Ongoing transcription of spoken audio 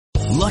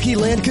Lucky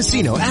Land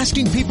Casino,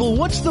 asking people,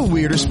 what's the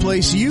weirdest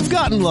place you've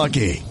gotten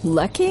lucky?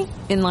 Lucky?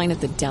 In line at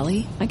the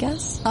deli, I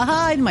guess?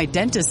 Aha, in my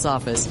dentist's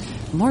office.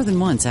 More than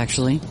once,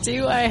 actually.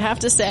 Do I have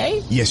to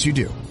say? Yes, you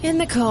do. In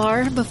the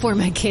car before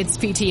my kids'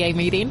 PTA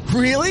meeting.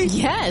 Really?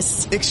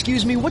 Yes.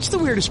 Excuse me, what's the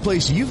weirdest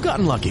place you've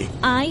gotten lucky?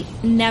 I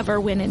never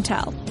win and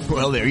tell.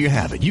 Well, there you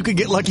have it. You can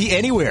get lucky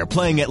anywhere,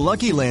 playing at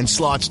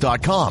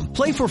LuckyLandSlots.com.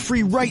 Play for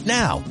free right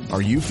now.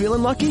 Are you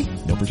feeling lucky?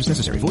 No purchase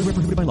necessary. Void where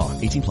prohibited by law.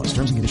 18 plus.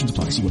 Terms and conditions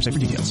apply. See website for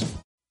details.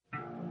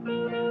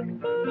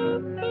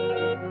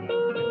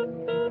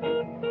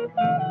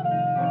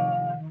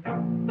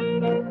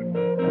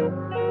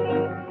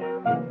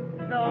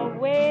 The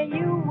way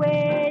you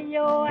wear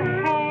your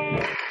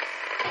hair,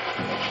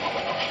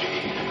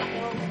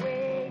 the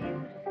way you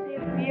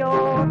sip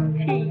your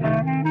tea.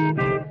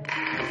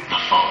 The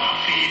Fallout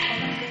Feed.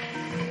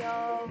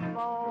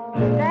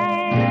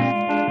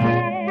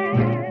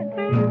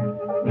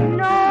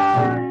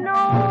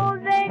 No,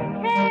 they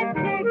can't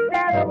take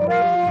that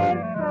away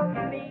from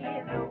me.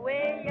 The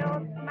way your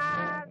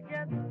smile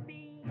just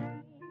beams.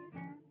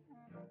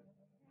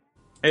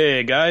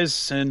 Hey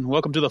guys, and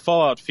welcome to the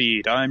Fallout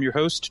Feed. I'm your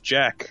host,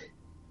 Jack,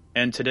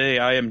 and today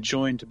I am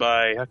joined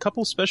by a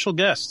couple special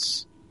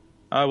guests.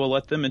 I will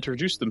let them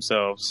introduce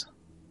themselves.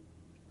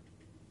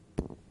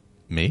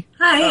 Me?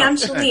 Hi, I'm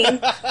Shalene.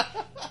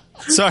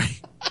 Sorry,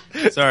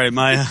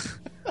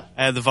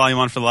 I had the volume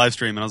on for the live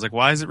stream, and I was like,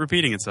 why is it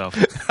repeating itself?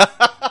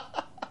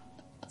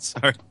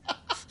 Sorry.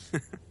 I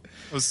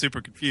was super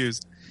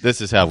confused.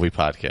 This is how we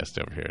podcast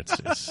over here. It's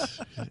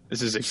just,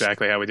 This is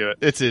exactly how we do it.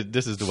 this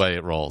is the way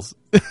it rolls.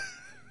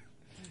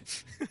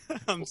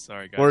 I'm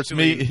sorry, guys. Or it's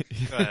me.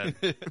 Go ahead.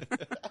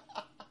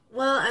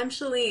 Well, I'm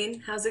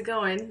Shalene. How's it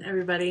going,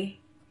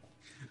 everybody?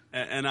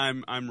 And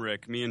I'm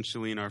Rick. Me and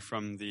Shalene are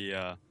from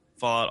the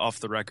Fallout Off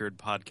the Record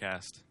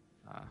podcast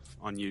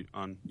on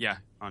YouTunes.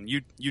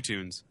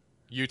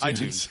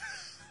 iTunes.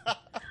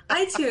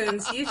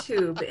 iTunes,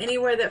 YouTube,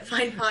 anywhere that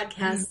fine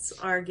podcasts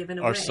are given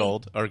away.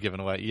 Are given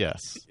away.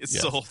 Yes. It's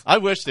Yes. sold. I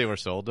wish they were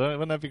sold.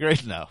 Wouldn't that be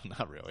great? No,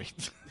 not really.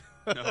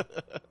 No,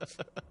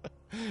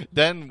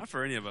 Then not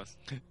for any of us.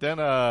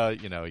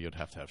 you'd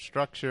have to have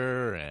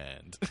structure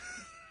and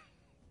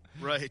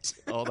Right.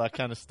 all that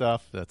kind of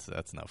stuff. That's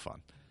no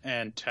fun.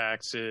 And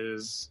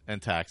taxes.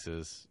 And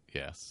taxes,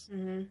 yes.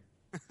 Mm-hmm.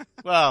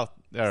 Well,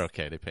 they're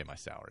okay. They pay my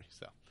salary,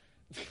 so.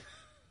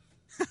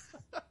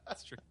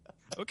 That's true.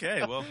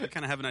 Okay, well, we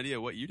kind of have an idea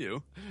of what you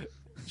do.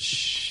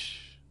 Shh.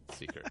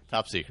 Secret.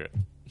 Top secret.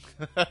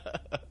 All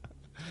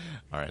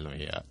right, let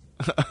me, I'm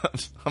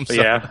But sorry.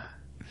 yeah,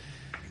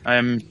 I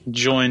am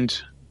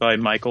joined by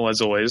Michael,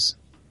 as always.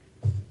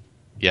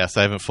 Yes,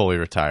 I haven't fully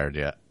retired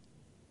yet.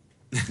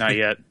 Not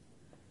yet.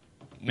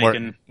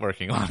 Working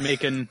on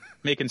it.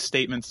 Making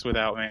statements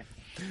without me.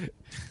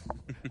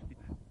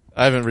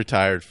 I haven't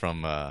retired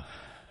from the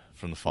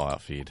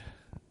Fallout feed.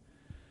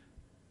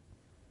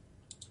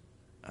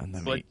 And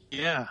then But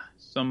yeah,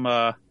 some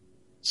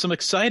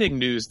exciting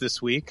news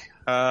this week.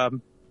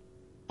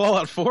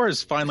 Fallout 4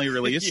 is finally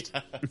released.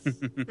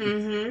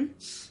 Mm-hmm.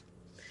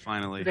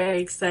 Finally.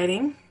 Very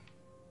exciting.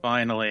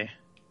 Finally.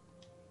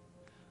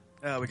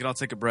 Yeah, we can all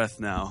take a breath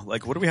now.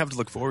 Like, what do we have to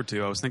look forward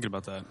to? I was thinking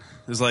about that.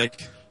 It's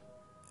like,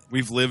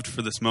 we've lived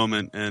for this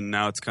moment, and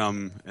now it's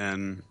come,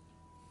 and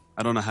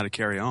I don't know how to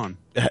carry on.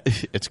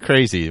 It's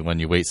crazy when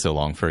you wait so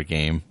long for a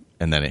game,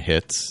 and then it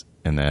hits,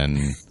 and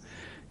then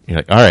you're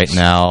like, all right,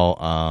 now,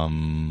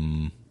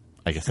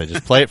 I guess I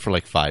just play it for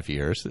like 5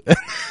 years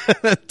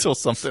until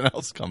something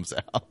else comes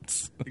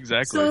out.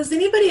 Exactly. So is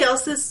anybody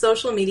else's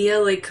social media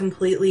like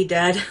completely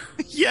dead?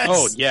 Yes.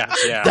 Oh, yeah.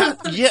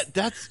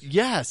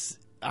 Yes.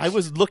 I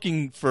was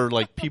looking for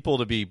like people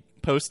to be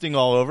posting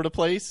all over the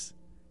place,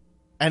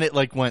 and it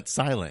like went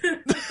silent.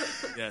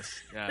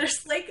 Yes. Yeah.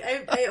 There's like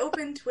I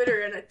opened Twitter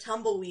and a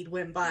tumbleweed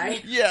went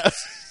by.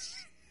 Yes.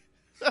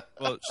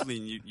 Well,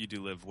 Shalene, you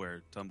do live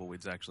where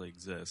tumbleweeds actually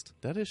exist.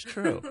 That is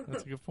true.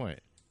 That's a good point.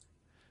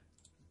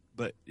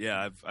 But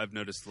yeah, I've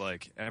noticed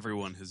like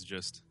everyone has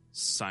just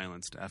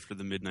silenced after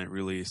the midnight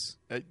release.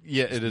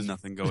 Yeah, There's it is.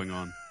 nothing going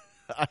on.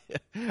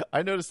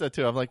 I noticed that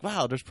too. I'm like,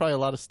 wow, there's probably a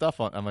lot of stuff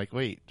on. I'm like,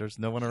 wait, there's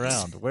no one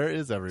around. Where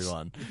is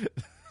everyone?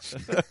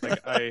 Like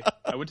I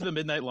went to the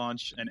midnight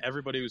launch, and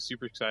everybody was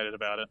super excited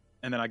about it.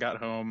 And then I got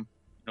home,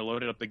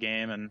 loaded up the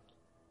game, and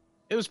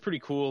it was pretty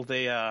cool.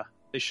 They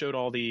showed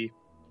all the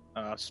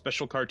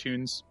special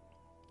cartoons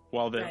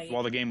while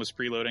the game was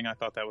preloading. I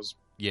thought that was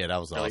Yeah, that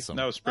was awesome.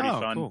 That was pretty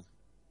fun. Cool.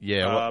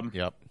 Yeah.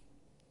 Yep.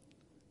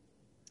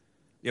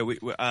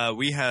 Yeah,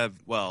 we have.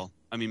 Well,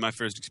 I mean, my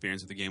first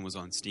experience with the game was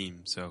on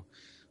Steam, so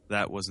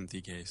that wasn't the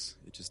case.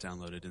 It just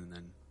downloaded and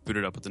then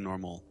booted up with the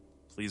normal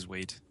 "please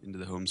wait" into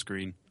the home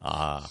screen.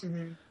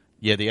 Mm-hmm.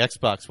 Yeah, the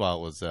Xbox while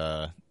it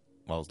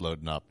was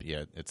loading up,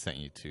 it sent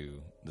you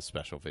to the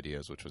special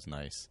videos, which was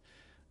nice.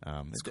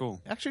 It's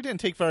cool. Actually, didn't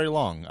take very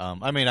long.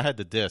 I mean, I had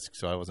the disc,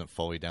 so I wasn't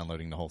fully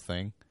downloading the whole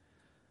thing.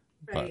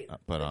 Right.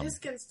 But the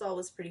disk install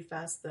was pretty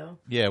fast, though.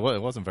 Yeah, well,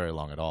 it wasn't very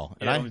long at all.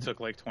 It only took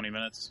like 20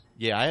 minutes.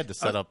 Yeah, I had to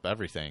set up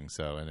everything,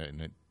 and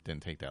it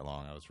didn't take that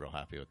long. I was real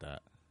happy with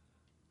that.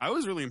 I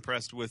was really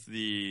impressed with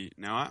the.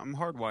 Now I'm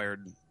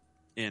hardwired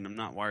in. I'm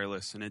not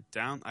wireless, and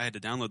I had to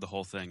download the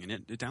whole thing, and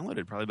it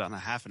downloaded probably about in a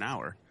half an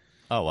hour.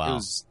 Oh wow!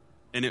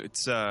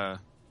 It's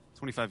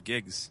 25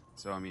 gigs.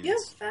 So I mean, You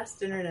have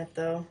fast internet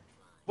though.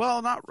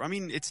 well, not. I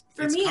mean, it's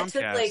For it's me, Comcast. it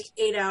took like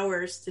 8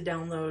 hours to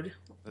download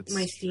That's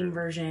my Steam true.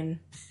 version.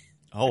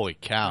 Holy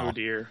cow! Oh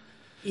dear.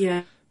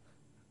 Yeah.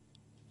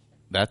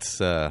 That's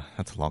a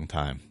long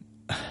time.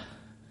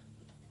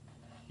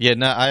 Yeah,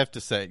 no, I have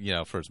to say,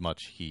 for as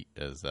much heat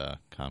as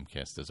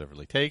Comcast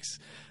overly takes,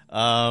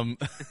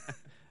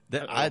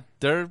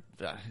 they're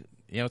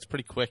it's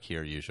pretty quick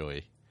here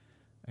usually.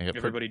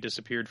 Everybody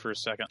disappeared for a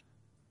second.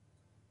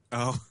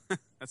 Oh,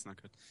 that's not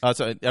good.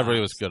 So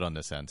everybody was good on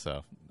this end,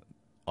 so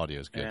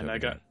audio's good. And I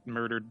got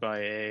murdered by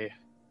a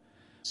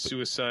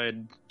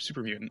suicide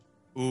super mutant.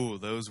 Ooh,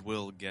 those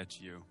will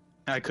get you.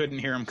 I couldn't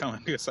hear him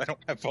coming because I don't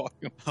have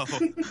volume.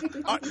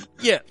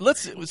 Yeah,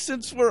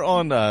 since we're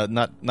on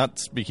not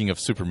speaking of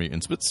super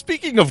mutants, but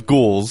speaking of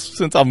ghouls,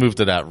 since I'll move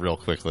to that real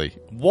quickly.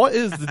 What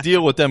is the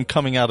deal with them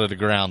coming out of the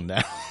ground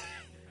now?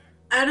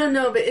 I don't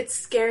know, but it's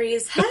scary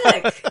as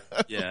heck.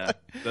 Yeah,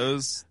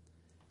 those.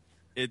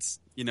 It's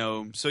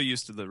so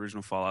used to the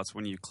original Fallout's.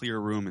 When you clear a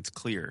room, it's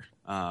clear.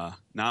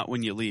 Not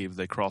when you leave,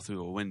 they crawl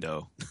through a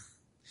window,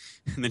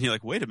 and then you're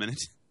like, "Wait a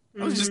minute,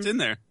 I was just in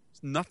there.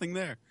 There's nothing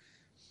there."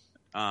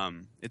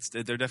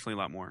 They're definitely a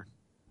lot more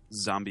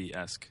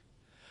zombie-esque.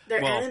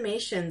 Their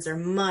animations are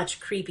much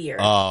creepier.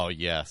 Oh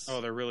yes. Oh,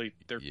 they're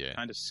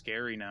kind of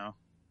scary now.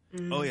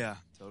 Mm-hmm. Oh yeah,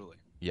 totally.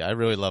 Yeah, I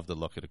really love the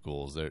look of the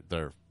ghouls.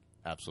 They're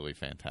absolutely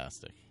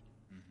fantastic.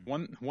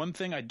 One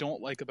thing I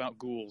don't like about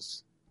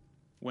ghouls,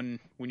 when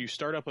you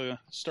start up a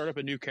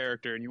new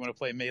character and you want to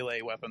play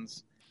melee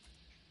weapons,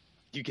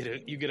 you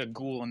get a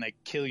ghoul and they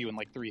kill you in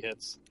like 3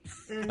 hits.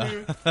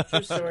 Mm-hmm.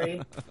 True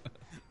story.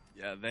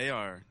 Yeah, they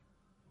are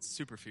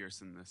super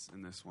fierce in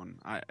this one.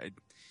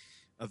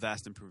 A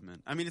vast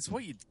improvement. I mean,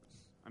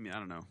 I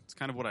don't know. It's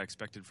kind of what I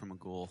expected from a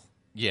ghoul.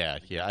 Yeah.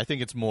 I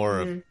think it's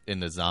more in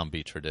the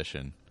zombie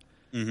tradition,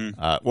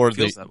 Or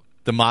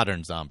the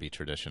modern zombie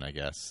tradition, I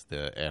guess.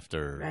 The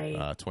after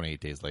Right. 28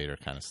 days later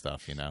kind of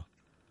stuff,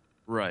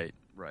 Right.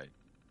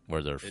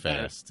 where they're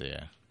fast.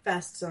 Yeah.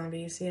 Fast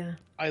zombies, yeah.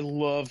 I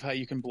love how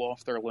you can blow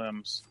off their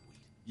limbs.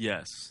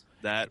 Yes,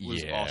 that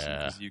was Yeah. awesome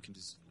because you can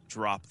just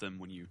drop them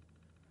when you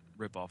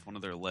rip off one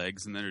of their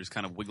legs, and they're just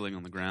kind of wiggling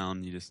on the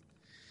ground. You just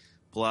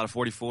pull out a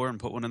 44 and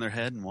put one in their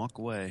head and walk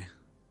away.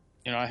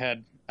 I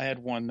had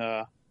one.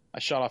 I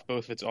shot off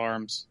both of its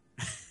arms,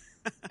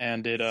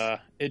 and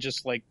it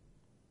just like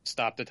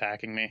stopped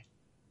attacking me.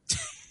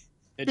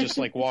 It just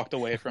like walked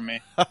away from me.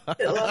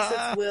 It lost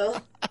its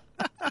will.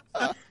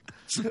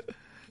 It's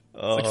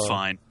like,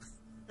 fine.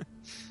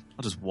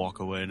 I'll just walk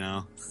away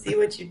now. See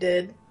what you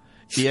did.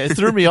 Yeah, it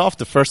threw me off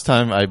the first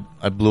time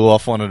I blew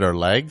off one of their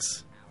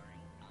legs.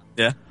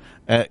 Yeah.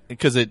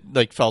 Because it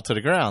like fell to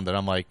the ground, and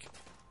I'm like,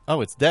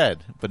 oh, it's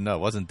dead. But no, it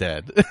wasn't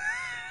dead.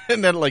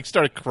 And then it like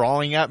started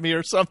crawling at me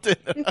or something.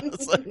 And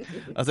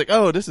I was like,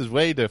 oh, this is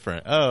way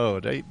different. Oh,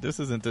 this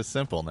isn't this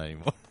simple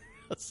anymore.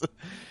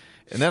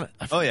 And then,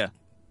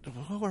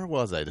 where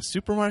was I? The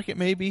supermarket,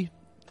 maybe?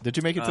 Did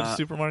you make it to the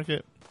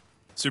supermarket?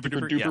 Super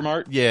Duper yeah.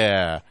 Mart.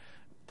 Yeah.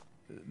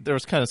 There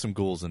was kind of some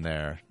ghouls in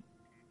there.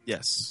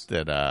 Yes.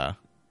 That,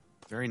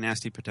 very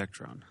nasty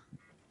Protectron.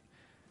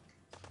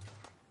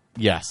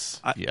 Yes.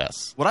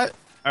 Yes. All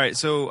right,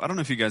 so I don't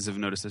know if you guys have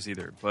noticed this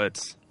either,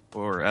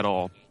 or at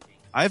all.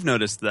 I've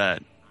noticed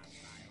that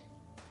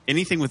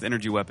anything with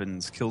energy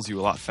weapons kills you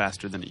a lot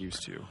faster than it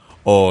used to.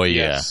 Oh,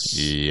 yeah. Yes.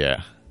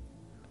 Yeah.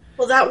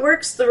 Well, that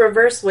works the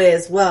reverse way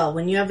as well.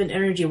 When you have an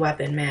energy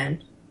weapon,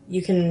 man,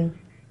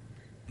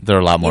 They're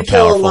a lot more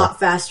kill powerful. a lot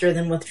faster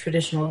than with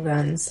traditional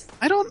guns.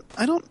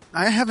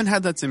 I haven't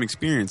had that same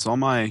experience. All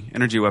my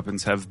energy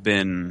weapons have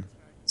been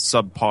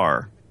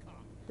subpar.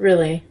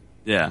 Really?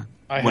 Yeah.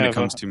 I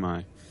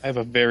have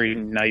a very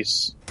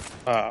nice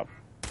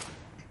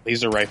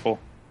laser rifle.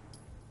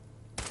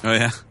 Oh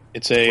yeah.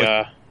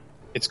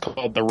 It's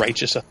called the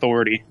Righteous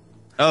Authority.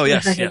 Oh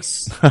yes, Nice.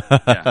 yes.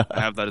 Yeah,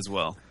 I have that as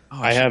well.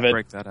 Oh, I have it.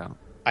 Break that out.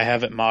 I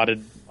have it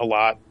modded a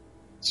lot.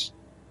 It's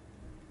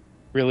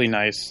really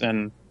nice,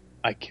 and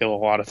I kill a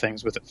lot of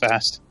things with it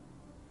fast.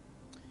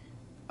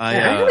 I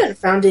haven't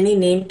found any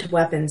named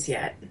weapons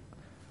yet.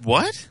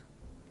 What?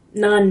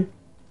 None.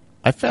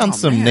 I found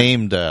some man.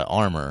 named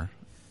armor.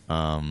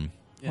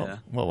 Yeah.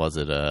 What was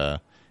it? It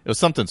was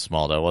something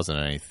small, though. It wasn't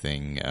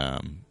anything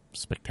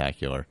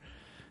spectacular.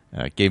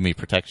 It gave me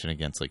protection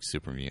against, like,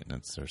 super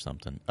mutants or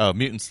something. Oh,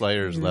 Mutant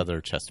Slayer's leather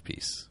chest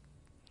piece.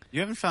 You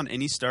haven't found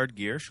any starred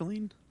gear,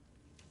 Shalene?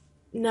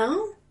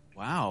 No?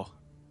 Wow.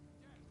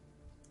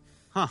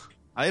 Huh.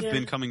 I have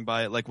been coming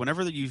by, like,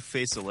 whenever you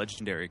face a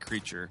legendary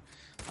creature.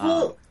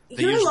 Well,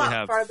 they you're a usually lot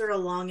have... farther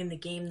along in the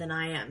game than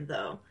I am,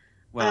 though.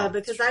 Well,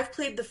 because I've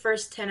played the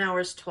first 10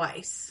 hours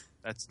twice.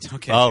 That's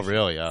okay. Oh,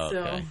 really? Oh,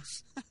 okay.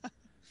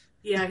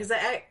 Yeah, because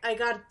I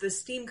got the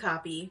Steam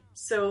copy,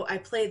 so I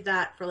played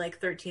that for like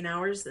 13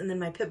 hours, and then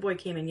my Pip-Boy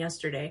came in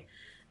yesterday,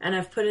 and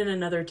I've put in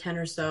another 10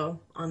 or so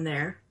on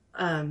there.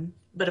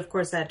 But of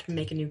course I had to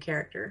make a new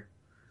character.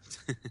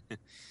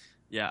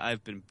 Yeah,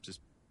 I've been just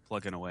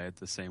plugging away at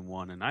the same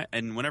one,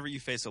 and whenever you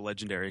face a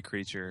legendary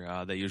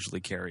creature, they usually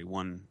carry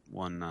one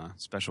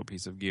special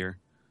piece of gear.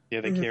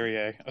 Yeah, they carry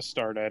a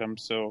start item,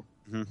 so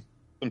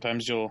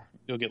sometimes you'll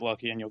get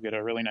lucky and you'll get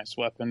a really nice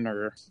weapon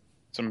or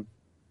some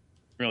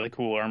really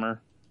cool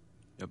armor.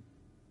 Yep.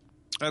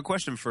 A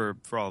question for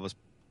all of us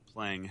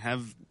playing: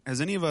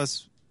 has any of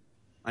us?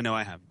 I know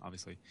I have,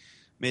 obviously,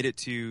 made it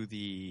to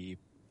the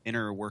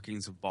inner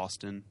workings of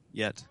Boston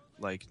yet,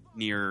 like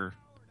near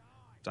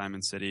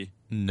Diamond City?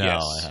 No,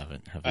 Yes. I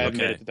haven't. Have I you? have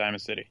made it to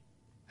Diamond City.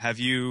 Have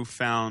you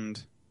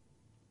found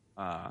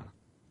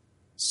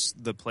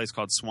the place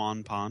called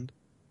Swan Pond?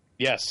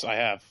 Yes, I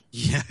have.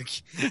 Yeah.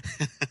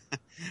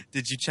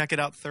 Did you check it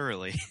out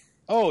thoroughly?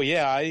 Oh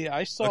yeah,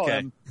 I saw Okay.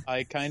 him.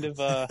 I kind of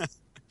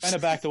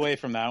backed away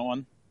from that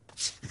one.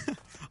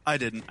 I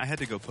didn't. I had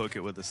to go poke it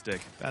with a stick.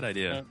 Bad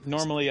idea.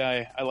 Normally,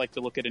 I like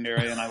to look at an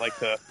area and I like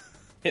to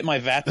hit my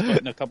VATS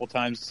button a couple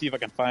times to see if I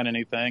can find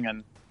anything.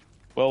 And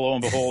well, lo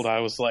and behold, I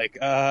was like,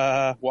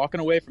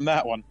 walking away from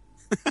that one.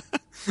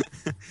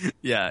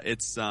 Yeah,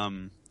 it's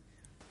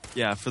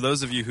yeah. For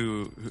those of you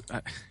who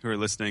are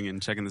listening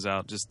and checking this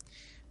out, just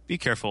be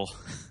careful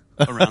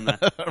around that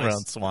place.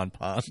 Around Swan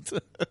Pond.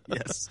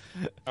 Yes.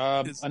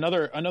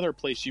 Another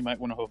place you might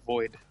want to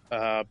avoid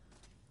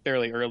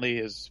fairly early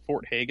is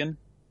Fort Hagen.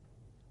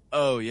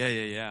 Oh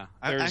yeah.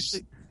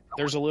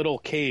 There's a little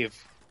cave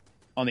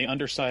on the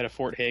underside of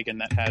Fort Hagen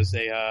that has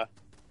a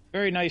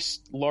very nice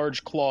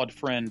large clawed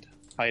friend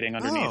hiding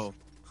underneath. Oh,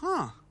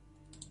 huh.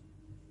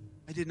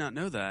 I did not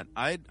know that.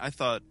 I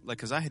thought, like,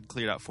 because I had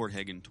cleared out Fort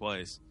Hagen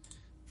twice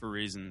for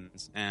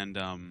reasons, and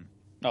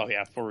Oh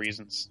yeah, for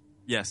reasons.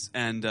 yes,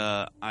 and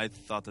I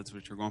thought that's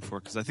what you were going for,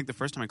 because I think the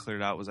first time I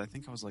cleared it out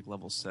I was like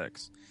level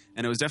 6,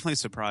 and it was definitely a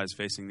surprise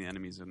facing the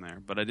enemies in there,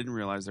 but I didn't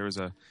realize there was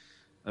a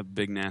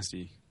big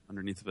nasty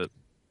underneath of it.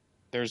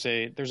 There's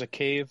a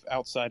cave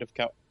outside of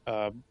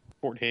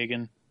Fort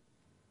Hagen.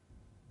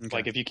 Okay.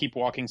 Like if you keep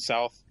walking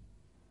south,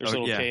 there's a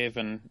little cave,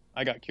 and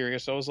I got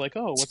curious. I was like,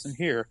 "Oh, what's in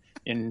here?"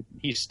 And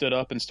he stood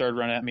up and started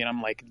running at me, and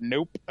I'm like,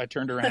 "Nope." I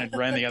turned around and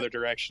ran the other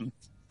direction.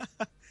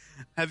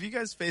 Have you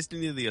guys faced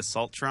any of the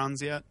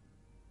Assaultrons yet?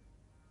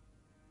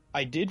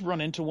 I did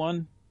run into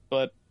one,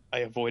 but I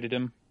avoided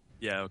him.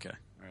 Yeah, okay.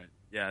 All right.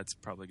 Yeah, it's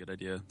probably a good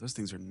idea. Those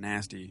things are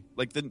nasty.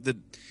 Like the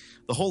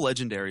whole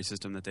legendary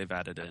system that they've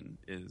added in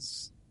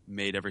is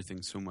made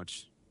everything so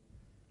much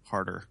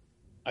harder.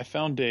 I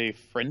found a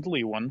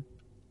friendly one.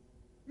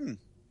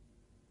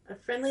 A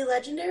friendly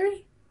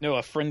legendary? No,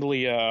 a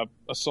friendly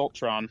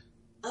Assaultron.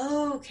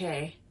 Oh,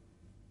 okay.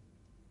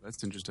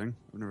 That's interesting.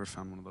 I've never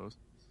found one of those.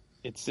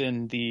 It's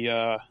in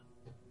the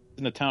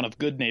town of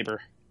Good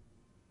Neighbor.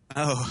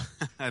 Oh,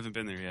 I haven't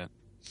been there yet.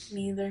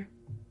 Neither.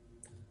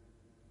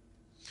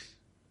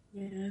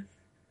 Yeah.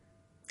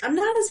 I'm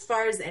not as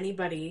far as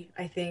anybody,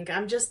 I think.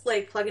 I'm just,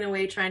 like, plugging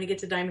away trying to get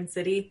to Diamond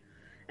City.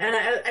 And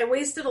I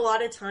wasted a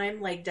lot of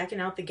time, like, decking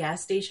out the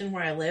gas station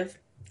where I live.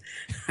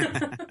 You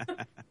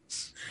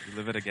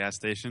live at a gas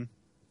station?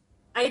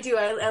 I do.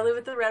 I live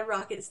at the Red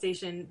Rocket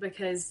station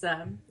because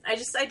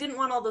I didn't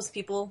want all those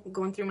people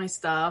going through my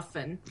stuff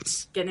and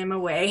getting in my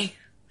way.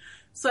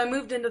 So I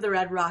moved into the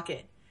Red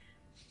Rocket.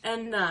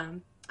 And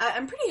I'm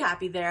pretty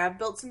happy there. I've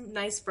built some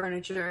nice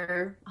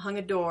furniture, hung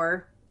a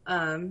door.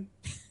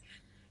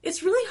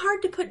 It's really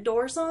hard to put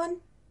doors on.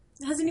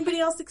 Has anybody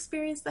else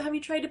experienced that? Have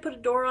you tried to put a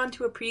door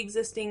onto a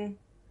pre-existing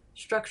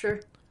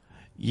structure?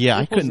 Yeah,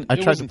 I couldn't. I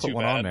tried to wasn't put too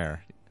one bad. on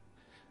there.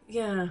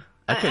 Yeah.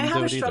 I I couldn't have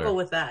do a it struggle either.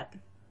 with that.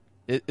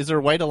 Is there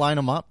a way to line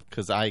them up?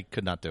 Because I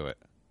could not do it.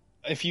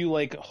 If you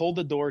like hold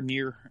the door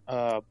near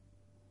a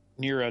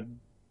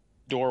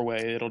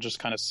doorway, it'll just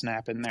kind of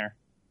snap in there.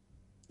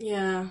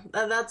 Yeah,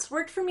 that's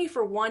worked for me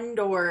for one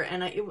door,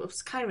 and it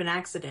was kind of an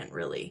accident,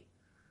 really.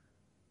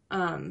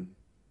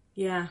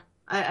 Yeah,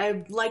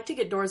 I like to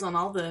get doors on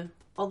all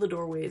the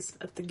doorways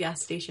at the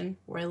gas station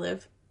where I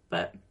live,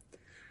 but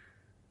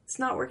it's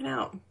not working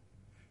out.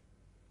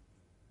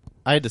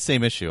 I had the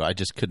same issue. I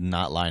just could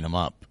not line them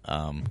up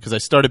because I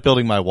started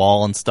building my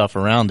wall and stuff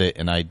around it,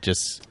 and I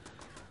just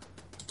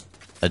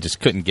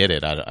couldn't get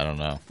it. I don't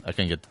know. I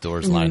couldn't get the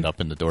doors lined up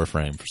in the door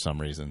frame for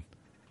some reason.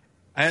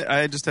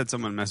 I just had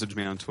someone message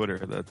me on Twitter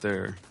that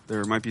there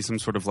might be some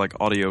sort of like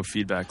audio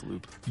feedback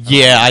loop.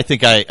 Yeah, I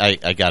think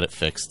I got it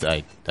fixed.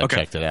 I Okay,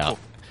 checked it out. cool.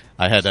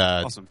 I had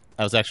Awesome.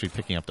 I was actually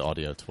picking up the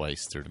audio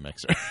twice through the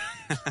mixer.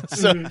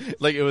 So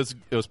like it was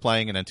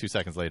playing, and then 2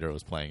 seconds later it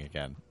was playing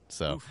again.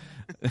 So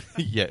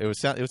yeah, it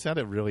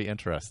sounded really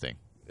interesting.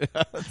 We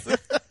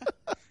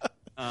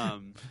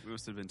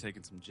must have been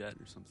taking some jet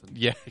or something.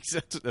 Yeah,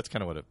 that's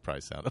kind of what it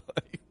probably sounded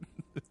like.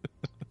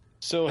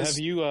 So have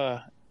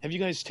you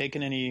guys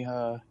taken any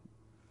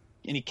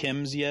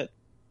chems yet?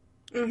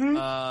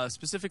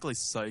 Specifically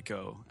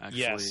Psycho, actually.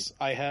 Yes,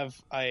 I have.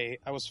 I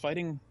was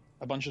fighting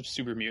a bunch of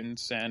super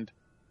mutants, and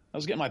I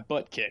was getting my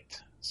butt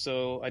kicked.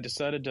 So I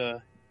decided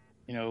to,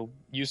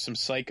 use some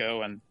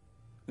Psycho, and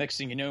next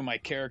thing you know, my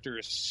character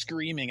is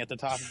screaming at the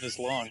top of his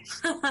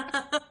lungs.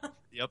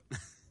 Yep.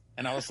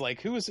 And I was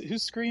like, who's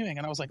screaming?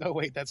 And I was like, oh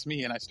wait, that's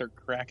me. And I start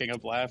cracking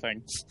up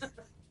laughing.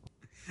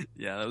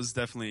 Yeah, that was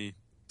definitely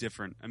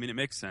different. I mean, it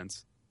makes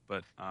sense,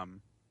 but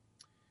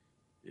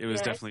it was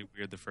definitely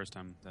weird the first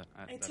time that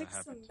I that took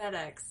happened. some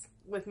MedX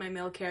with my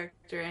male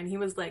character, and he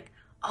was like,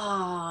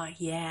 "Oh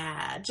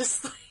yeah,"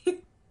 just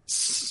like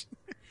so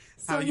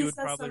How he you would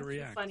says probably something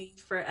react. funny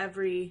for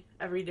every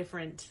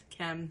different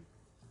chem.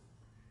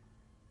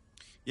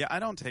 Yeah, I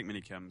don't take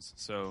many chems,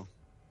 so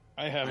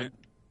I haven't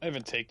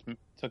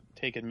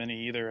taken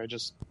many either. I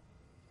just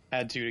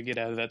had to get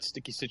out of that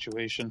sticky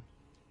situation.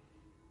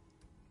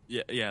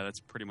 yeah, that's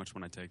pretty much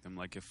when I take them.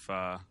 Like if,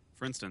 for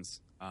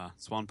instance,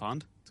 Swan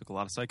Pond took a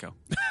lot of Psycho.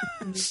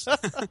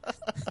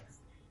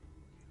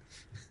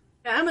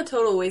 Yeah, I'm a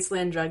total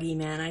wasteland druggie,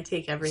 man. I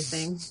take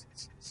everything.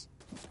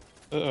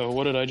 Uh-oh,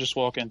 what did I just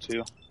walk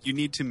into? You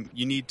need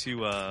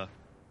to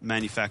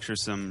manufacture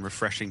some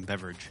refreshing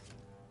beverage.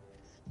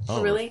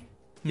 Oh, really?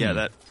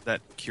 Yeah,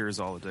 that cures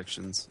all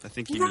addictions. I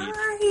think you need.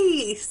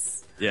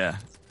 Nice. Yeah.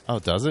 Oh,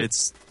 does it?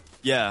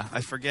 Yeah, I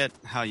forget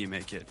how you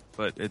make it,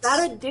 but it's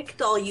That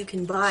Addictol you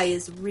can buy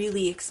is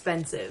really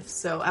expensive,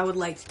 so I would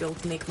like to be able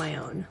to make my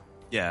own.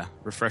 yeah,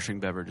 refreshing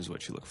beverage is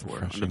what you look for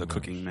Refreshing under the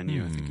cooking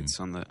menu. I think it's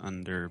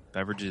under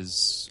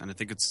beverages, and I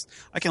think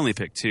I can only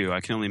pick 2. I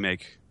can only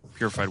make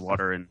purified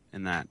water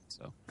in that.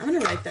 So I'm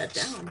gonna write that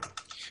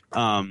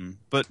down.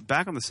 But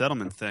back on the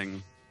settlement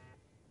thing,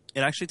 it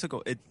actually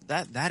took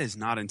that is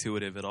not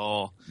intuitive at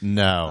all.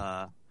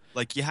 No.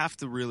 Like you have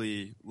to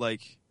really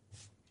like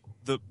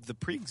the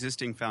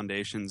pre-existing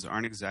foundations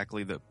aren't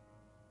exactly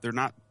they're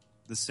not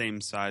the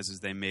same size as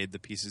they made the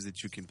pieces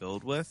that you can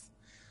build with.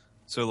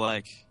 So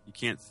like you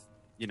can't,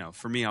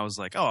 for me I was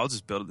like, oh, I'll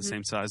just build the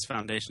same size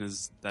foundation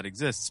as that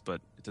exists, but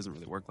it doesn't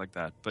really work like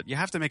that. But you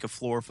have to make a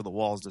floor for the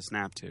walls to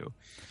snap to.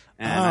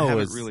 And I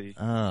haven't really.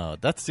 Oh,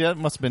 that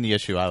must have been the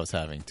issue I was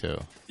having too.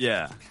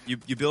 Yeah, you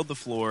build the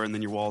floor and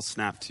then your walls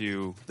snap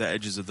to the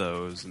edges of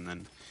those, and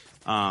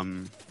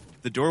then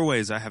the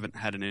doorways I haven't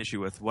had an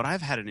issue with. What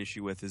I've had an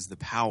issue with is the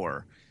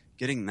power,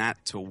 getting that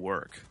to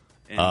work.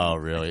 And Oh,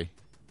 really?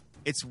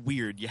 it's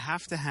weird. You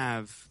have to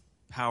have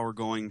power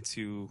going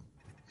to,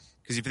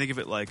 because if you think of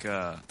it like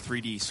a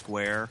 3D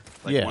square,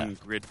 like Yeah. one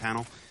grid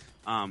panel,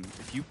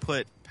 if you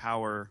put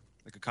power,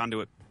 like a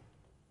conduit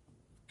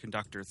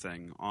conductor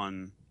thing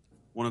on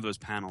one of those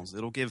panels,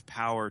 it'll give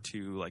power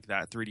to like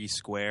that 3D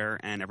square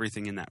and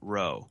everything in that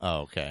row.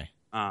 Oh, okay.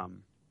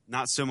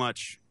 Not so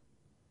much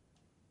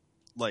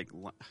like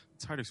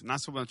it's hard to, not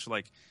so much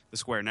like the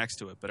square next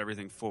to it, but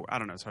everything forward. I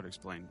don't know. It's hard to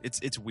explain.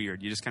 It's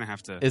weird. You just kind of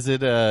have to. Is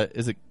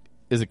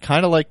it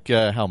kind of like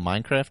how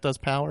Minecraft does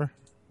power?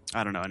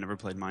 I don't know. I never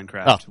played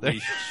Minecraft. Oh, there-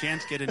 We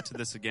shan't get into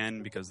this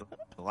again because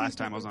the last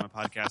time I was on a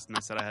podcast and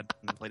I said I hadn't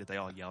played it, they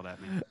all yelled at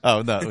me.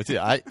 Oh no,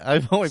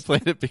 I've only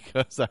played it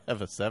because I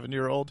have a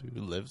 7-year-old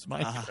who lives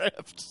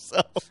Minecraft.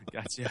 So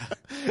Gotcha.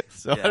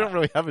 So Yeah. I don't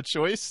really have a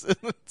choice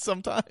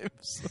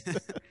sometimes.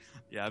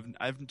 Yeah,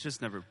 I've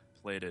just never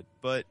played it.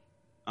 But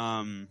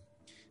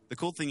the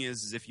cool thing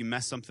is if you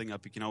mess something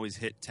up, you can always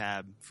hit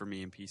tab for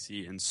me in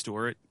PC and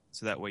store it,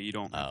 so that way you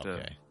don't have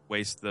to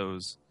waste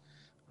those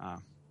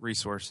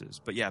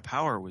resources. But yeah,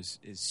 power is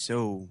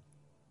so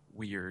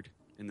weird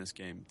in this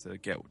game to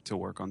get to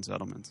work on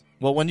settlements.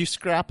 Well, when you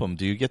scrap them,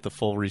 do you get the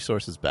full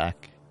resources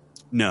back?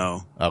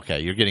 No.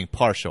 Okay, you're getting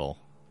partial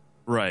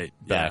Right.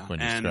 back yeah. when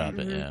you And scrap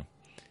it. Yeah.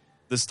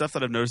 The stuff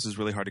that I've noticed is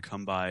really hard to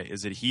come by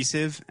is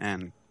adhesive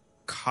and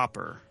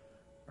copper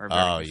are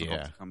very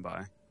difficult to come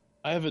by.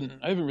 I haven't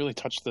really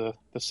touched the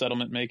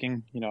settlement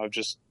making. I've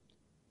just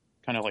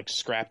kind of like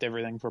scrapped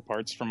everything for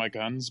parts for my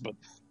guns. But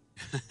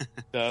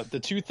the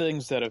two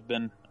things that have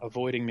been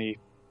avoiding me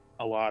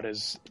a lot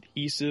is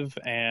adhesive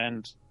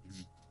and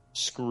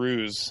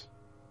screws.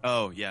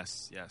 Oh,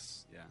 yes, yeah.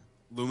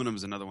 Aluminum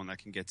is another one that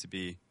can get to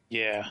be.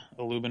 Yeah,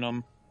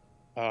 aluminum.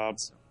 I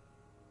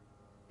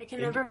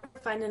can never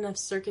find enough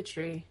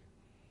circuitry.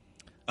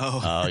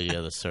 Oh,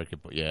 yeah, the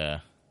circuit board. Yeah.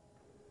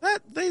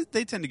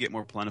 They tend to get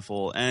more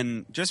plentiful,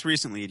 and just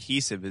recently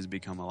adhesive has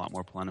become a lot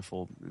more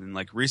plentiful. And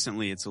like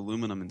recently, it's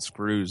aluminum and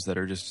screws that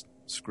are just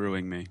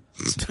screwing me.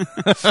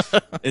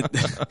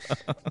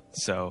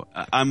 So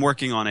I'm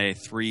working on a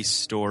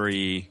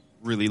 3-story,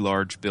 really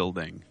large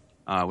building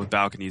with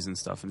balconies and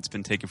stuff, and it's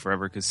been taking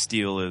forever because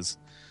steel is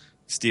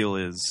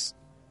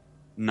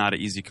not an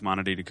easy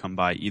commodity to come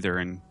by either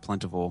in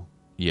plentiful.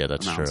 Yeah,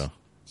 that's amounts. true.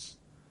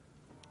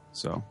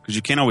 So because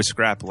you can't always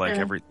scrap like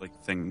every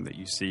thing that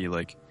you see,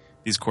 like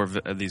these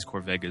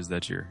Corvegas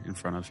that you're in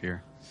front of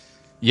here.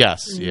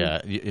 Yes,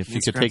 yeah. If you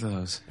could take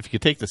those. if you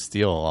could take the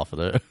steel off of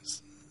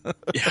those,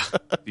 yeah,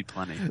 that'd be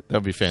plenty.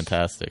 That'd be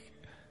fantastic.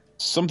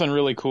 Something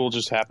really cool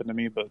just happened to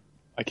me, but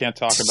I can't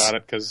talk about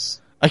it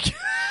because I can't.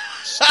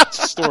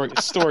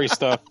 story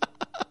stuff.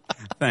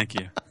 Thank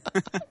you.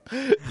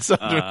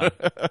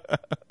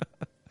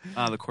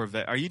 The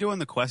Corvette. Are you doing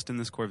the quest in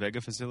this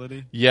Corvega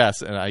facility?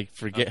 Yes, and I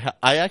forget.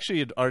 I actually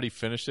had already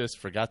finished this,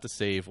 forgot to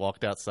save,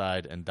 walked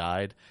outside, and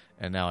died,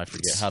 and now I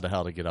forget how the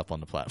hell to get up on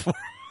the platform.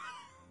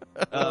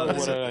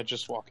 What did I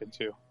just walk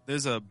into?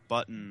 There's a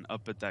button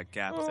up at that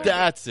gap there.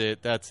 That's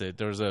it.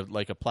 There's a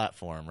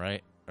platform,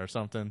 right? Or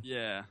something.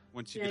 Yeah.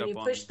 Once you Yeah, get up you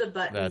on push the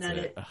button That's and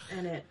it.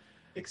 it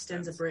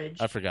extends a bridge.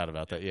 I forgot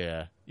about that.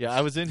 Yeah.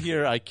 I was in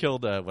here. I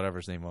killed whatever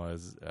his name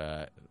was.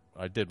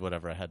 I did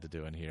whatever I had to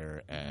do in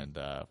here, and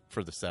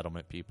for the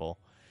settlement people,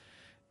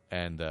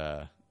 and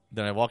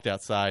then I walked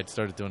outside,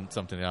 started doing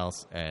something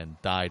else,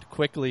 and died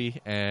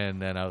quickly.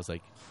 And then I was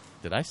like,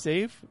 "Did I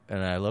save?"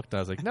 And I looked, and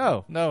I was like,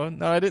 "No,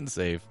 I didn't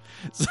save."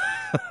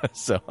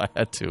 So I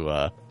had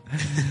to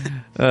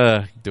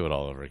do it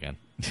all over again.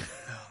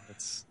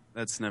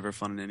 That's never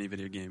fun in any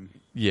video game.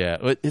 Yeah,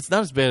 it's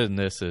not as bad in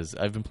this as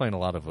I've been playing a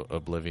lot of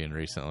Oblivion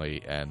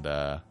recently, and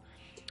I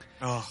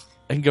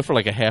can go for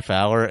like a half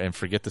hour and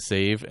forget to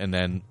save, and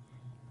then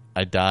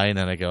I die, and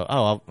then I go,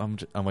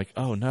 I'm like,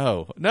 oh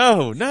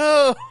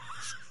no.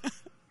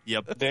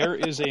 Yep. There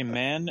is a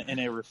man in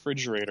a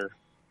refrigerator.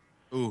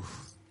 Ooh.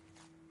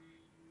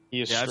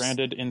 He is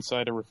stranded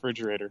inside a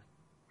refrigerator.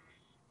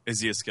 Is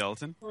he a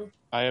skeleton?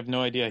 I have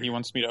no idea. He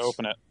wants me to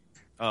open it.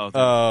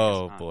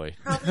 Oh boy.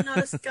 Probably not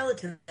a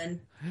skeleton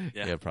then.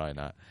 Yeah, probably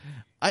not.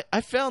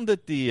 I found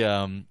that the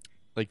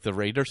like the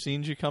raider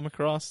scenes you come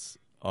across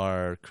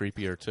are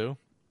creepier too.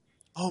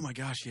 Oh my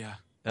gosh, yeah.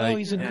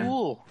 He's a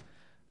ghoul.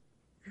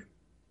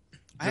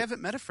 I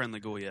haven't met a friendly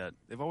ghoul yet.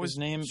 They've always His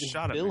name is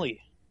shot at Billy.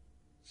 me.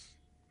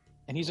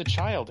 And he's a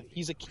child.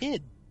 He's a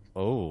kid.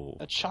 Oh.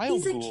 A child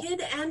He's a ghoul.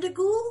 kid and a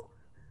ghoul?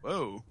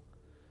 Whoa.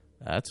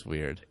 That's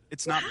weird.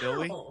 It's not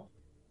Billy?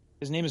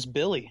 His name is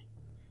Billy.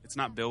 It's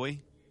not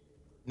Billy?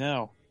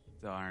 No.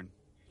 Darn.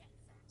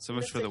 So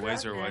much for the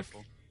Wazer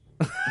rifle.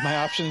 My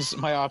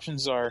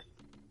options are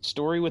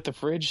story with the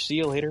fridge, see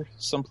you later,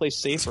 someplace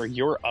safe, or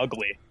you're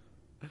ugly.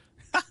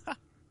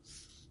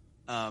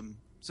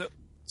 So,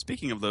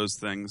 speaking of those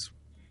things,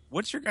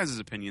 what's your guys'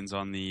 opinions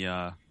on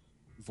the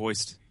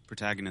voiced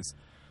protagonist?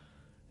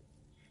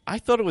 I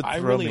thought it would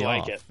throw really me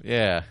like off. it.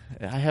 Yeah,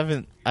 I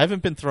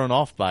haven't been thrown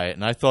off by it,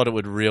 and I thought it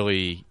would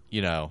really,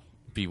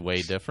 be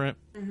way different.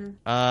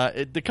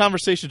 Mm-hmm. The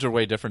conversations are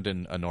way different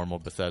than a normal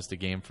Bethesda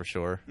game for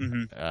sure.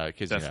 Mm-hmm.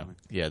 Because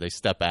they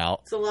step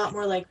out. It's a lot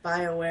more like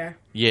BioWare.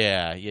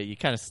 Yeah, you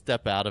kind of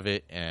step out of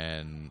it,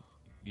 and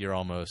you're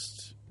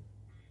almost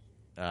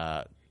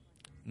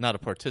not a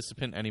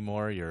participant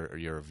anymore.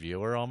 You're a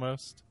viewer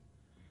almost.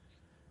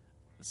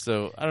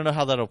 So I don't know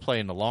how that'll play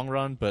in the long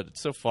run, but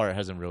so far it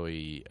hasn't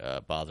really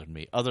bothered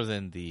me, other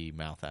than the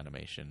mouth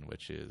animation,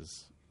 which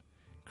is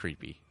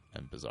creepy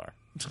and bizarre.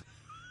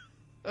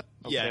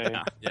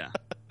 Yeah.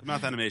 The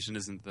mouth animation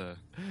isn't the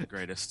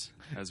greatest,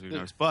 as we've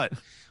noticed. But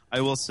I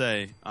will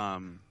say,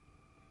 from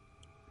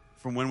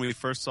when we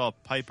first saw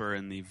Piper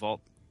in the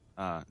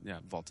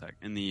Vault-Tec,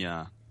 in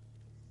the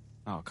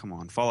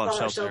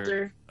Fallout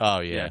Shelter. Oh,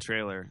 yeah.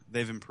 Trailer.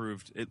 They've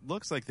improved. It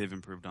looks like they've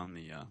improved on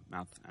the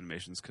mouth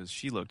animations, because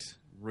she looked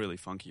really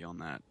funky on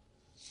that.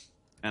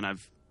 And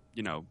I've,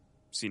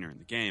 seen her in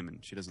the game,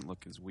 and she doesn't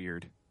look as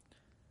weird.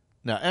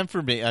 No, and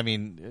for me, I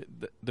mean,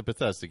 the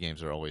Bethesda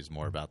games are always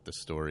more about the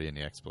story and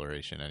the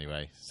exploration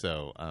anyway,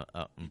 so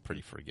I'm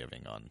pretty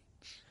forgiving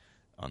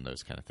on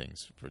those kind of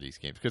things for these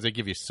games, because they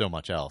give you so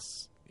much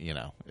else,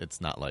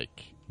 It's not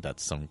like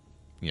that's some,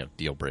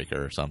 deal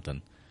breaker or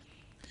something.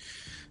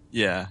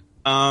 Yeah.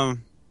 I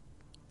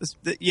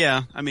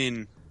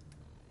mean,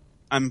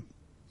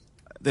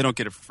 they don't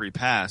get a free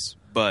pass,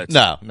 but...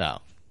 No.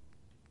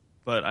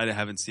 But I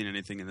haven't seen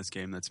anything in this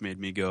game that's made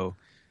me go,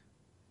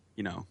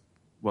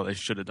 well, they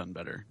should have done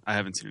better. I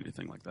haven't seen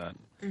anything like that.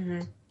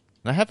 Mm-hmm.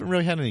 I haven't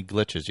really had any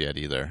glitches yet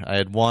either. I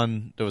had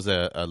one, there was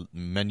a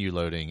menu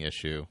loading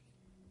issue,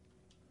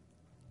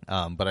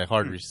 but I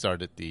hard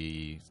restarted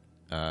the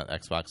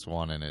Xbox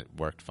One, and it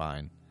worked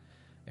fine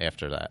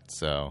after that.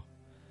 So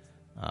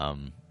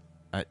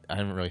I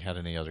haven't really had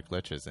any other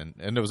glitches.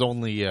 And it was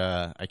only,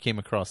 I came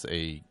across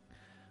a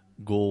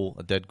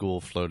dead ghoul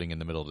floating in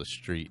the middle of the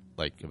street,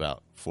 like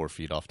about 4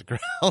 feet off the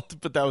ground.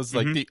 But that was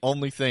like the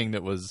only thing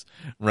that was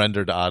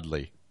rendered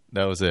oddly.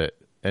 That was it.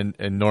 And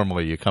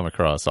normally you come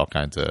across all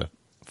kinds of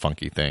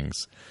funky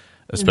things,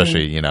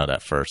 especially,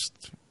 that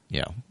first,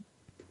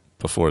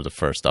 before the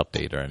first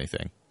update or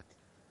anything.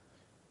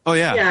 Oh,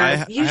 yeah.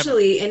 Yeah,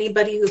 usually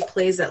anybody who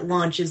plays at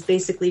launch is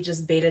basically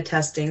just beta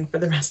testing for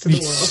the rest of the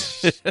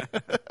world.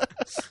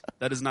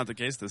 That is not the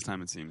case this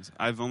time, it seems.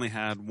 I've only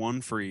had one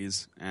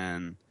freeze,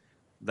 and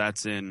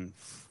that's in,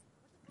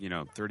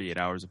 38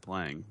 hours of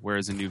playing.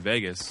 Whereas in New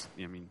Vegas,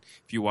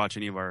 if you watch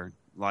any of our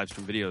live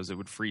stream videos, it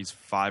would freeze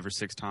 5 or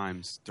 6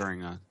 times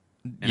during an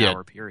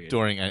hour period.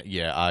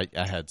 I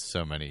had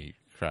so many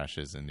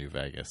crashes in New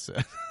Vegas.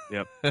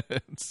 Yep.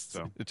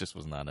 It just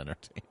was not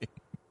entertaining.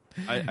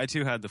 I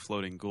too had the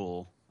floating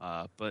ghoul,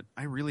 but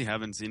I really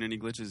haven't seen any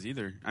glitches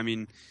either. I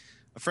mean,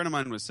 a friend of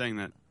mine was saying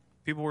that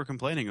people were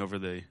complaining over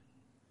the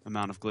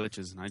amount of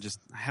glitches, and I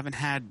haven't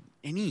had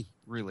any,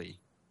 really.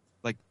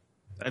 Like,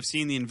 I've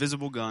seen the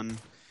invisible gun.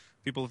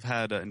 People have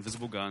had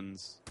invisible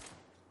guns.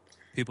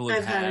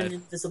 I've had an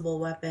invisible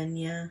weapon,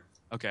 yeah.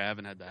 Okay, I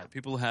haven't had that.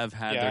 People have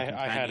had their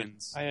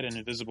companions. I had an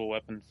invisible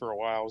weapon for a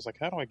while. I was like,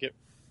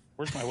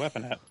 Where's my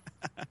weapon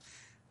at?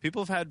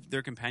 People have had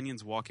their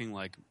companions walking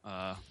like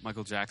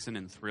Michael Jackson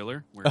in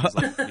Thriller, where he's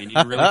like leaning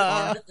really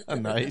far.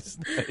 Nice.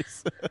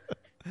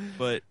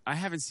 But I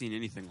haven't seen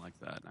anything like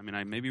that. I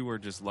mean, maybe we're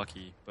just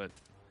lucky, but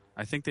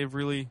I think they've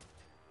really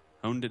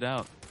honed it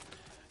out.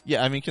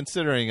 Yeah, I mean,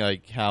 considering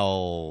like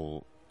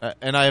how,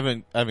 and I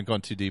haven't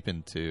gone too deep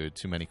into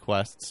too many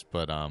quests,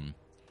 but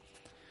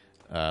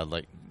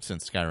like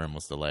since Skyrim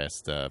was the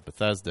last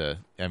Bethesda,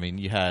 I mean,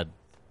 you had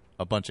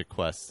a bunch of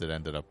quests that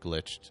ended up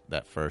glitched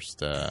that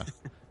first.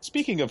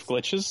 Speaking of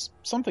glitches,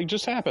 something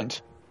just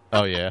happened.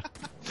 Oh yeah,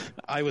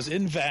 I was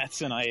in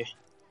VATS and I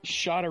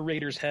shot a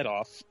raider's head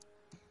off,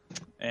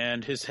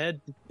 and his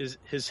head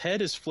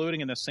is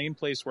floating in the same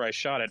place where I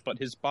shot it, but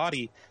his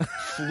body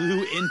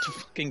flew into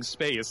fucking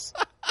space.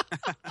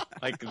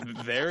 Like,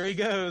 there he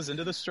goes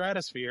into the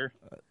stratosphere.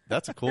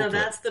 That's a cool. No, glitch.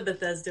 that's the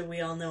Bethesda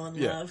we all know and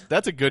love.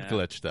 That's a good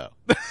glitch though.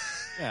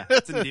 Yeah,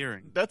 it's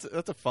endearing. That's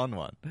a fun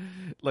one.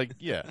 Like,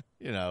 yeah,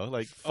 you know,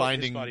 like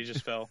finding. His body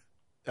just fell.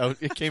 Oh,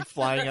 it came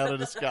flying out of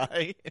the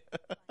sky.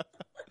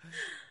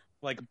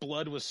 Like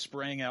blood was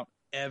spraying out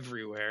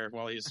everywhere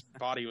while his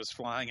body was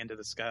flying into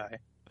the sky.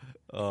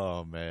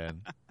 Oh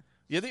man,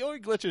 yeah. The only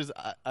glitches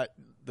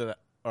that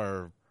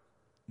are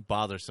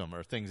bothersome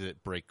are things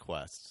that break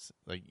quests.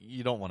 Like,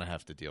 you don't want to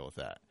have to deal with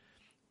that.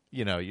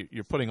 You know,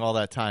 you're putting all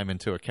that time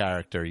into a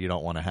character. You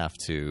don't want to have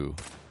to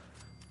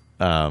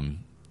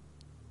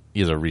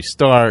either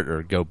restart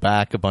or go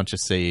back a bunch of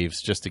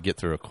saves just to get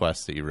through a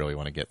quest that you really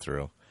want to get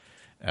through.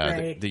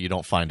 Right. That you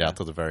don't find out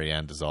till the very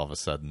end is all of a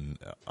sudden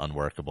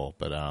unworkable.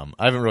 But I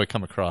haven't really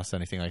come across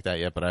anything like that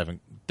yet, but I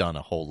haven't done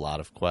a whole lot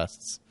of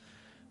quests.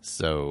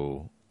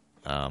 So,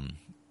 I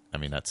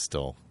mean, that's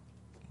still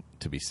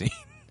to be seen.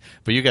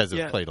 But you guys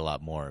have played a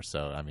lot more,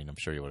 so, I mean, I'm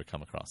sure you would have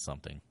come across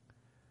something.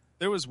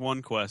 There was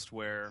one quest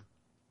where,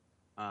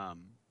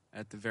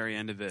 at the very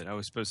end of it, I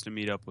was supposed to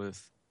meet up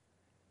with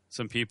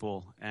some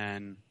people,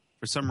 and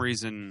for some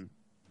reason,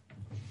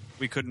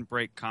 we couldn't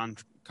break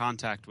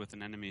contact with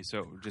an enemy,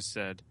 so it just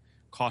said,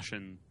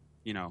 caution,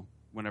 you know,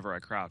 whenever I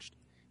crouched.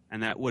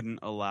 And that wouldn't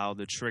allow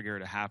the trigger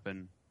to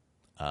happen,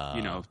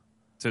 you know,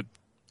 to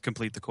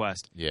complete the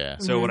quest. Yeah.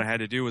 So what I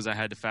had to do was I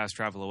had to fast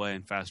travel away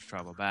and fast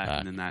travel back,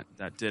 and then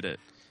that did it.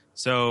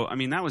 So, I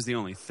mean, that was the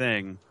only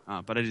thing,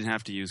 but I didn't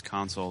have to use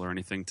console or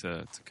anything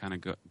to kind of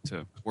go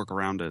to work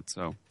around it.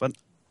 So, but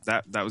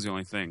that was the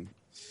only thing,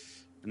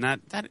 and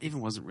that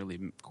even wasn't really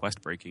quest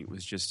breaking. It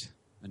was just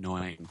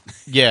annoying.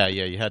 Yeah,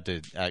 you had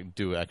to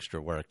do extra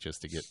work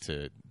just to get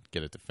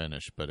it to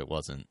finish, but it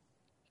wasn't,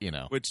 you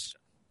know. Which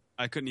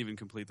I couldn't even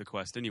complete the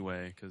quest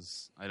anyway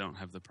because I don't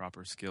have the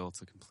proper skill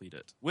to complete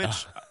it.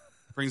 Which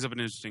brings up an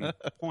interesting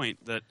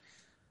point that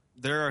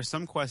there are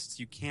some quests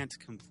you can't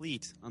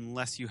complete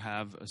unless you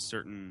have a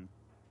certain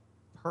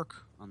perk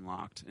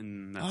unlocked.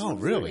 Oh,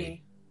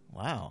 really?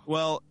 Wow.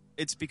 Well,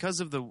 it's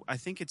because of I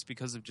think it's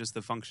because of just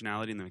the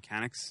functionality and the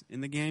mechanics in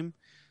the game.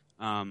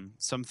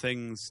 Some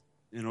things,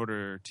 in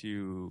order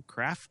to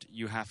craft,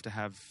 you have to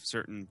have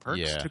certain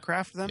perks to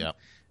craft them. Yep.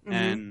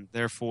 And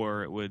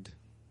therefore it would,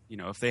 you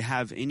know, if they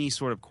have any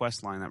sort of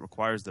quest line that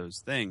requires those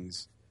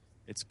things,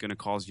 it's going to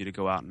cause you to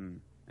go out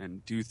and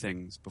do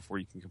things before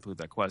you can complete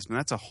that quest. And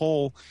that's a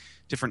whole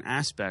different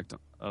aspect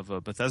of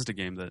a Bethesda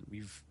game that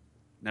we've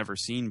never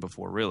seen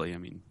before, really. I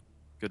mean,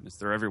 goodness,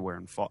 they're everywhere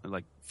in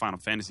like Final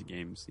Fantasy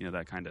games, you know,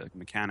 that kind of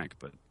mechanic,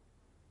 but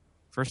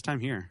first time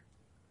here.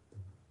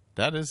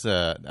 That is,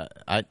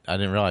 I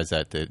didn't realize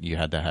that you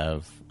had to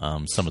have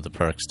some of the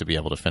perks to be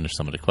able to finish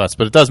some of the quests.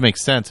 But it does make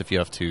sense if you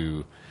have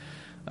to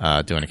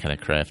do any kind of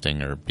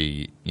crafting or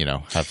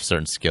have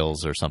certain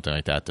skills or something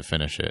like that to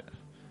finish it.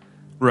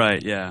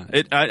 Right, yeah.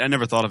 I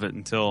never thought of it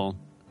until,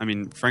 I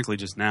mean, frankly,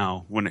 just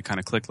now when it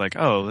kind of clicked like,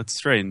 oh, that's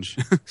strange.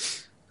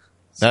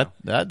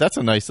 That's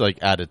a nice like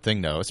added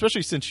thing, though,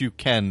 especially since you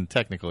can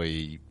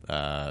technically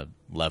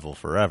level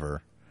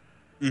forever.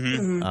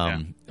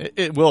 Mm-hmm.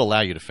 It will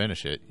allow you to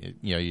finish it.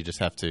 You just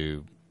have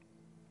to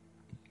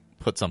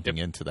put something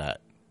into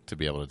that to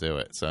be able to do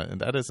it. So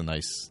that is a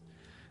nice,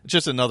 it's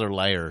just another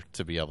layer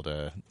to be able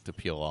to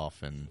peel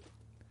off and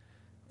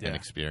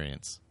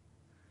experience.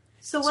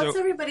 So what's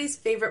everybody's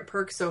favorite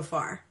perk so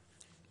far?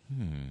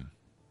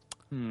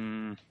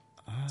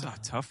 It's a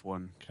tough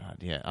one. God,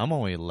 yeah. I'm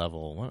only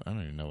level, I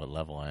don't even know what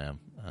level I am.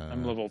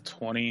 I'm level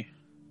 20.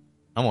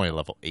 I'm only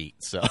level 8,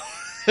 so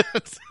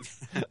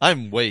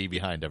I'm way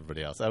behind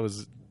everybody else. I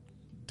was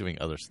doing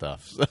other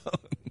stuff. So.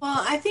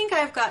 Well, I think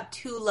I've got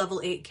 2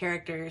 level 8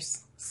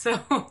 characters. So.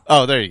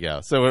 Oh, there you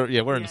go. So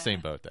we're in the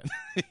same boat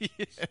then.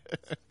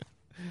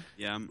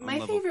 Yeah. My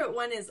favorite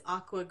one is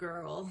Aqua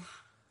Girl,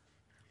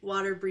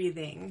 water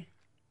breathing.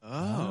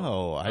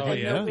 Oh, I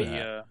didn't know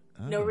that.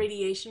 No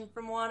radiation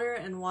from water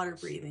and water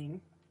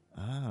breathing.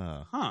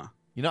 Oh, huh.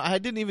 I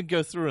didn't even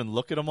go through and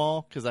look at them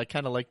all because I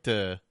kind of like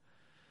to.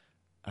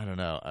 I don't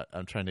know.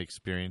 I'm trying to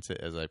experience it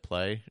as I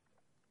play,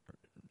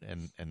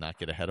 and not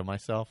get ahead of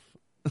myself.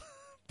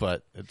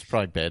 But it's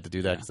probably bad to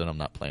do that because then I'm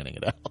not planning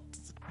it out.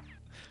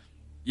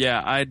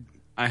 Yeah,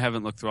 I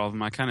haven't looked through all of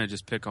them. I kind of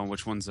just pick on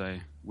which ones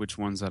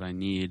that I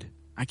need.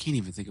 I can't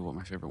even think of what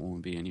my favorite one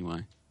would be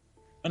anyway.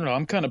 I don't know.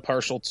 I'm kind of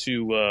partial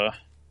to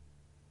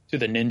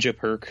the ninja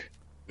perk.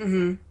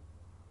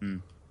 Mm-hmm.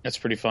 That's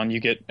pretty fun. You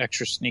get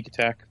extra sneak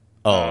attack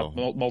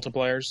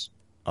multipliers.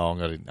 Oh, I'm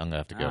gonna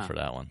have to go for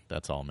that one.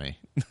 That's all me.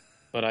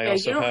 But I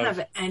also you don't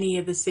have any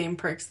of the same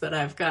perks that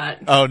I've got.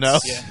 Oh no.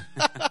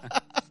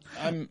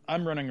 Yeah.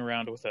 I'm running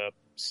around with a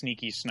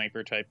sneaky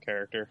sniper type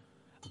character.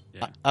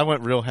 Yeah. I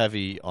went real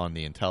heavy on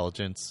the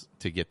intelligence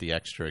to get the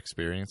extra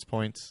experience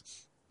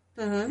points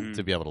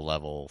to be able to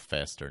level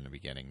faster in the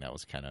beginning. That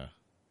was kind of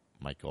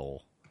my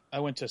goal. I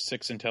went to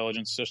 6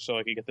 intelligence just so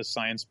I could get the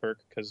science perk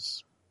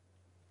because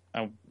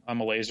I'm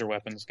a laser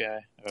weapons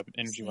guy,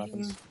 energy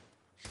weapons.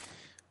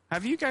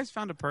 Have you guys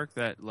found a perk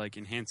that like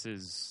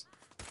enhances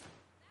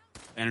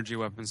energy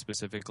weapons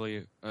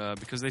specifically?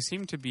 Because they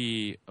seem to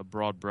be a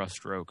broad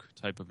brushstroke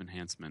type of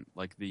enhancement,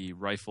 like the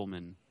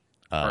rifleman.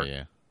 Oh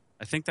yeah.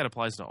 I think that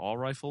applies to all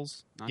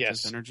rifles, not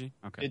just energy.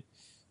 Okay.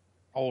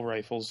 All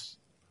rifles.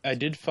 I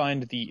did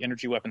find the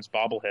energy weapons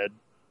bobblehead.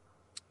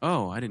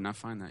 Oh, I did not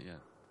find that yet.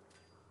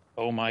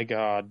 Oh my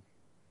god.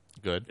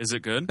 Good. Is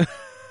it good?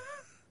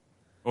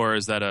 Or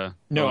is that a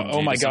no? OMG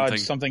Oh my to god!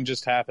 Something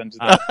just happened.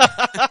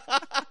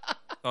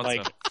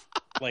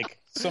 Like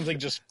something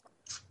just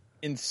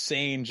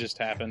insane just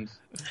happened.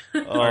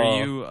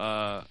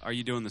 Are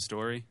you doing the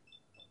story?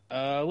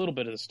 A little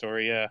bit of the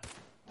story, yeah.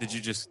 Did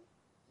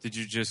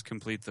you just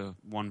complete the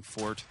one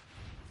fort?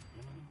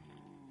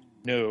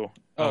 No.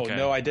 Oh Okay.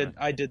 no, I did.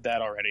 I did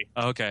that already.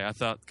 Oh, okay, I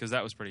thought because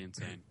that was pretty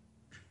insane.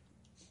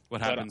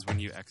 What happens when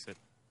you exit?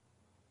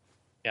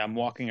 Yeah, I'm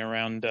walking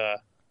around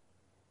out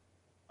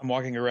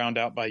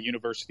by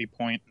University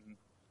Point. And,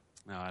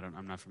 No,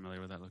 I'm not familiar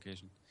with that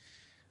location.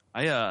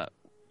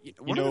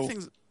 One of the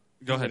things.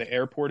 Go ahead. Where the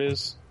airport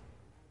is.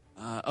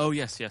 Oh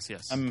yes.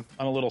 I'm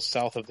a little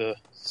south of the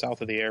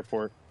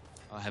airport.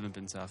 I haven't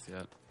been south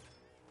yet.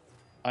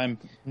 I'm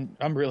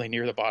really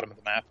near the bottom of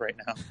the map right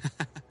now.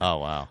 Oh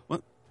wow.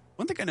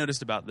 One thing I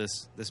noticed about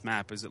this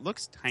map is it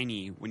looks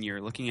tiny when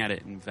you're looking at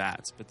it in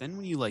VATS, but then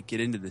when you like get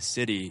into the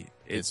city,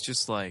 it's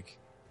just like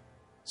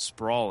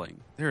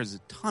sprawling. There is a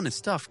ton of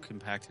stuff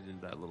compacted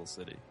into that little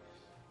city.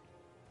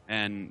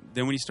 And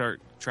then when you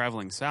start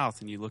traveling south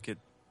and you look at,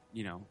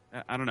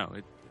 I don't know,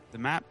 the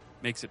map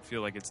makes it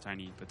feel like it's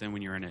tiny, but then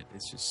when you're in it,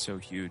 it's just so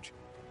huge.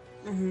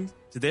 Mm-hmm.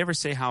 Did they ever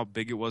say how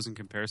big it was in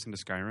comparison to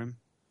Skyrim?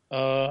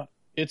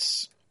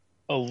 It's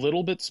a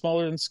little bit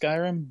smaller than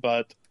Skyrim,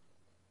 but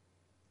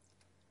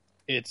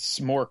it's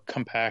more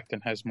compact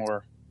and has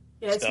more.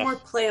 Yeah, it's stuff. more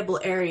playable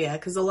area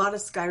because a lot of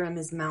Skyrim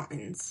is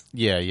mountains.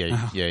 Yeah. You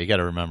got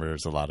to remember,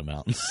 there's a lot of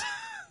mountains.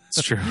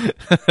 It's true.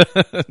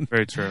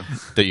 Very true.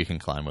 That you can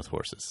climb with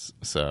horses.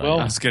 So Well,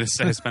 I was going to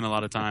say I spent a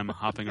lot of time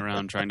hopping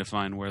around trying to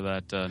find where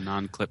that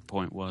non-clip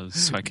point was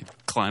so I could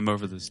climb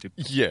over the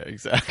stupid. Yeah,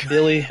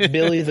 exactly.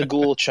 Billy the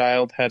ghoul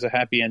child has a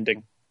happy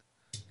ending.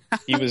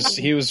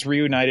 He was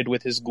reunited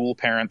with his ghoul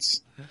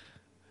parents.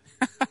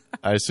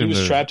 I assume he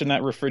was trapped in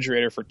that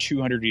refrigerator for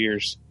 200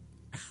 years.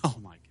 Oh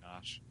my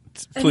gosh!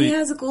 And he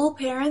has ghoul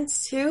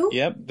parents too?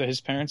 Yep,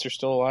 his parents are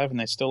still alive and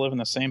they still live in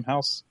the same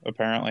house,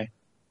 apparently.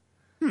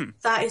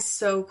 That is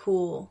so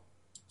cool.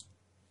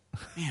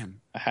 Man,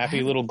 a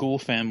happy little ghoul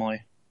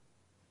family.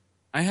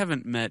 I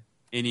haven't met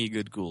any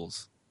good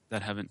ghouls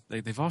that haven't.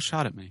 They've all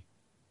shot at me.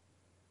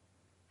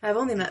 I've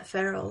only met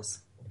ferals.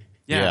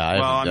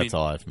 Yeah, that's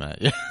all I've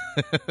met. Yeah.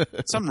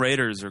 Some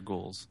raiders are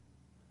ghouls.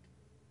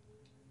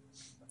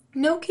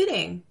 No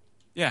kidding.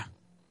 Yeah.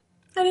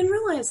 I didn't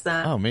realize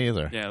that. Oh, me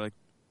either. Yeah,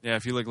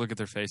 if you look at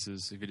their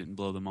faces, if you didn't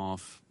blow them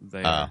off,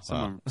 they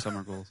some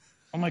are ghouls.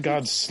 Oh my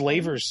God,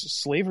 slavers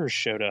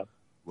showed up.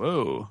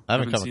 Whoa, I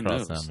haven't come seen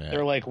across those. them yet.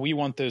 They're like, we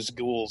want those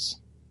ghouls.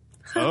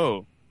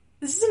 Oh,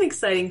 this is an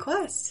exciting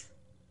quest.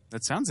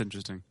 That sounds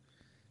interesting.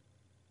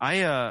 All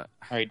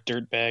right,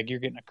 dirtbag, you're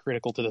getting a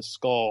critical to the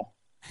skull.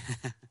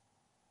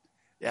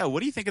 Yeah,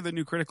 what do you think of the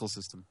new critical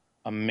system?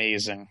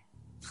 Amazing.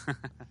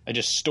 I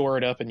just store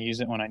it up and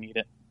use it when I need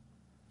it.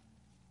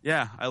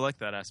 Yeah, I like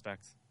that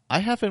aspect. I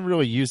haven't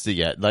really used it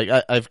yet. Like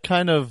I've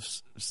kind of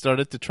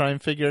started to try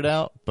and figure it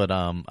out, but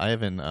I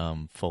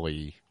haven't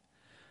fully.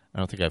 I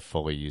don't think I've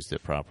fully used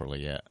it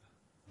properly yet.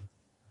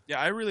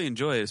 Yeah, I really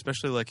enjoy it,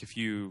 especially like if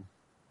you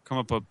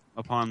come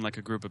upon like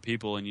a group of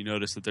people and you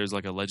notice that there's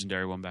like a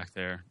legendary one back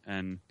there,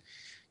 and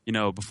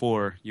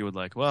before you would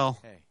like,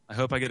 well, I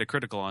hope I get a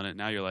critical on it.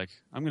 Now you're like,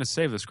 I'm going to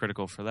save this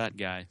critical for that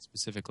guy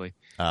specifically.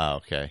 Oh,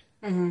 okay.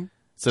 Mm-hmm.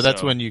 So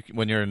that's when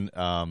you're in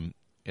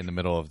the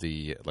middle of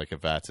the like a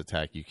VATS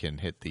attack, you can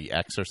hit the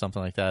X or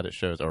something like that. It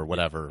shows, or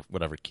whatever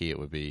key it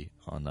would be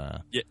on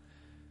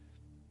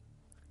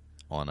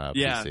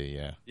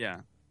PC.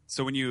 Yeah.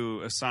 So when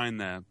you assign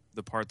the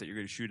part that you're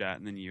going to shoot at,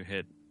 and then you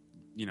hit,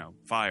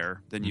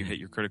 fire, then you hit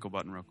your critical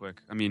button real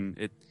quick. I mean,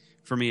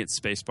 for me it's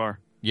spacebar.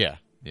 Yeah.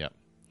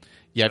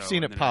 I've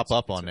seen it pop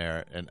up on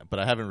there, but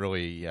I haven't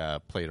really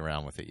played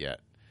around with it yet.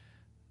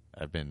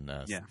 I've been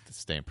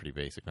staying pretty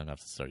basic. I'm going to have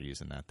to start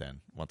using that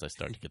then once I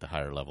start to get the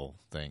higher level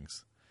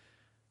things.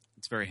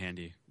 It's very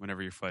handy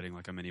whenever you're fighting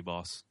like a mini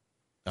boss.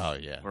 Oh,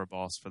 yeah. Or a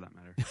boss for that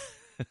matter.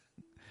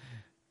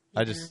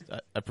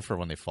 I prefer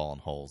when they fall in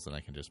holes and I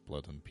can just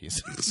blow them to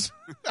pieces.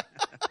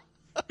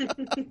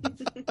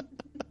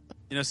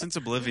 Since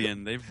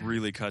Oblivion, they've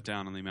really cut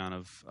down on the amount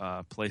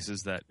of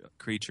places that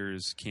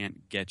creatures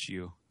can't get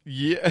you.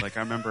 Yeah. Like,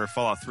 I remember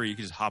Fallout 3, you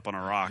could just hop on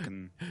a rock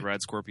and the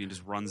red scorpion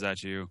just runs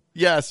at you.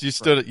 Yes, you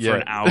stood for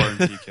an hour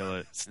until you kill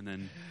it. And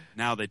then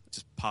now they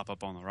just pop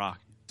up on the rock.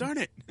 Darn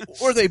it.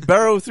 Or they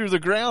burrow through the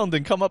ground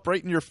and come up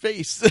right in your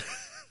face.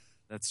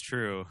 That's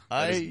true.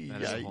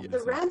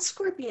 The red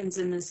scorpions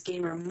in this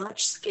game are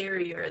much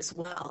scarier as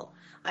well.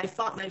 I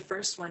fought my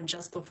first one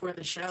just before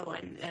the show,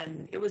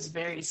 and it was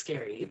very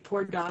scary.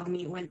 Poor dog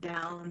meat went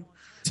down,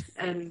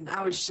 and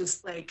I was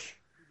just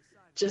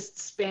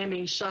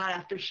spamming shot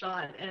after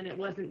shot, and it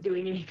wasn't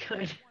doing any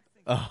good.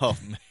 Oh,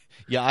 man.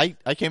 Yeah,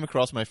 I came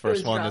across my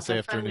first one this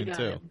afternoon,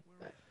 too.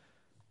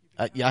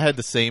 I had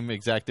the same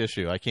exact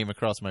issue. I came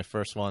across my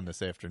first one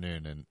this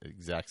afternoon, and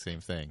exact same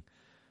thing.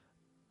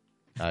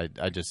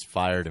 I just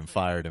fired and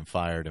fired and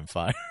fired and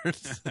fired.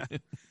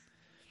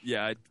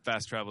 Yeah, I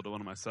fast traveled to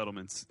one of my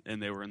settlements, and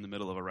they were in the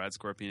middle of a rad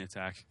scorpion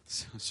attack.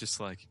 So it's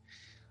just like,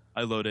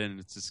 I load in, and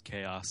it's just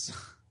chaos.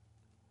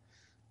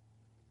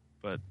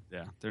 But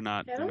yeah, they're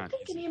not. I don't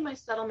think any of my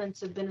settlements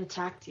have been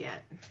attacked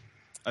yet.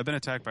 I've been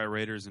attacked by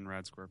raiders and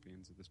rad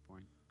scorpions at this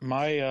point.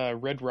 My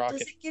red rocket.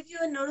 Does it give you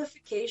a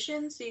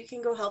notification so you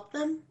can go help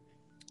them?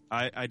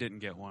 I didn't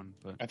get one,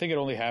 but I think it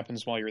only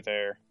happens while you're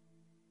there.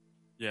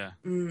 Yeah.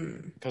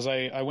 Because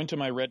I went to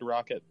my red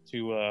rocket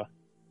to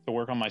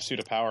work on my suit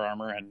of power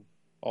armor, and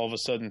all of a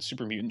sudden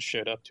super mutants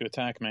showed up to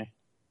attack me.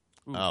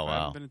 Ooh, wow. I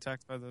haven't been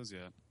attacked by those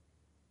yet.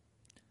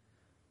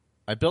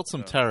 I built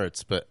some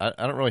turrets, but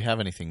I don't really have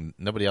anything.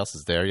 Nobody else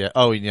is there yet.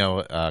 Oh,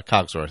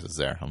 Cogsworth is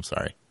there. I'm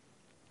sorry.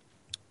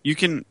 You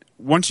can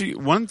one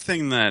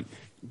thing that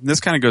this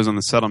kind of goes on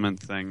the settlement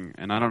thing,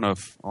 and I don't know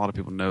if a lot of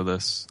people know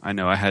this. I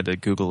know I had to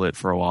Google it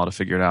for a while to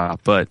figure it out,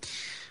 but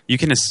you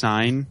can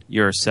assign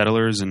your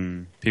settlers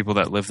and people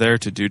that live there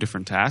to do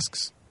different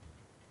tasks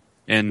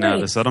in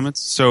the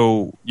settlements.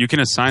 So you can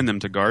assign them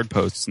to guard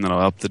posts, and that'll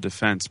help the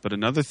defense. But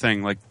another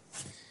thing, like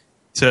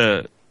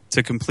to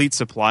complete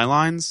supply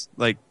lines,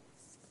 like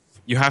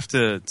you have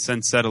to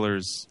send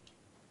settlers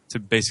to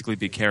basically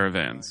be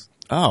caravans.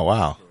 Oh,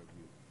 wow.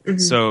 Mm-hmm.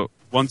 So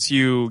once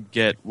you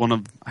get one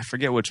of, I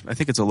forget which, I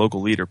think it's a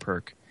local leader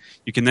perk,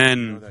 you can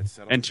then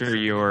enter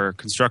your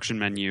construction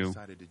menu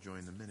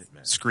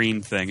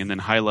screen thing and then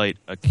highlight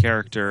a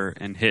character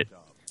and hit,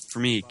 for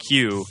me,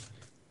 Q,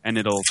 and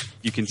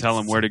you can tell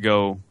him where to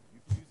go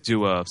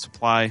do a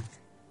supply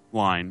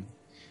line,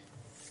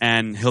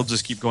 and he'll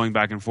just keep going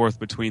back and forth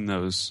between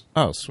those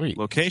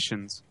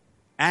locations,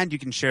 and you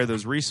can share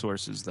those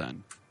resources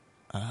then.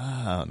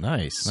 Oh,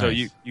 nice. So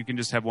you can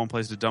just have one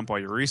place to dump all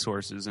your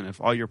resources, and if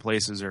all your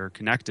places are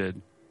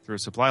connected through a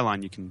supply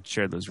line, you can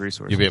share those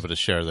resources. You'll be able to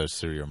share those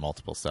through your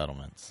multiple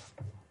settlements.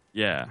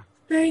 Yeah.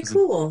 Very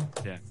cool.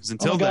 Yeah.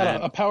 Until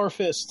then, a power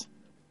fist.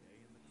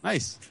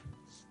 Nice.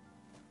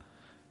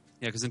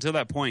 Yeah, because until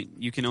that point,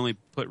 you can only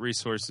put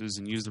resources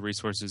and use the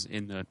resources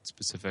in the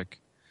specific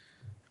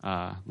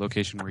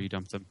location where you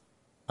dump them.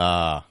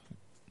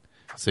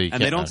 So you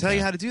and they don't tell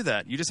you how to do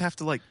that. You just have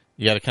to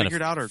you got to kind figure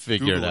it out or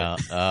figure Google it out.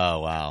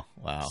 Oh,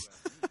 wow.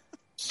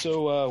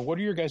 So, what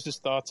are your guys'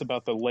 thoughts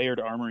about the layered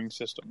armoring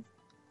system?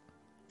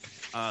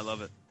 I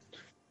love it.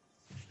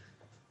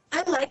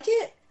 I like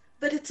it,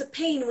 but it's a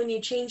pain when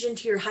you change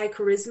into your high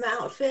charisma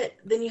outfit.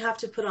 Then you have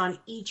to put on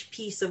each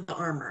piece of the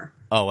armor.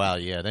 Oh, wow,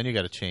 yeah. Then you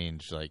got to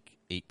change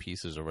 8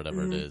 pieces or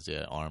whatever it is.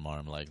 Yeah, arm,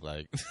 leg.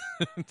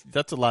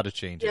 That's a lot of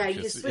changes. Yeah,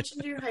 you switch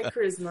into your high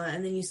charisma,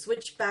 and then you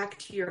switch back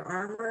to your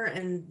armor,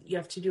 and you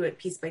have to do it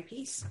piece by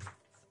piece.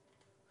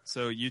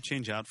 So you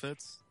change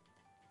outfits?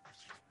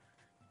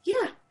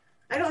 Yeah.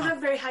 I don't have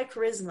very high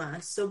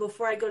charisma, so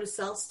before I go to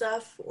sell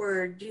stuff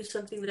or do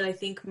something that I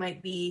think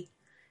might be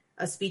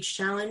a speech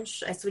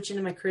challenge, I switch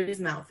into my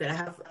charisma outfit.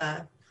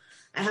 I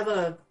have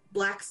a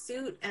black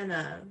suit and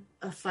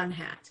a fun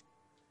hat.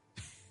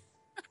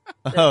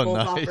 That both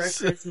offer a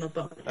charisma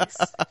bonus.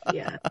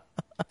 Yeah.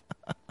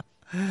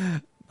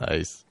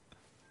 Nice.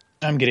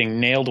 I'm getting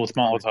nailed with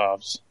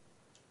Molotovs.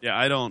 Yeah,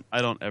 I don't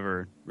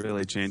ever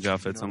really change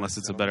outfits unless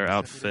it's a better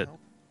outfit.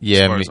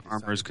 Yeah, as far as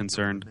armor is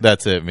concerned.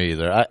 That's it, me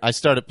either. I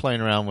started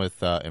playing around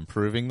with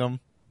improving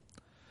them.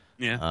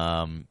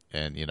 Yeah.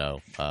 And,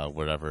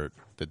 whatever,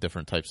 the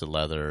different types of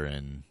leather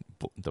and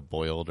the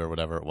boiled or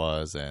whatever it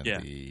was and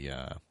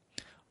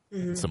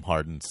some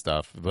hardened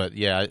stuff. But,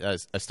 yeah,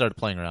 I started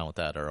playing around with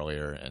that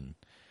earlier and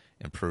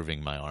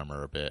improving my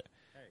armor a bit.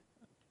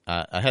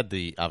 I had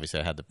the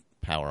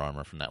power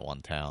armor from that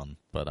one town,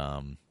 but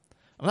I'm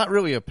not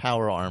really a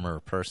power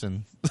armor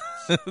person.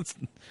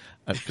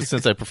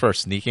 Since I prefer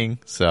sneaking,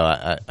 so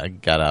I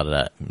got out of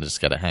that and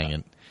just got to hang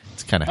it.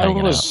 It's kind of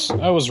hanging out.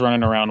 I was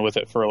running around with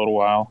it for a little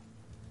while.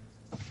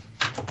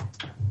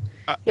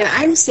 Yeah,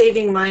 I'm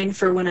saving mine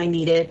for when I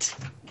need it.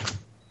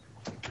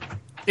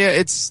 Yeah,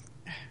 it's...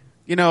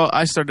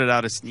 I started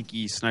out a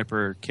sneaky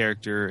sniper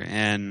character,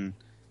 and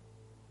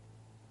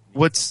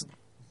what's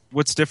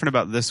different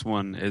about this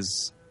one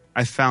is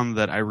I found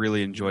that I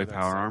really enjoy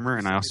power armor,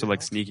 and I also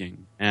like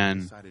sneaking.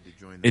 And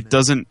it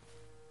doesn't.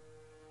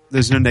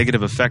 There's no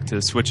negative effect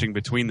to switching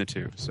between the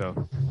two.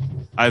 So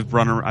I've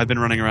been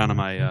running around in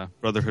my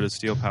Brotherhood of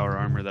Steel power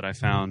armor that I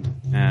found,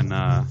 and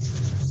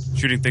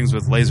shooting things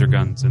with laser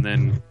guns. And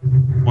then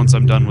once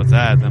I'm done with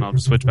that, then I'll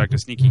switch back to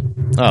sneaky.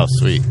 Oh,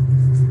 sweet.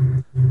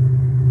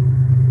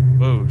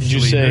 Whoa! Did you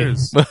say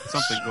there's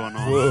something going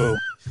on? Whoa!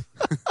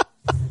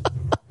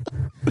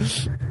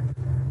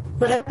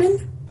 What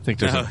happened? I think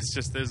there's. No, it's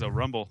just there's a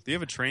rumble. Do you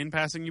have a train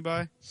passing you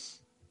by?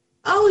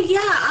 Oh yeah,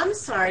 I'm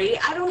sorry.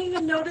 I don't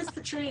even notice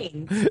the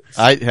trains.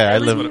 I I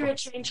live. live near a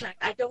train track.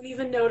 I don't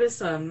even notice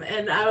them,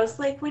 and I was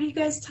like, "What are you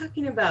guys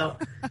talking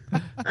about?"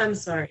 I'm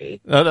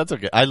sorry. No, that's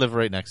okay. I live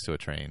right next to a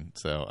train,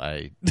 so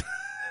I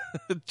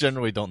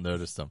generally don't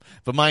notice them.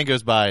 But mine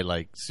goes by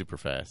like super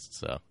fast.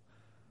 So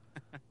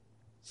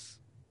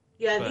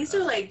Yeah, But, these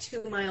are like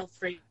 2 mile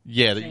freight.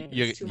 yeah,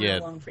 trains, 2 mile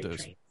long freight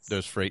trains.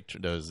 those freight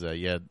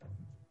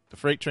the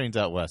freight trains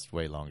out west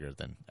way longer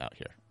than out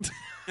here.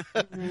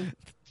 Mm-hmm.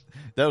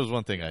 That was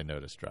one thing I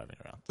noticed driving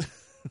around.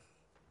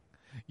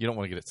 You don't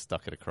want to get it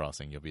stuck at a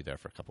crossing. You'll be there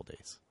for a couple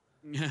days.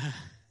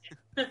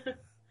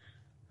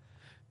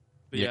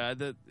 But yeah,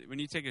 when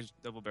you take a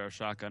double barrel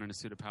shotgun and a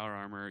suit of power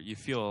armor, you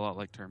feel a lot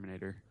like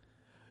Terminator.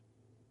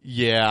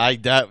 Yeah,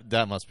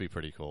 that must be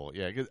pretty cool.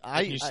 Yeah, because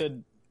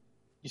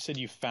You said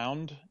you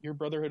found your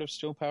Brotherhood of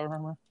Steel power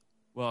armor?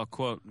 Well,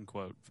 quote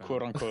unquote. found.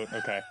 Quote unquote.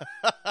 Okay.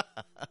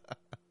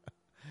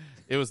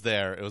 it was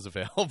there. It was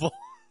available.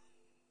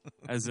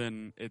 As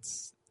in,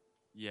 it's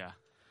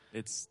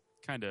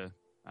kind of,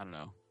 I don't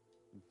know.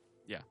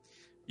 Yeah,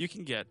 you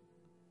can get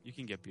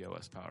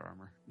BOS power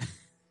armor,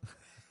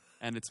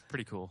 and it's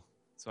pretty cool.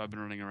 So I've been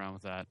running around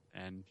with that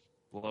and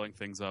blowing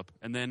things up,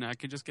 and then I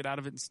can just get out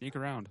of it and sneak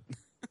around.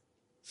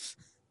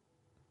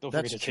 Don't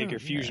forget to take your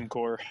fusion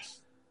core.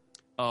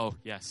 Oh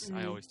yes,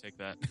 I always take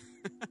that.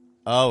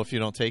 Oh, if you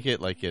don't take it,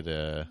 like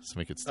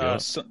somebody could steal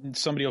it.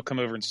 Somebody will come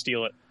over and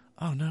steal it.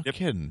 Oh no,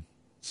 kidding.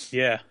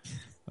 Yeah.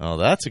 Oh,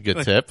 that's a good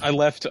tip. I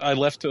left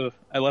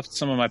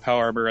some of my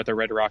power armor at the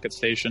Red Rocket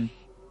Station,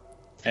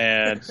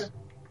 and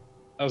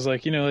I was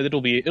like,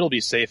 it'll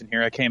be safe in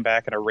here. I came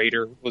back and a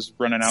raider was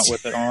running out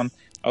with it on.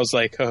 I was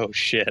like, oh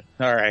shit!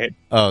 All right.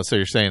 Oh, so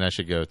you're saying I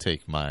should go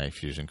take my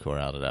fusion core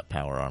out of that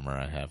power armor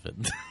I have it?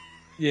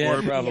 Yeah,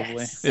 Or- probably.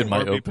 Yes. It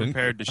might Or be open.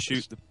 prepared to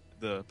shoot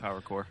the power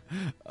core.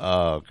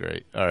 Oh,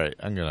 great! All right,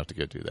 I'm gonna have to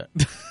go do that.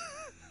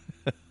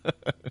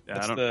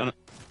 Yeah,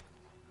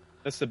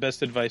 That's the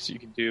best advice you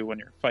can do when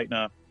you're fighting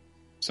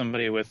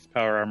somebody with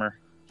power armor.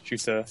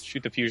 Shoot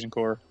the fusion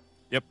core.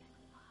 Yep.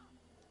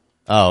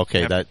 Oh,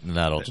 okay. Yep.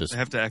 That'll just I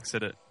have to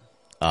exit it.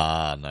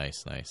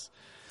 nice.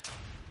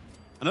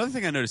 Another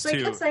thing I noticed So I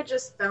too. guess I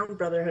just found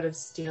Brotherhood of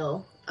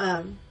Steel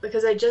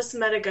because I just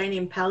met a guy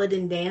named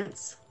Paladin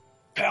Dance.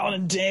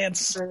 Paladin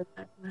Dance.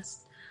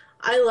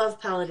 I love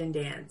Paladin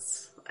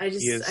Dance. I He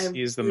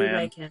is the really man.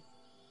 like him. It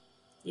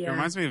Yeah,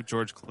 reminds me of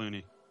George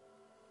Clooney.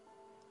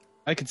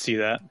 I could see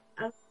that.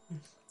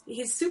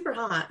 he's super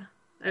hot.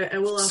 I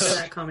will offer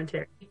that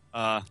commentary.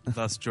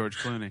 Thus George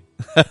Clooney.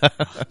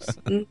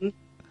 Mhm.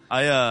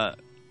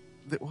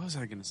 What was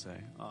I going to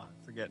say? Oh,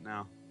 I forget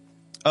now.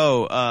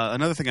 Oh,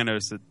 another thing I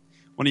noticed that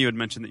one of you had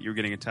mentioned that you were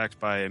getting attacked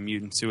by a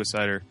mutant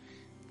suicider.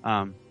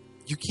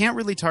 You can't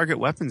really target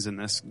weapons in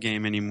this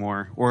game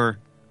anymore, or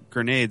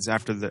grenades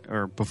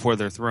before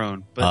they're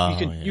thrown. But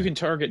You can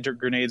target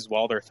grenades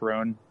while they're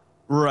thrown.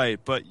 right,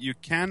 but you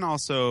can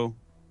also.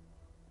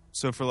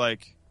 So for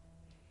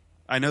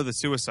I know the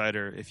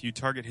suicider. If you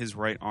target his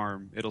right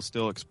arm, it'll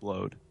still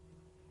explode.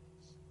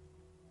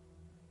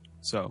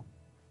 So,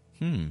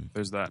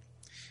 there's that.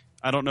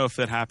 I don't know if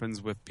that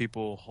happens with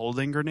people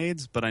holding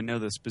grenades, but I know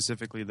that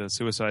specifically the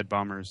suicide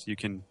bombers, you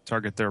can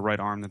target their right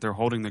arm that they're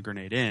holding the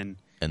grenade in,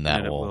 And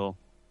that it will.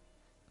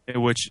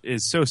 which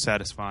is so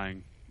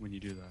satisfying when you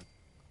do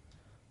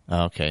that.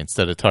 Okay,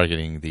 instead of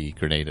targeting the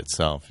grenade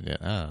itself.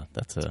 Yeah,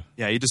 that's a.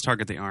 Yeah, you just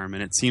target the arm,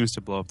 and it seems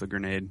to blow up the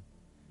grenade.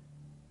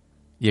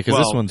 Yeah, because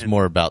this Well, one's and-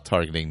 more about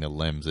targeting the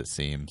limbs, it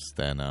seems,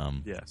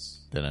 than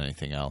Yes. than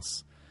anything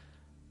else.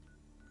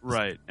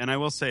 Right, and I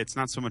will say it's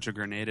not so much a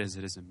grenade as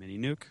it is a mini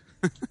nuke.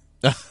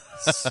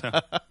 So,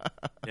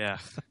 yeah,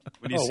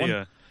 when you Oh, see one-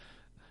 a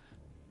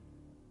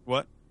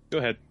what? Go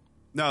ahead.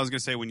 No, I was gonna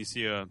say when you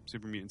see a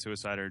super mutant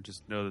suicider,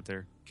 just know that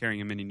they're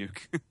carrying a mini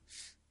nuke.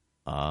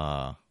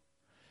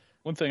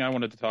 One thing I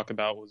wanted to talk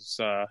about was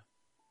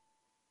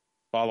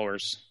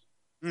followers.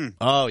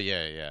 Oh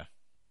yeah.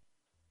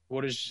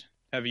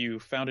 Have you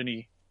found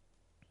any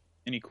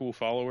cool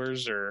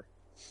followers or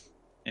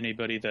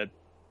anybody that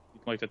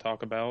you'd like to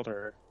talk about?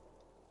 Or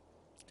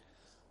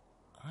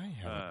I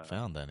haven't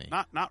found any.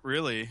 Not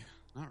really.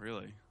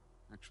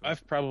 Actually,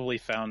 I've probably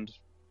found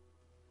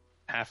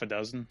half a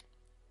dozen.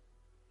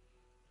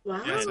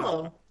 Wow. Yeah,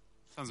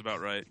 sounds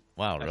about right.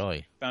 Wow,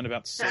 really? Found about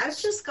I've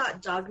 6. just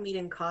got dog meat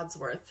and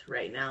Codsworth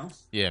right now.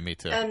 Yeah, me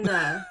too. And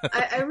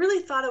I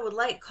really thought I would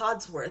like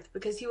Codsworth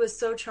because he was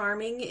so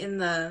charming in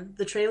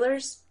the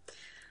trailers.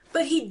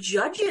 But he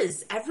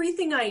judges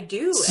everything I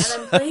do, and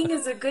I'm playing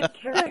as a good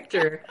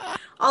character.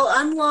 I'll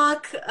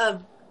unlock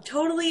a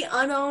totally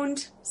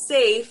unowned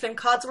safe, and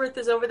Codsworth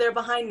is over there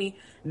behind me.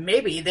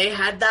 Maybe they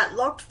had that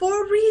locked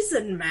for a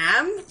reason,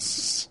 ma'am.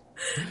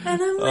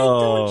 And I'm like,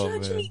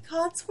 don't judge me,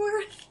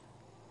 Codsworth.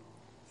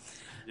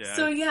 Yeah.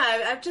 So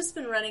yeah, I've just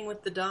been running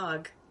with the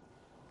dog.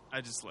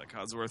 I just let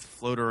Codsworth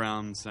float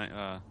around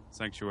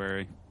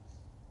Sanctuary.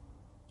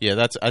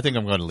 Yeah, I think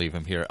I'm going to leave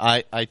him here.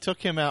 I took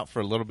him out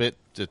for a little bit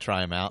to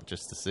try him out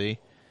just to see.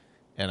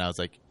 And I was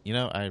like,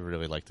 I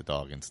really like the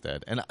dog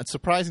instead. And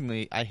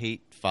surprisingly, I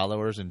hate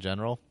followers in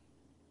general.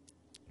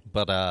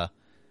 But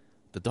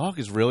the dog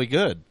is really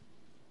good.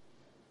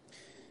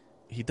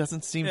 He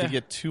doesn't seem to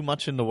get too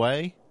much in the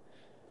way.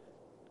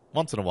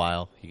 Once in a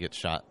while, he gets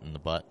shot in the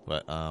butt.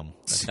 But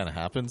that kind of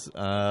happens.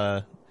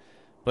 But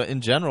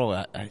in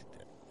general,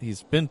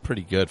 he's been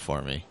pretty good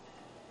for me.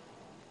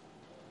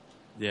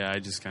 Yeah, I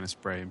just kind of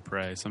spray and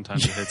pray.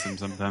 Sometimes it hits him,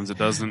 sometimes it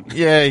doesn't.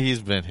 Yeah,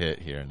 he's been hit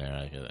here and there.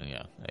 I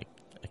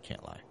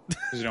can't lie.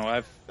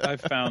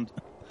 I've found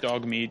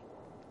Dogmeat,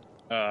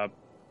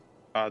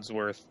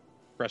 Codsworth,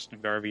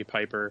 Preston Garvey,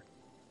 Piper.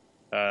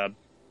 I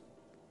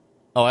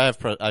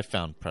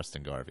found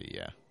Preston Garvey.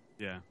 Yeah.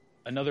 Yeah.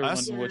 Another one,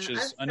 which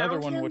is another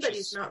one, which but is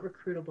he's not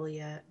recruitable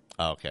yet.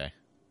 Oh, okay.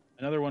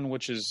 Another one,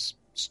 which is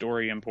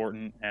story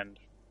important, and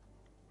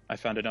I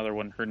found another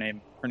one. Her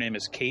name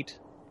is Kate.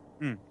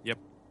 Yep.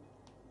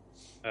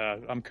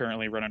 I'm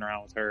currently running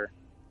around with her.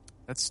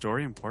 That's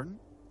story important?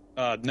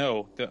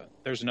 No.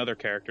 There's another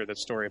character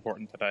that's story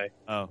important that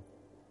I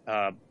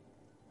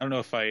don't know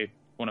if I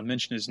want to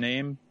mention his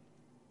name.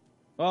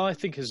 Well, I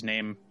think his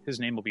name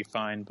will be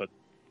fine, but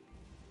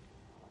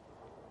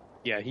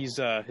yeah,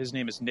 his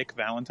name is Nick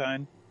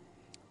Valentine.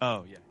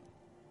 Oh, yeah.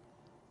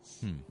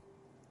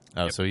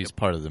 Oh, so he's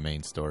part of the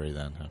main story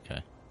then.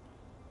 Okay.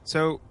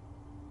 So,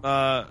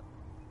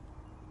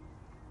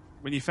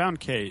 when you found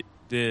Kate,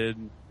 did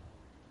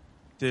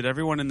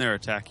everyone in there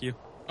attack you?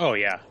 Oh,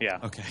 yeah.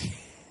 Okay.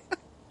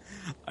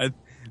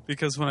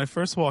 Because when I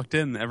first walked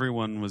in,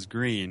 everyone was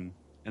green,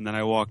 and then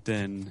I walked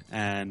in,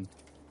 and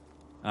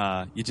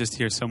you just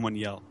hear someone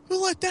yell,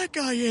 "Who let that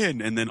guy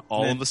in?" And then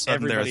all of a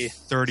sudden there are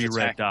 30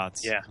 red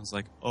dots. Yeah. I was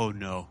like, oh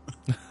no.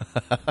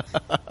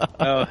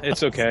 Oh,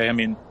 it's okay. I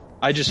mean,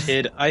 I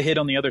hid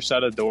on the other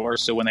side of the door,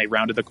 so when they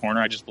rounded the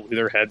corner, I just blew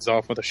their heads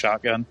off with a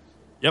shotgun.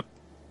 Yep.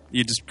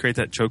 You just create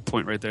that choke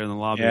point right there in the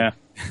lobby. Yeah.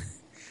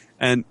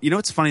 And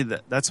it's funny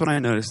that's when I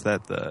noticed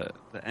that the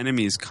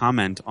enemies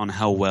comment on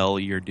how well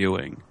you're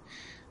doing.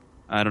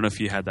 I don't know if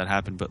you had that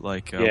happen, but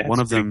like one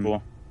of them,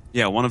 cool.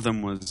 Yeah, one of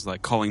them was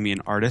like calling me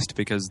an artist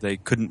because they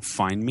couldn't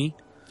find me.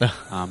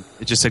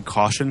 It just said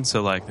caution,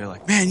 so like they're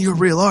like, "Man, you're a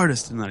real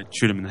artist," and then I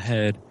shoot him in the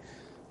head.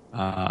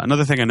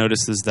 Another thing I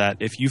noticed is that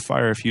if you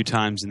fire a few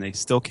times and they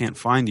still can't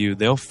find you,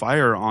 they'll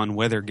fire on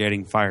where they're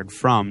getting fired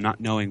from, not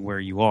knowing where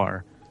you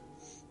are,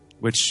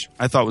 which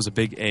I thought was a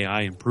big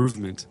AI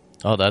improvement.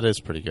 Oh, that is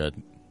pretty good.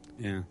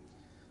 Yeah.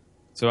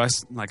 So I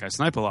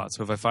snipe a lot.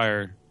 So if I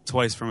fire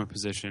twice from a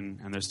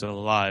position and they're still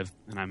alive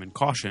and I'm in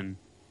caution,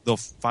 they'll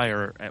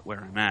fire at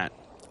where I'm at.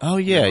 Oh,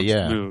 yeah,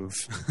 yeah. Move.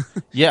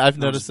 Yeah, I've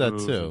noticed that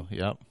too.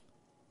 Yep.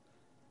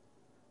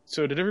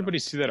 So did everybody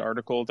see that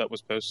article that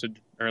was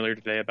posted earlier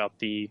today about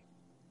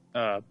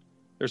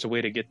there's a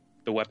way to get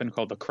the weapon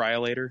called the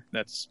Cryolator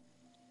that's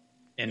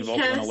in Vault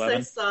 111?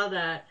 Yes, I saw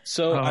that.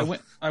 So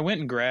I went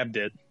and grabbed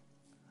it.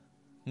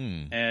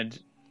 And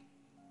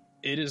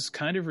it is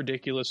kind of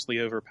ridiculously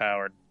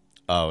overpowered.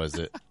 Oh, is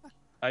it?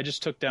 I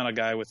just took down a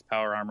guy with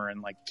power armor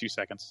in like 2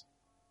 seconds.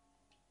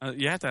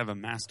 You have to have a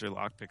master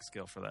lockpick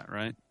skill for that,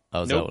 right?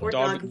 Oh, nope.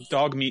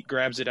 Dogmeat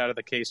grabs it out of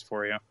the case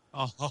for you.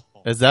 Oh.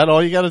 Is that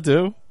all you got to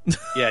do?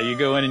 Yeah, you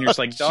go in and you're just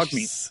like,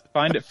 Dogmeat,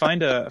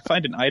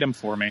 find an item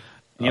for me.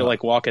 And you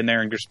like walk in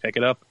there and just pick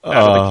it up out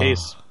of the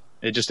case.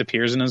 It just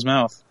appears in his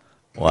mouth.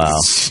 Wow.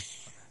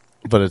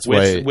 But it's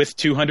with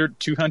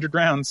 200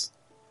 rounds.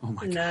 Oh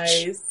my gosh.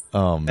 Nice.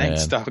 Oh man.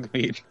 Thanks,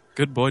 Dogmeat.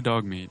 Good boy,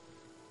 Dogmeat.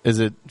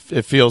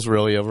 It feels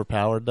really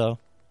overpowered though?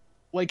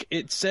 Like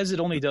it says it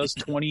only does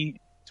 20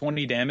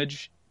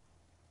 damage,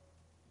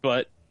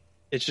 but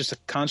it's just a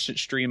constant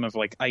stream of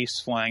like ice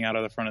flying out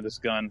of the front of this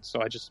gun.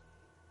 So I just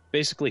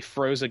basically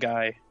froze a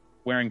guy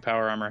wearing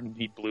power armor and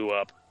he blew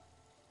up.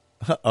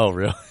 Oh,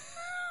 really?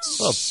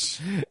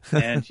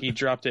 And he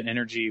dropped an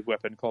energy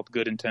weapon called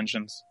Good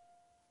Intentions.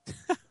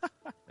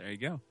 There you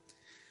go.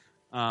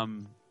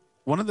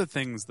 One of the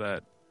things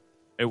that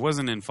it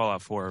wasn't in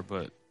Fallout 4,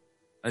 but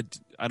I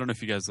don't know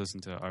if you guys listen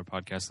to our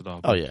podcast at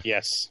all. Oh yeah.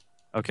 Yes.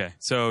 Okay,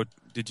 so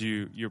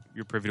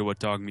you're privy to what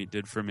Dogmeat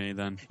did for me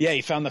then? Yeah,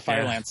 he found the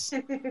fire lance.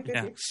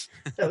 Yeah.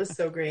 That was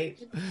so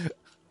great.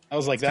 I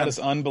was like, that is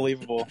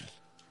unbelievable.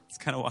 That's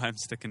kind of why I'm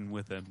sticking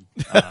with him.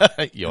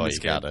 You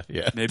gotta,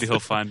 yeah. Maybe he'll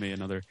find me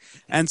another.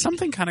 And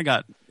something kind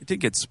of it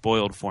did get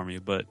spoiled for me,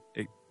 but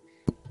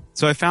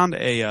so I found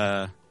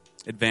a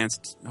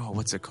advanced,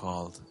 what's it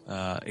called?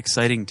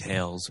 Exciting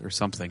Tales or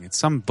something. It's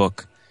some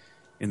book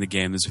in the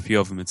game. There's a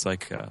few of them. It's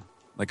like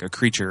a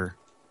creature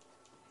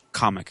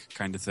comic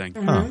kind of thing.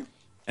 Mm-hmm.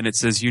 And it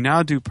says, you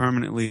now do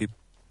permanently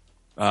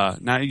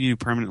now you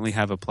permanently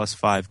have a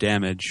 +5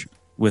 damage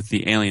with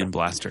the alien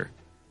blaster.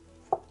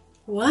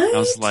 What? And I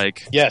was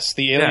like, Yes,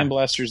 the alien Yeah.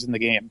 blaster's in the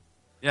game.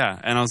 yeah,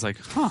 and I was like,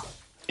 huh.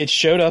 It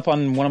showed up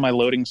on one of my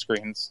loading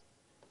screens,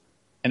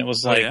 and it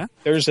was Oh, like, yeah?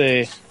 there's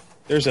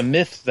a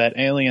myth that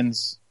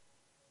aliens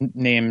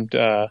named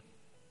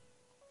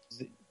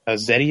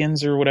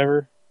Zedians or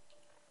whatever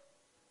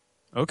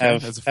Okay,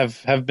 that's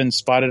have been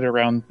spotted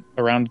around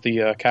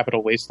the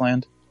capital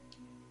wasteland.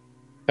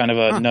 Kind of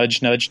a nudge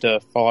to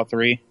Fallout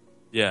 3.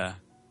 yeah.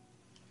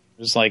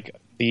 It's like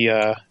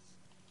the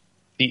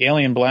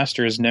alien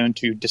blaster is known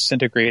to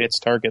disintegrate its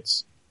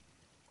targets.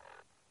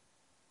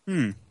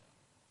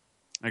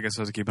 I guess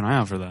I have to keep an eye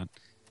out for that.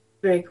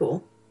 Very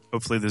cool.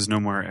 Hopefully, there's no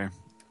more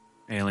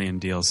alien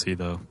DLC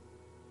though.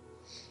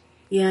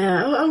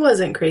 Yeah, I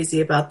wasn't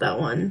crazy about that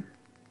one.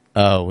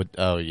 Oh,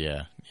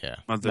 yeah.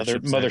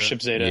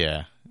 Mothership Zeta.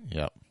 Yeah,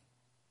 yep.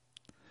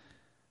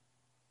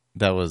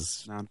 That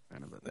was. Not a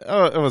fan of it.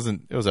 Oh, it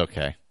wasn't. It was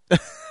okay.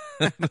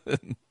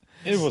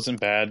 It wasn't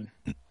bad.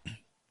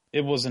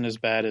 It wasn't as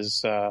bad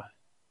as the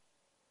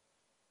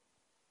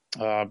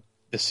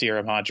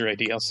Sierra Madre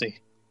DLC.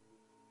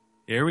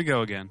 Here we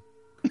go again.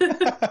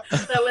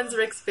 That one's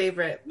Rick's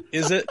favorite.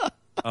 Is it?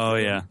 Oh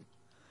yeah,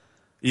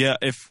 yeah.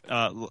 If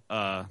the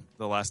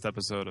last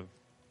episode of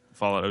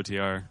Fallout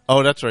OTR.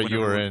 Oh, that's right. when You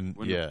were everyone- in.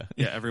 when- Yeah.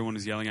 yeah. Everyone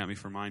was yelling at me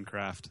for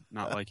Minecraft,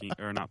 not liking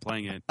or not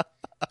playing it.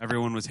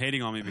 Everyone was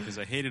hating on me because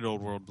I hated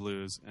Old World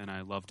Blues and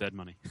I love Dead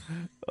Money.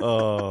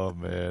 Oh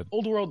man.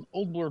 Old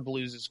World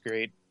Blues is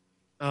great.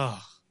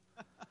 Oh,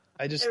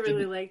 I just I really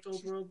didn't- liked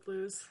Old World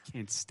Blues.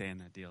 can't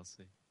stand that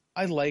DLC.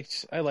 I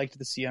liked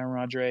the Sierra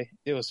Madre.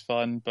 It was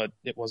fun, but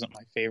it wasn't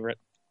my favorite.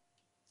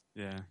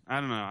 Yeah, I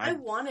don't know. I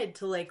wanted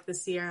to like the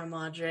Sierra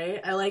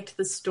Madre. I liked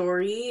the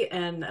story,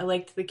 and I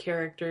liked the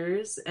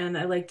characters, and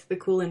I liked the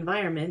cool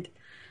environment.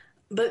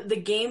 But the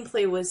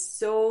gameplay was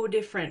so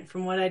different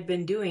from what I'd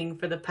been doing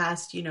for the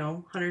past,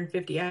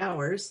 150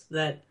 hours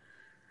that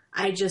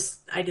I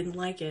didn't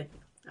like it.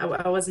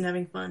 I wasn't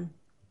having fun.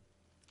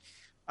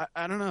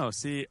 I don't know.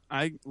 See,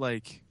 I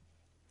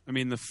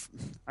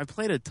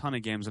played a ton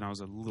of games when I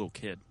was a little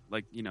kid,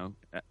 like,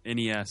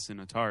 NES and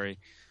Atari.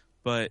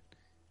 But,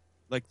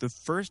 like, the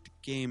first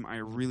game I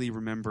really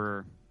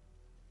remember,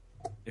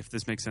 if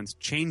this makes sense,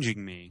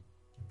 changing me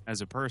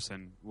as a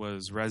person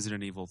was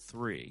Resident Evil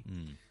 3.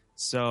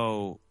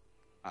 So,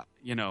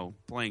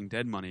 playing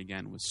Dead Money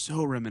again was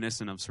so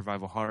reminiscent of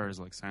survival horrors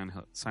like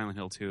Silent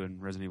Hill 2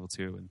 and Resident Evil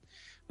 2 and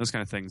those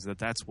kind of things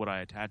that's what I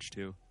attached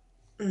to.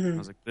 I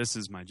was like, this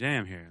is my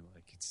jam here.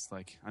 Like, it's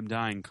like I'm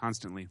dying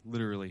constantly,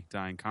 literally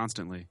dying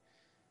constantly,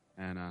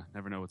 and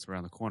never know what's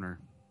around the corner.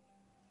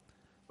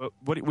 But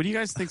what do you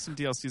guys think some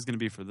DLC is going to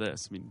be for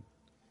this?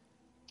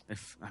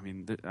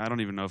 I don't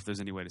even know if there's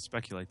any way to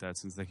speculate that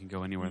since they can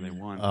go anywhere they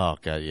want. Oh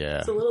god, yeah.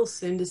 It's a little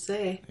soon to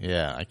say.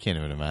 Yeah, I can't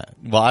even imagine.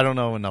 Well, I don't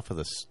know enough of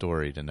the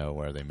story to know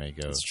where they may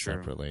go That's true.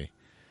 separately.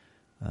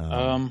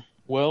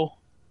 Well,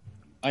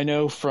 I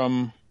know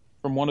from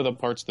one of the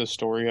parts of the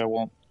story, I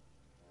won't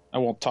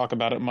talk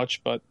about it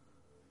much, but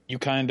you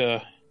can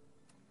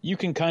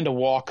kind of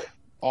walk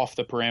off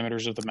the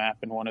parameters of the map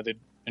in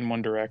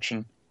one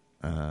direction.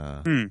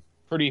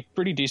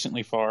 Pretty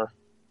decently far.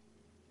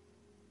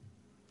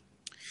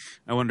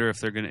 I wonder if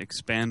they're going to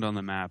expand on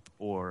the map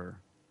or,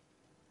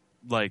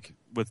 like,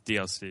 with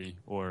DLC,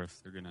 or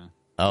if they're going to.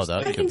 Oh, that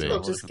I could think be.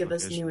 they'll just give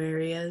us new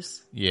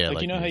areas. Yeah,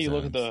 like you know new how you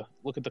look zones.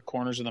 at the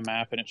corners of the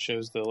map and it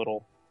shows the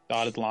little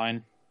dotted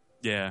line.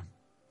 Yeah.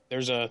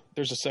 There's a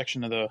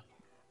section of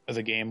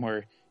the game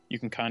where you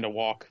can kind of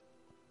walk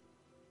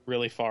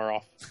really far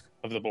off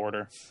of the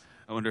border.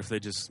 I wonder if they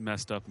just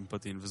messed up and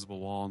put the invisible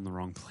wall in the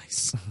wrong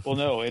place. Well,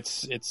 no,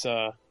 it's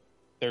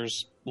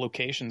there's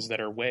locations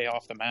that are way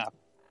off the map.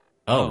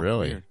 Oh,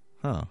 really? Weird.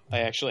 Huh. I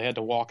actually had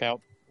to walk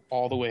out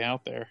all the way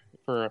out there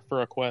for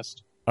a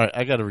quest. All right,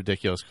 I got a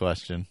ridiculous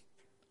question.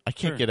 I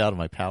can't Sure. get out of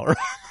my power.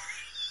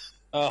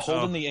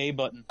 Holding the A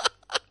button.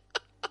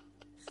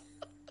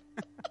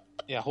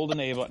 Yeah, holding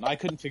the A button. I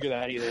couldn't figure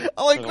that either.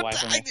 I'm like, for the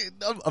life of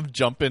me. I'm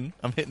jumping.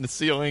 I'm hitting the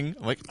ceiling.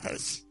 I'm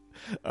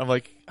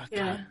like, oh,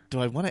 Yeah. God, do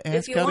I want to If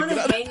ask you how to want get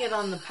to out? hang it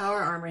on the power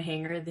armor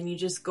hanger, then you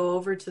just go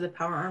over to the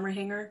power armor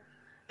hanger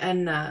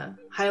and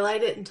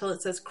highlight it until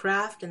it says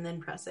craft and then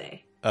press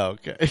A. Oh,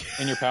 okay.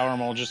 And your power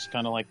armor will just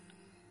kind of like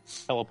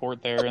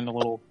teleport there in the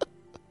little.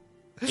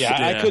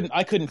 Yeah, Yeah.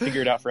 I couldn't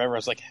figure it out forever. I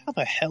was like, how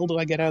the hell do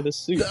I get out of this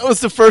suit? That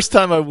was the first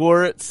time I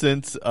wore it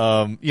since,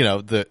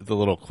 the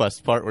little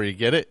quest part where you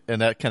get it,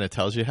 and that kind of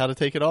tells you how to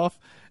take it off.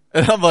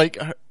 And I'm like,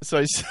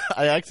 so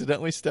I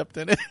accidentally stepped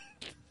in it.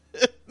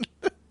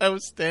 I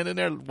was standing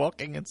there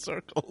walking in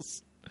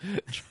circles,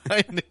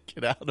 trying to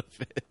get out of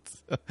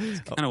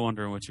it. Kind of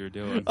wondering what you were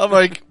doing. I'm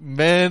like,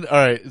 man, all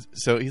right.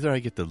 So either I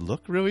get to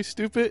look really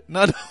stupid,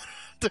 not know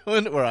what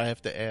I'm doing, or I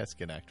have to ask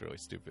and act really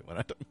stupid when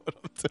I don't know what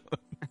I'm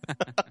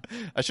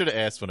doing. I should have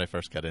asked when I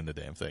first got in the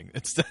damn thing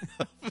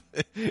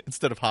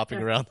instead of hopping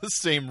around the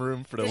same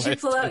room for the Did last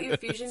you pull out 2 your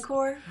minutes. fusion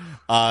core?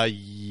 Oh,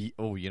 you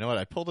know what?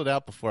 I pulled it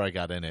out before I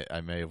got in it.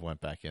 I may have went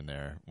back in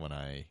there when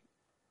I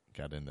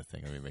got in the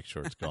thing. Let me make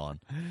sure it's gone.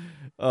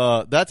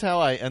 That's how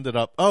I ended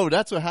up. Oh,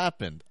 that's what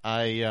happened.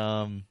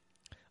 I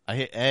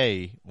hit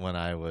A when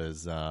I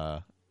was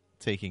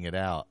taking it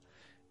out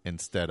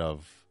instead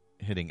of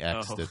hitting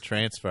X to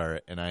transfer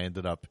it, and I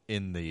ended up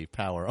in the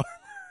power armor.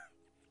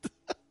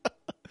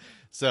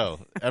 So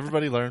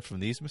everybody learn from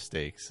these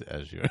mistakes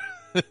as you.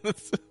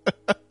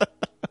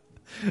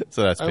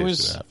 So that's basically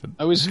what happened.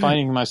 I was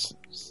finding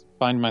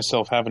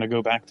myself having to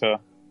go back to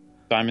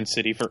Diamond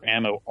City for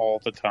ammo all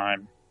the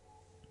time.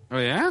 Oh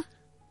yeah?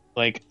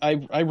 Like I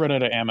run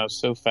out of ammo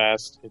so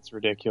fast, it's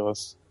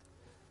ridiculous.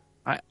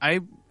 I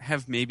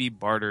have maybe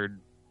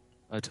bartered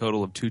a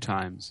total of 2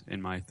 times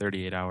in my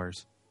 38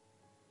 hours.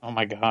 Oh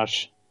my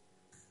gosh.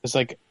 It's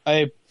like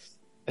I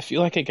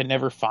feel like I could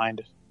never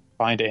find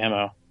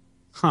ammo.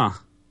 Huh.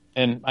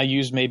 And I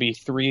use maybe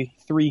three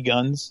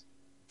guns.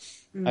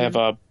 Mm-hmm.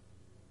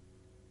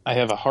 I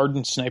have a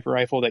hardened sniper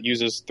rifle that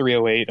uses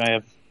 308. I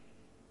have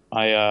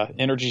my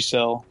energy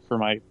cell for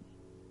my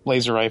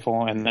laser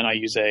rifle, and then I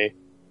use a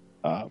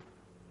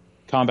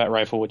combat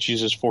rifle which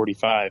uses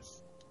 45.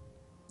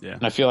 Yeah.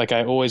 And I feel like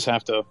I always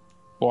have to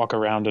walk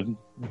around and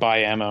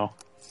buy ammo.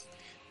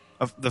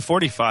 The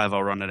 45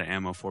 I'll run out of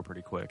ammo for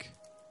pretty quick.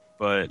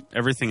 But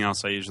everything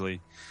else I usually...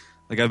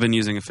 Like, I've been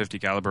using a 50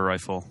 caliber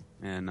rifle,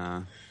 and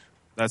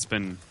that's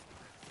been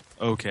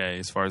okay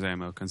as far as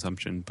ammo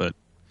consumption. But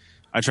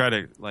I try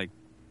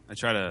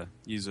to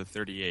use a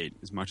 38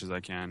 as much as I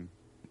can.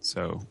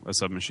 So, a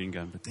submachine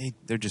gun. But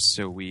they're just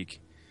so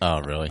weak.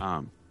 Oh, really?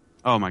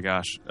 Oh, my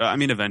gosh. I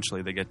mean,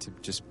 eventually they get to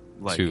just,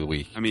 like... Too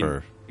weak. I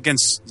mean,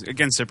 against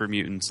super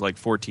mutants, like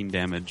 14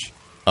 damage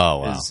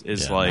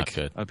is like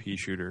a pea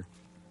shooter.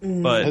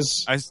 Mm. But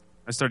I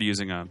started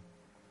using a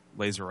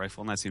laser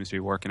rifle, and that seems to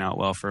be working out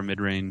well for a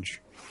mid-range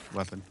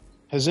weapon.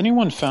 Has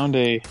anyone found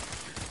a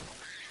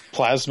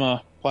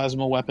plasma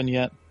weapon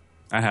yet?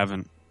 I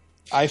haven't.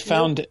 I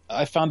found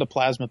a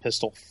plasma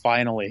pistol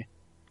finally.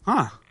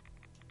 Huh.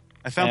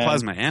 I found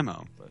plasma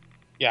ammo, but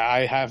yeah,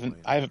 I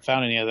haven't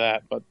found any of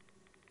that, but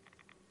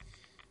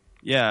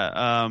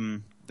yeah,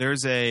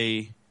 there's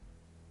now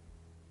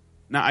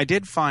I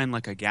did find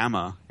like a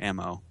gamma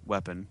ammo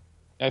weapon.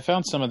 I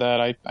found some of that.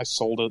 I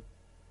sold it.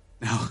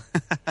 I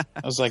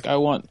was like, I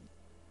want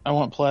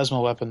plasma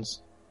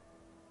weapons.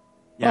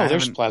 Yeah,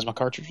 there's plasma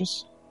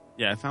cartridges.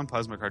 Yeah, I found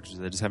plasma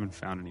cartridges. I just haven't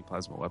found any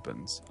plasma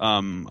weapons.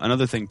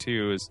 Another thing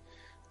too is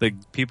the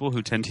people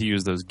who tend to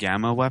use those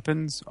gamma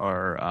weapons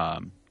are,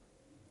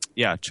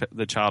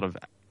 the child of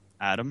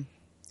Adam.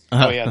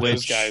 Oh yeah,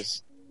 those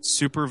guys.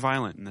 Super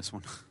violent in this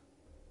one.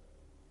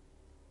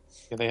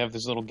 Yeah, they have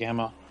these little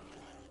gamma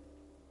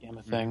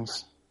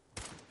things.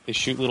 They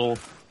shoot little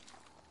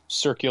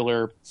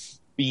circular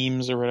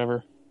beams or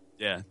whatever.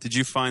 Yeah. Did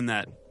you find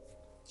that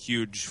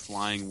huge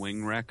flying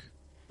wing wreck?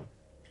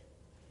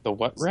 The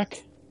what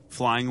wreck?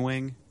 Flying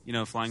wing. You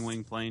know, flying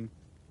wing plane?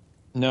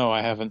 No,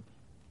 I haven't.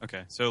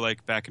 Okay. So,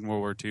 like, back in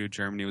World War II,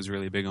 Germany was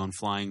really big on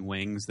flying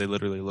wings. They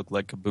literally looked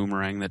like a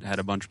boomerang that had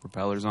a bunch of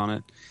propellers on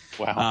it.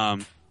 Wow.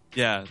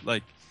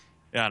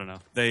 I don't know.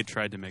 They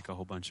tried to make a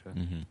whole bunch of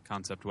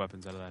concept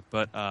weapons out of that.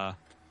 But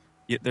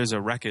there's a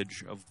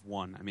wreckage of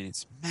one. I mean,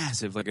 it's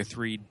massive, like a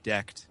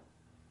 3-decked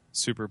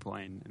super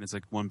plane, and it's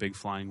like one big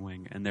flying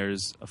wing. And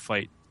there's a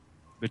fight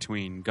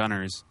between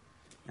gunners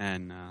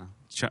and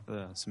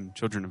some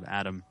children of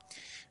Adam.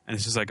 And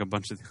it's just like a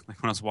bunch of,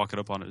 like when I was walking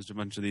up on it, it was a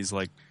bunch of these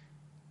like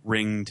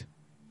ringed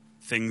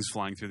things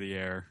flying through the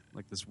air,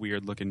 like this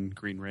weird looking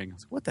green ring. I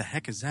was like, what the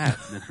heck is that?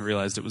 And then I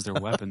realized it was their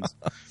weapons.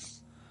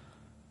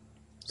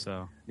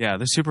 So, yeah,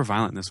 they're super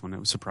violent in this one. It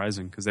was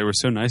surprising because they were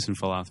so nice in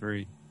Fallout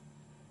 3.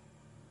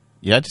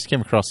 Yeah, I just came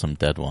across some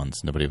dead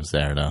ones. Nobody was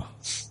there, though.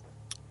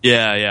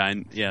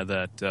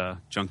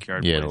 That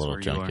junkyard. Yeah, place the little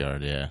where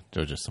junkyard. Yeah,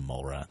 they were just some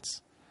mole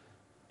rats.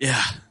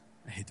 Yeah,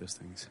 I hate those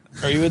things.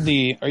 Are you at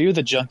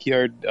the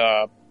junkyard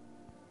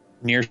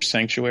near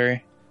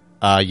Sanctuary?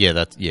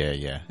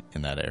 Yeah,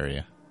 in that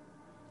area.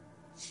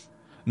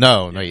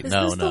 No. Is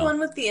this the one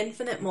with the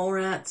infinite mole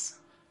rats?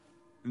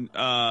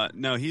 No,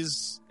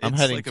 I'm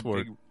heading like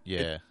toward.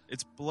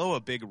 It's below a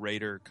big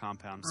raider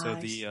compound. So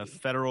the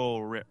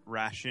federal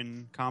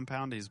ration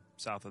compound is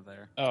south of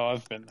there. Oh,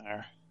 I've been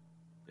there.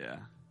 Yeah.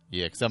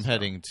 Yeah, because I'm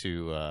heading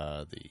to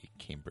the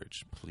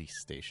Cambridge police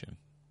station.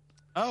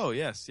 Oh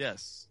yes.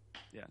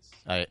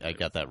 I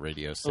got that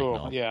radio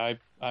signal. Oh yeah,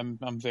 I'm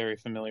very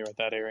familiar with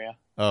that area.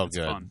 Oh, That's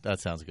good. fun. That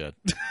sounds good.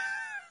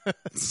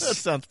 That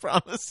sounds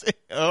promising.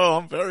 Oh,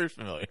 I'm very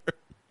familiar.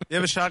 You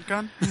have a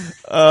shotgun?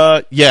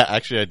 Yeah,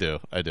 actually,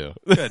 I do.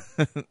 Good.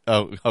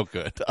 oh,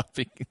 good.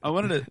 I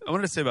wanted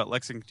to say about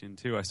Lexington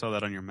too. I saw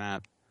that on your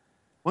map.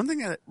 One thing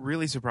that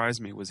really surprised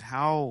me was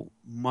how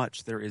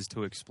much there is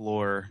to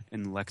explore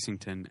in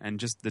Lexington and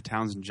just the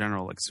towns in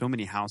general. Like so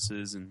many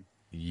houses and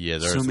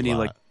there's so many a lot.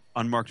 like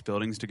unmarked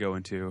buildings to go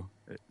into.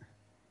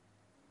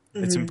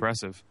 It's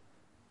impressive.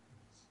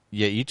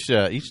 Yeah, each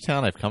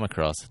town I've come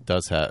across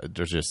does have.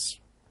 There's just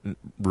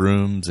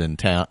rooms in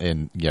town,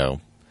 and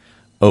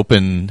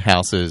open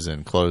houses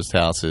and closed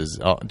houses,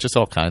 just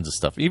all kinds of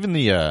stuff. Even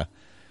the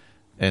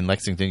in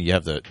Lexington, you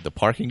have the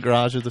parking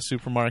garage of the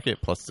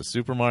supermarket plus the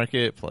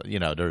supermarket. Plus,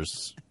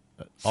 there's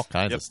all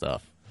kinds of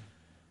stuff.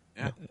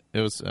 Yeah. It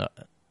was.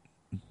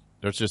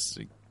 There's just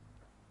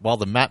while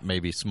the map may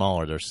be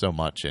smaller, there's so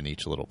much in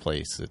each little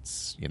place.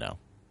 It's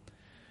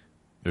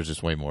there's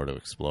just way more to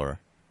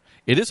explore.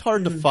 It is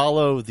hard to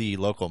follow the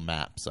local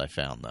maps, I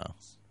found, though.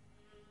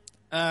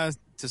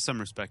 To some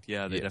respect,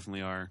 yeah, they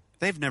definitely are.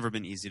 They've never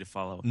been easy to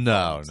follow.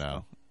 No.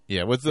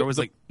 Yeah, with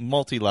the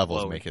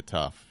multi-levels make it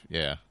tough.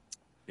 Yeah.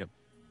 Yep.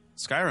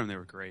 Skyrim, they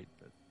were great.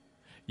 But...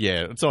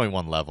 Yeah, it's only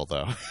one level,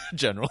 though,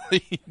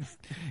 generally.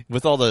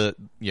 With all the,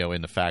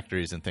 in the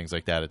factories and things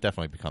like that, it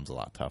definitely becomes a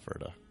lot tougher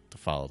to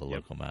follow the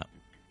local map.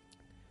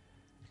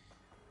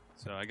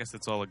 So I guess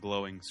that's all a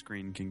glowing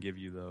screen can give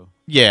you, though.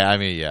 Yeah, I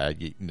mean,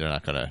 they're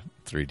not going to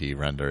 3D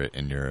render it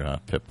in your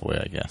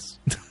Pip-Boy, I guess.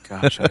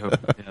 Gosh, I hope.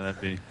 Yeah, that'd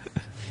be...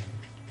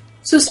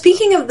 So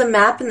speaking of the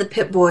map and the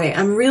Pip-Boy,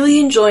 I'm really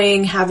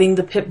enjoying having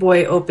the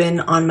Pip-Boy open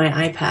on my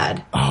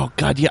iPad. Oh,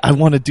 God, yeah, I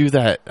want to do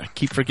that. I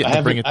keep forgetting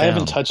to bring it down. I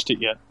haven't touched it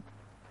yet.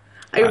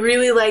 I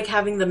really like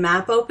having the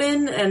map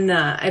open, and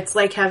it's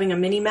like having a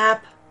mini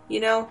map,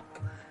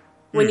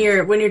 When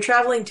you're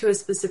traveling to a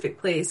specific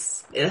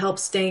place, it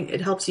helps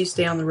you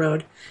stay on the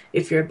road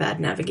if you're a bad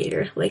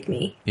navigator like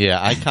me.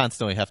 Yeah, I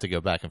constantly have to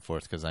go back and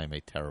forth because I'm a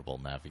terrible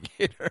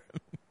navigator.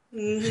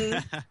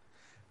 Mm-hmm.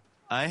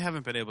 I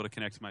haven't been able to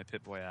connect to my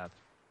Pip-Boy app.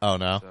 Oh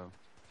no!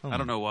 So I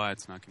don't know why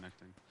it's not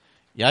connecting.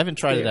 Yeah, I haven't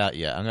tried it out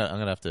yet. I'm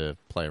gonna have to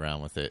play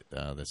around with it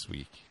this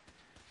week.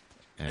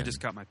 And... I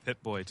just got my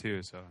Pip-Boy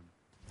too, so.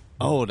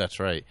 Oh, that's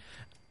right.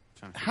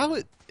 How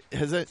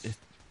has it?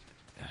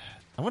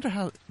 I wonder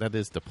how that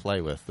is to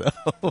play with,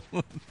 though.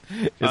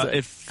 Is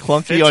it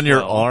clunky on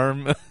your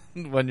arm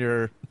when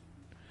you're...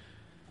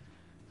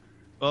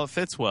 Well, it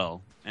fits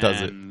well.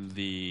 Does it?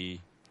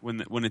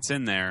 When it's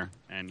in there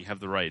and you have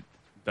the right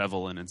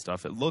bevel in and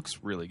stuff, it looks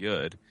really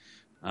good.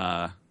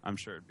 I'm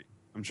sure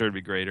it'd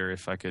be greater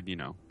if I could,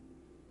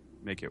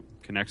 make it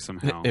connect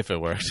somehow. If it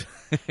worked.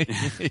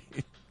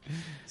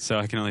 So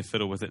I can only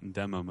fiddle with it in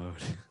demo mode.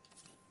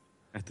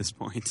 At this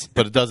point,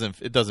 but it doesn't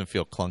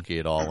feel clunky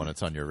at all when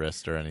it's on your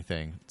wrist or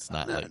anything. It's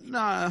not like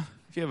nah.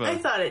 If you have I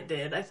thought it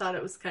did. I thought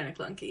it was kind of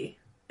clunky.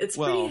 It's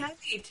pretty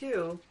heavy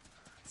too.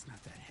 It's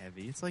not that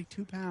heavy. It's like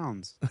 2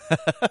 pounds.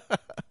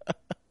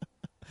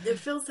 It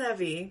feels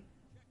heavy.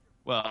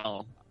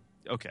 Well,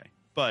 okay,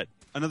 but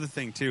another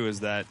thing too is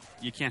that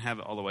you can't have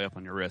it all the way up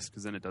on your wrist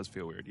because then it does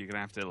feel weird. You're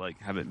gonna have to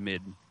have it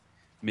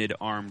mid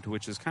armed,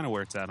 which is kind of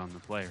where it's at on the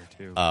player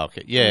too. Oh,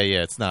 okay, yeah.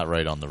 It's not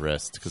right on the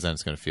wrist because then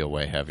it's gonna feel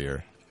way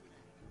heavier.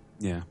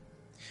 Yeah,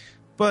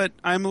 but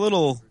I'm a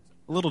little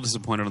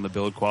disappointed on the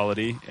build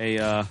quality.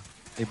 A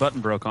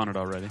button broke on it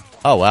already.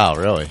 Oh wow,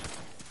 really?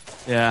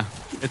 Yeah,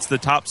 it's the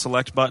top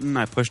select button.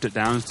 I pushed it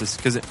down just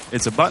because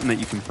it's a button that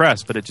you can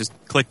press, but it just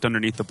clicked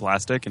underneath the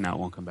plastic and now it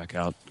won't come back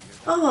out.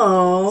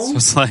 Oh, so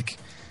it's like,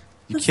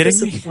 you that's kidding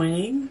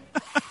disappointing. Me?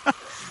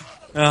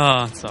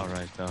 Oh, it's all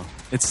right though.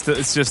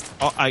 It's just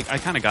I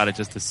kind of got it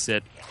just to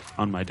sit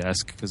on my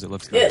desk because it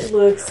looks nice. It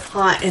looks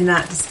hot in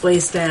that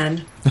display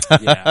stand.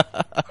 Yeah.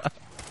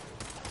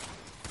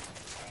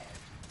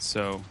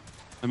 So,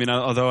 I mean,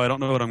 although I don't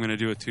know what I'm going to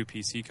do with 2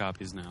 PC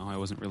copies now, I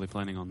wasn't really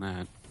planning on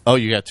that. Oh,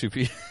 you got 2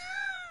 PC?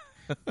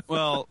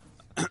 Well,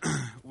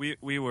 we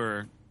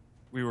were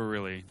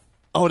really.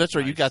 Oh, that's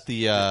right. Nice. You got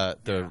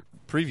the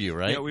preview,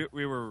 right? Yeah,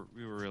 we were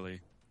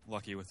really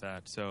lucky with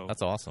that. So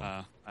that's awesome.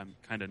 I'm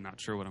kind of not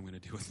sure what I'm going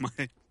to do with my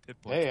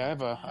Pip-Boy. Hey, I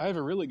have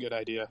a really good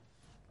idea.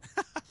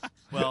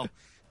 Well,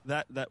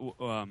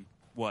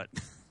 what?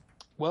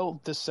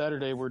 Well, this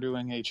Saturday we're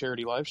doing a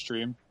charity live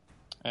stream.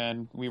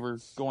 And we were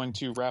going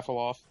to raffle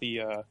off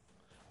the...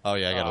 oh,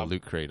 yeah, I got a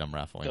loot crate I'm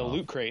raffling off. The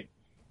loot crate.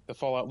 The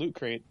Fallout loot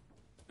crate.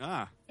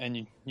 Ah.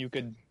 And you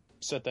could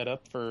set that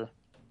up for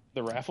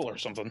the raffle or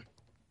something.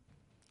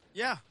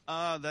 Yeah,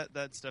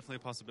 that's definitely a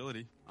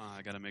possibility.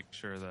 I got to make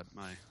sure that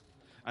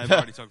I've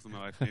already talked to my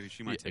wife. Maybe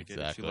she might take it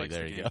if she likes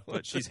the game.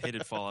 But she's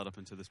hated Fallout up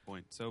until this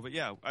point. So, but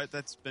yeah,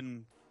 that's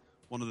been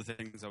one of the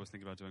things I was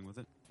thinking about doing with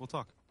it. We'll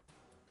talk.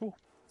 Cool.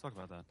 Talk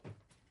about that.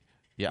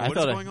 Yeah, what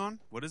is going on?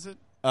 What is it?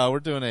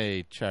 We're doing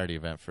a charity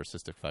event for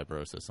cystic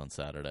fibrosis on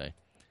Saturday.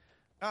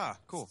 Ah,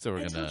 cool. So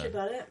I told you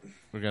about it.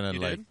 We're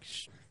gonna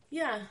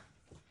Yeah.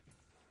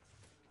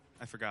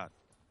 I forgot.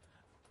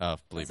 Oh,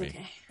 believe That's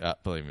me. Okay.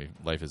 Believe me,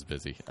 life is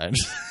busy.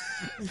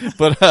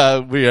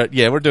 But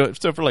we're doing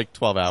so for like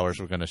 12 hours.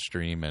 We're gonna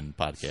stream and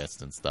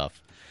podcast and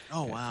stuff.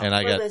 Oh wow! And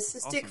I got the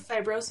Cystic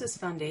Fibrosis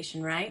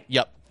Foundation, right?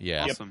 Yep.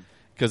 Yeah. Awesome.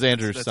 Because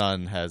Andrew's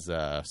son has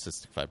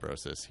cystic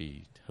fibrosis.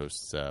 He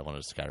hosts one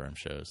of the Skyrim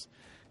shows.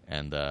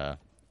 And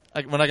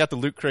when I got the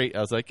loot crate, I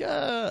was like,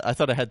 I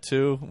thought I had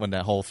 2 when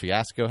that whole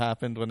fiasco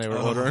happened when they were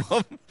ordering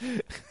them.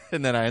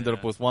 And then I ended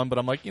up with 1. But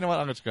I'm like, you know what?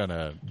 I'm just going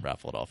to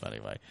raffle it off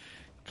anyway.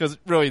 Because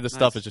really the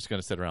stuff is just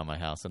going to sit around my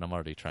house. And I'm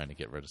already trying to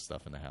get rid of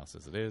stuff in the house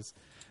as it is.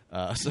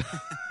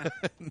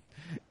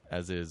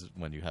 As is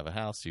when you have a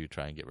house, you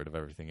try and get rid of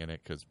everything in it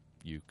because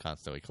you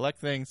constantly collect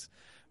things.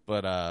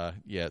 But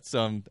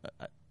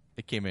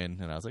it came in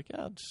and I was like,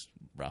 yeah, I'll just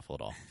raffle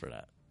it off for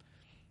that.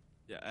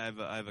 Yeah,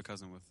 I have a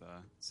cousin with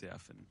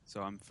CF, and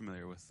so I'm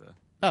familiar with the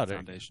there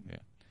foundation. Yeah.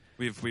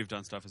 We've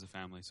done stuff as a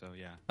family, so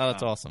yeah. Oh,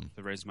 that's awesome.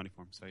 To raise money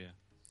for him, so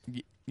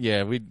yeah.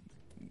 Yeah,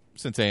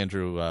 since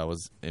Andrew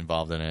was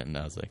involved in it, and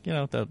I was like,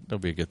 that'll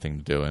be a good thing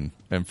to do.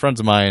 And friends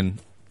of mine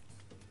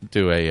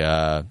do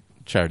a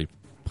charity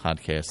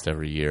podcast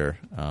every year.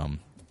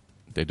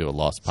 They do a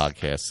Lost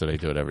podcast, so they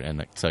do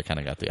it so I kind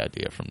of got the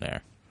idea from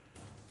there.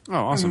 Oh,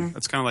 awesome!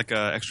 That's kind of like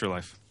Extra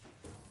Life.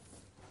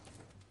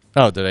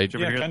 Oh, did I?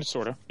 Yeah, kind of,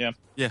 sort of. Yeah,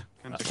 yeah,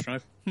 kind of Extra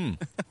Life.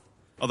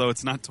 Although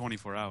it's not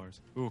 24 hours.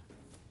 Ooh.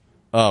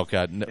 Oh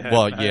God!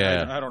 Well,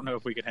 yeah. I don't know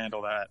if we could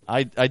handle that.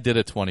 I did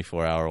a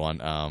 24-hour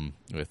one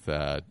with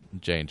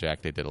Jay and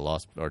Jack. They did a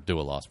Lost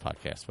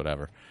podcast,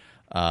 whatever.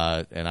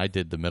 And I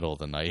did the middle of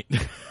the night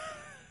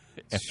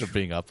after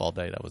being up all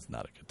day. That was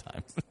not a good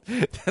time.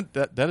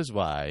 that is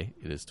why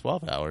it is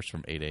 12 hours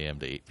from 8 a.m.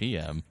 to 8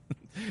 p.m.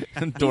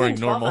 during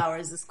Even 12 normal.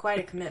 hours is quite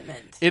a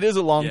commitment. It is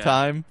a long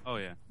time. Oh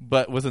yeah.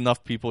 But with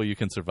enough people, you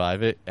can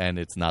survive it, and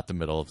it's not the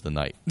middle of the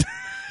night.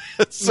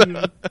 So,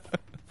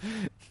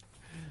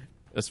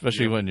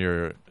 especially when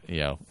you're,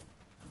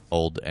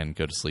 old and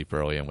go to sleep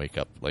early and wake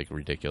up like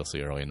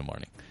ridiculously early in the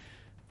morning,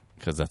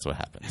 because that's what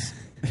happens.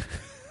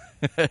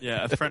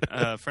 Yeah,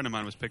 a friend of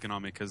mine was picking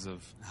on me because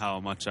of how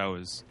much I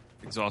was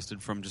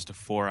exhausted from just a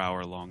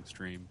 4-hour long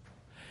stream.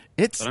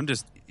 It's a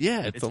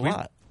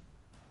lot.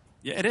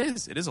 Yeah, it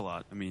is. It is a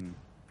lot. I mean,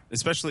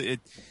 especially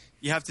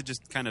you have to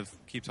just kind of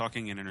keep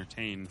talking and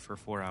entertain for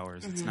 4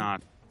 hours. Mm-hmm.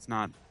 It's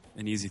not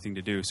an easy thing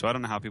to do. So I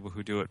don't know how people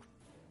who do it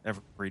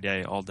every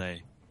day, all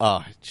day.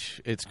 Oh,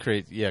 it's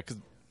crazy. Yeah, because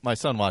my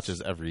son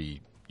watches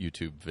every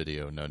YouTube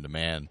video known to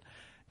man,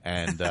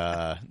 and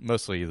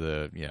mostly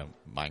the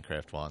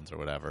Minecraft ones or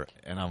whatever.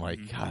 And I'm like,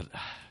 God,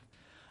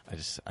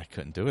 I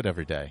couldn't do it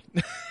every day.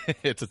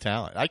 It's a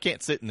talent. I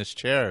can't sit in this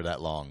chair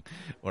that long,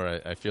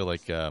 or I feel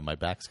like my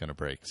back's going to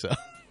break. So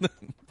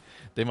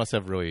they must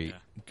have really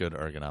good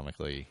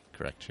ergonomically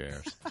correct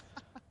chairs. I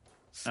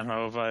don't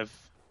know if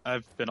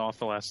I've been off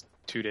the last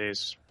 2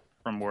 days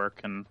from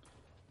work, and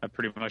I've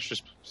pretty much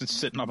just been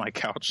sitting on my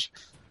couch.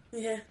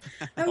 Yeah,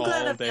 I'm all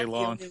glad I'm day not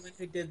long. the only one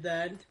who did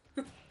that.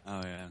 Oh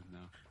yeah, no.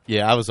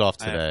 Yeah, I was off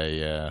today.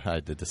 Yeah,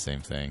 I did the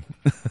same thing.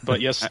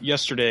 But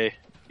yesterday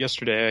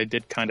I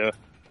did kind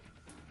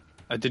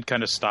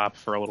of stop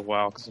for a little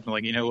while because I'm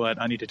like, you know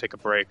what, I need to take a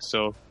break.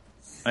 So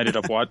I ended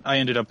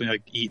up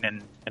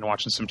eating and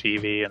watching some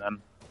TV, and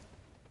then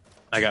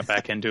I got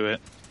back into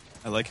it.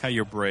 I like how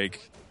your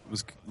break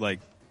was like,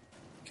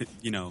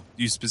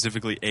 you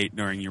specifically ate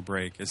during your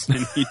break, as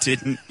in you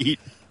didn't eat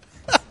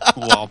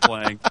while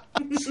playing.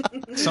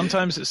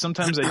 Sometimes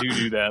I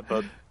do that,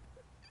 but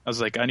I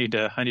was like, I need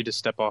to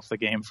step off the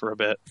game for a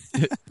bit.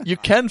 You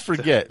can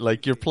forget,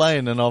 like you're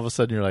playing, and all of a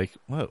sudden you're like,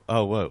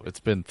 whoa, it's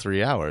been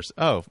 3 hours.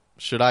 Oh,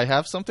 should I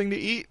have something to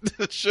eat?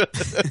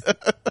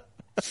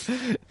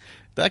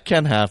 That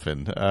can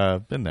happen.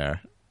 Been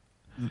there.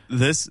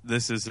 This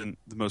isn't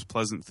the most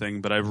pleasant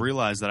thing, but I've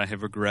realized that I have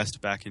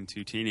regressed back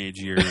into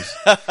teenage years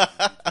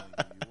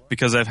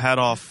because I've had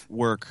off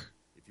work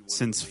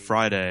since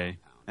Friday,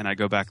 and I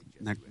go back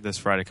this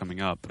Friday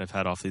coming up, but I've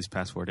had off these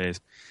past 4 days.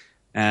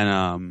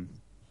 And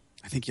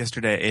I think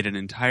yesterday I ate an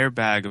entire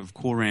bag of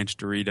Cool Ranch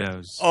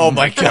Doritos. Oh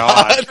my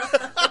God.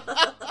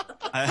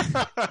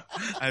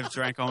 I've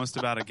drank almost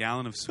about a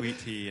gallon of sweet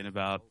tea in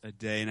about a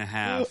day and a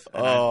half,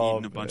 and I've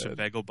eaten a bunch of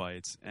bagel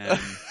bites. And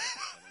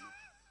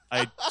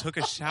I took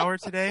a shower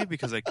today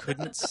because I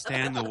couldn't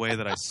stand the way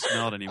that I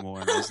smelled anymore.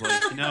 And I was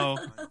like,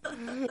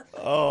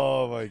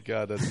 Oh my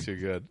God, that's too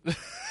good.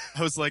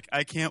 I was like,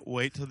 I can't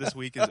wait till this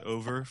week is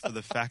over for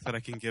the fact that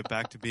I can get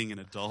back to being an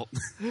adult.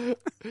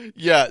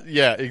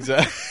 Yeah,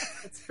 exactly.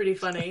 It's pretty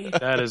funny.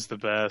 That is the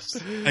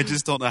best. I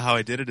just don't know how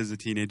I did it as a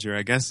teenager.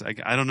 I guess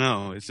I don't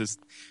know. It's just,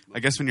 I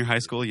guess when you're high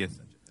school, you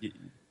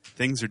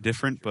things are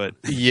different, but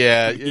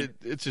yeah,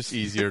 it's just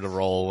easier to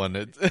roll when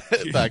it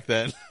back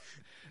then.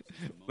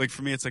 Like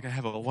for me, it's like I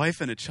have a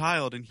wife and a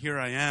child, and here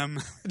I am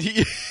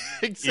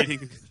Exactly.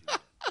 eating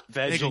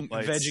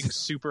vegging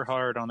super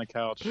hard on the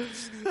couch.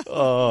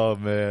 Oh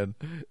man,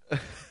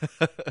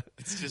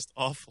 it's just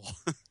awful.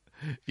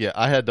 Yeah,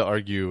 I had to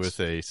argue with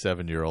a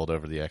 7-year-old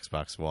over the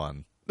Xbox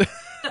One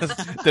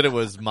that it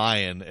was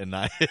mine and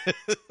not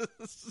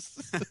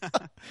his.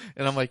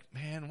 And I'm like,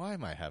 man, why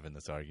am I having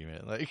this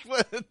argument? Like,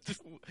 what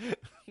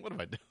am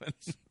I doing?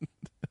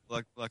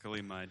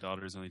 Luckily, my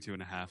daughter is only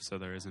 2.5, so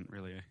there isn't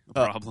really a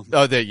problem.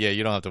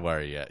 You don't have to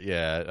worry yet.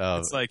 Yeah,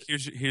 it's like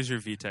here's your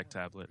VTech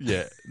tablet.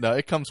 Yeah, no,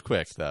 it comes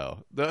quick though.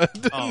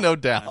 No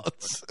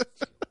doubts.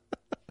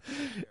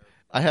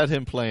 I had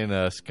him playing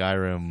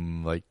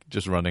Skyrim, like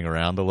just running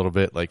around a little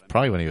bit, like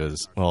probably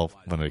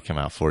when it came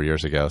out 4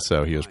 years ago,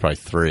 so he was probably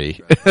 3.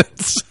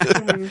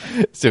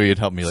 So he'd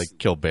help me like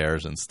kill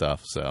bears and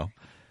stuff. So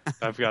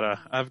I've got a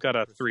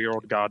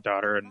 3-year-old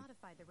goddaughter, and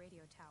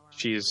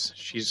she's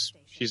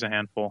a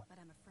handful.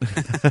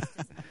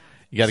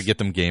 You got to get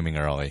them gaming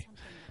early.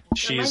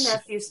 My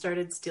nephew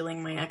started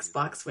stealing my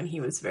Xbox when he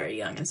was very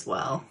young as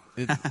well.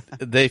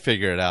 They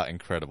figure it out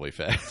incredibly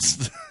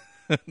fast.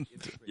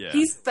 Yeah.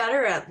 He's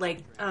better at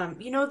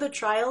the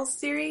Trials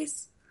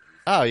series.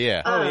 Oh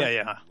yeah.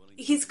 Yeah.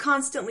 He's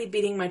constantly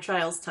beating my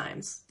Trials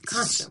times.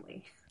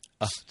 Constantly.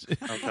 Oh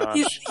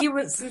gosh.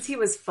 Since he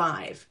was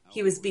 5,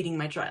 he was beating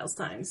my Trials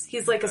times.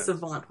 He's like a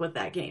savant with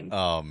that game.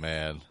 Oh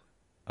man.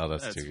 Oh,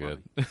 that's too funny.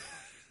 good.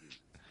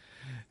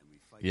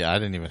 Yeah, I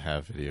didn't even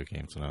have video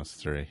games when I was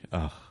 3.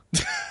 Oh.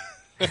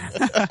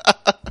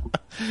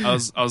 I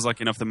was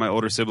lucky enough that my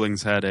older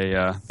siblings had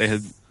they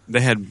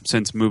had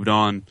since moved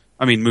on.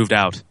 I mean, moved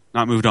out,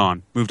 not moved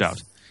on, moved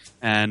out,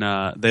 and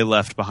they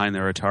left behind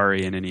their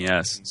Atari and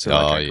NES. So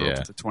I grew up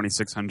with the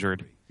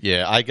 2600.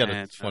 Yeah, I got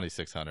a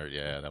 2600.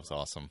 Yeah, that was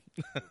awesome.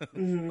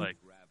 Like,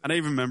 I don't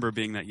even remember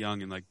being that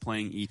young and like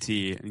playing ET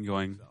and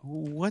going,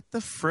 "What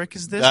the frick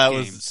is this That game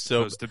was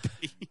so supposed to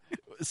be?"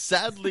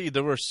 Sadly,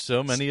 there were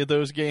so many of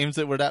those games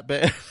that were that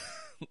bad.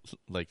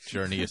 Like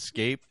Journey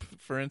Escape,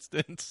 for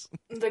instance.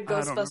 The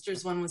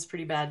Ghostbusters one was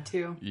pretty bad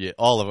too. Yeah,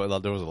 all of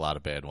it. There was a lot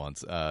of bad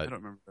ones. I don't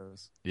remember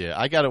those. Yeah,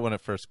 I got it when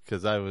it first,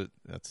 because I was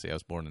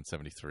born in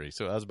 73,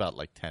 so I was about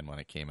like 10 when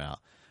it came out.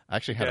 I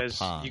actually had a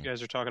Pong. You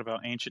guys are talking about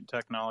ancient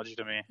technology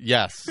to me.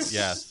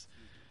 Yes.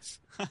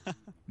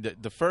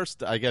 The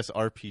first, I guess,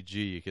 RPG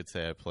you could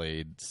say I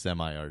played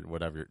or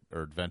whatever,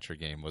 or adventure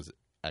game was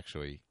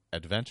actually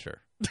Adventure.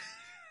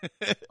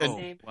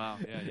 Wow.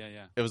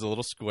 Yeah. It was a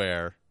little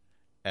square.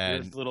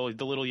 And the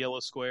little yellow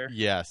square.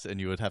 Yes, and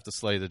you would have to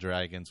slay the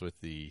dragons with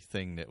the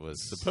thing that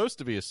was supposed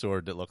to be a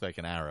sword that looked like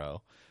an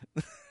arrow.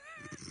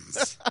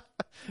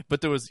 But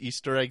there was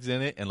Easter eggs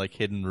in it and like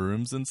hidden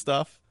rooms and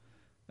stuff.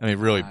 I mean,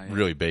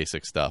 really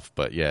basic stuff.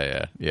 But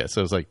yeah. So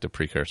it was like the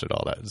precursor to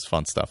all that. It was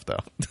fun stuff, though.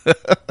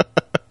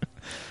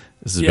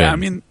 I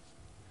mean,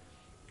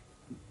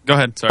 go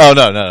ahead. Sorry. Oh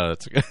no,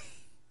 that's okay.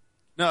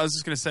 No, I was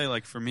just gonna say,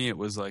 like, for me, it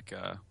was like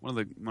one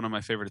of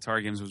my favorite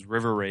Atari games was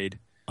River Raid.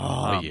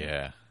 Oh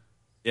yeah.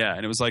 Yeah,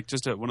 and it was like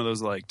just one of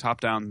those like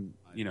top-down,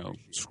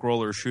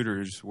 scroller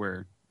shooters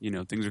where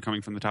things are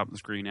coming from the top of the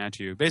screen at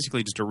you.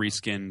 Basically, just a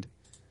reskinned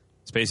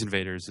Space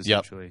Invaders,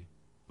 essentially. Yep.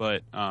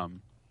 But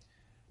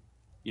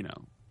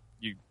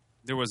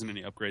there wasn't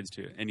any upgrades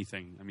to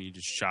anything. I mean, you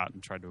just shot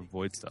and tried to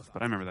avoid stuff.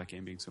 But I remember that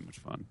game being so much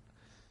fun.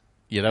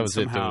 Yeah, that was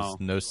it. There was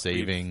no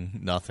saving,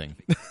 nothing.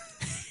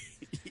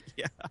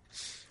 Yeah,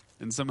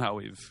 and somehow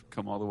we've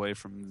come all the way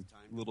from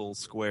little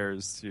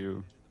squares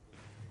to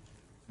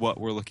what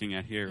we're looking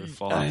at here with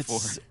Fallout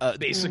 4.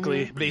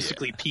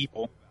 Basically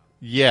people.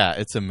 Yeah,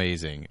 it's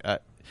amazing.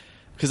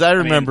 Because I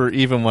remember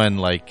even when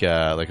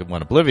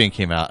when Oblivion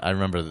came out, I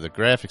remember the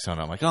graphics on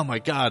it. I'm like, oh my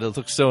god, it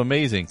looks so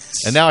amazing.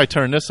 And now I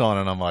turn this on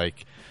and I'm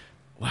like,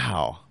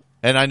 wow.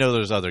 And I know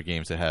there's other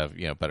games that have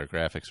better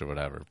graphics or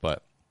whatever,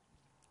 but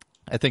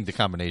I think the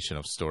combination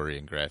of story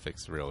and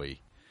graphics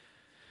really.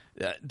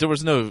 There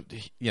was no,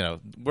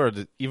 where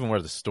the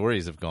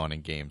stories have gone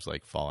in games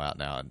like Fallout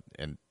now,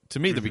 and to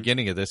me, the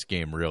beginning of this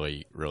game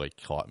really, really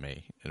caught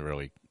me and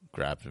really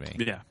grabbed me.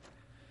 Yeah,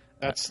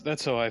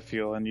 that's how I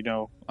feel, and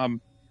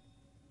I'm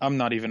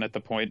not even at the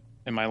point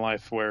in my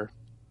life where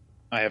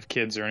I have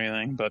kids or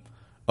anything. But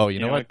you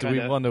know what? Do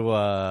we want to?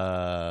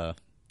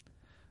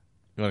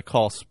 You want to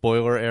call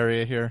spoiler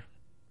area here?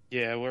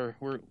 Yeah,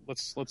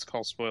 let's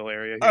call spoiler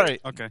area here. All right,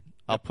 okay.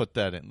 I'll put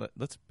that in.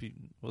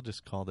 We'll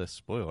just call this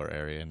spoiler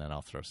area, and then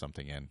I'll throw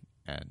something in,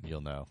 and you'll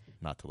know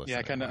not to listen. Yeah,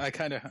 I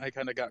kind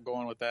of got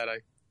going with that. I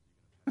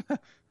don't know.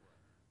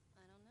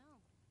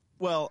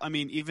 Well, I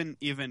mean, even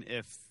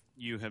if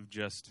you have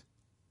just,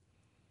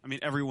 I mean,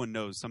 everyone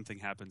knows something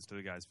happens to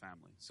the guy's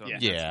family. So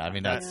yeah, I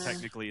mean that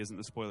technically isn't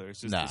the spoiler.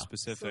 It's just the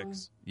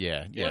specifics. So,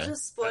 yeah. We'll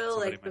just spoil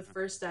like the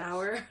first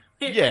hour.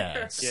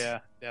 Yeah.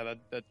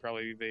 That'd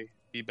probably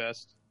be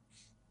best.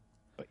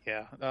 But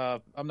yeah,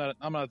 I'm not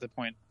at the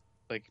point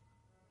like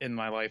in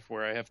my life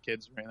where I have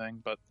kids or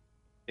anything, but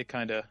it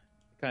kind of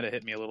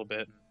hit me a little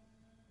bit.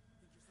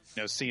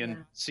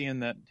 Seeing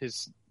that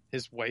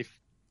his wife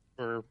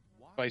or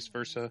vice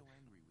versa,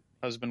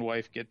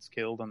 husband-wife gets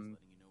killed and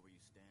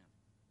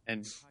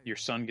your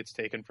son gets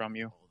taken from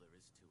you.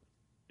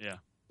 Yeah,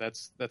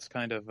 that's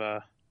kind of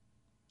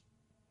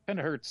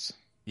hurts.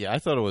 Yeah, I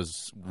thought it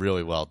was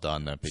really well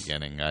done at the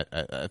beginning. I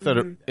thought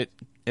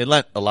it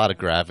lent a lot of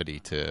gravity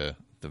to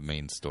the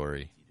main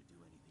story.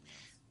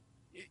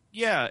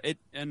 Yeah,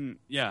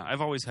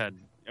 I've always had,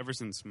 ever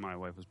since my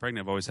wife was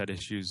pregnant, I've always had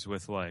issues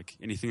with like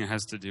anything that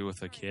has to do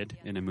with a kid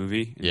in a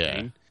movie.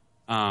 Pain.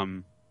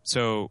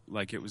 So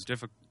like it was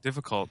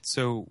difficult.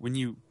 So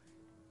when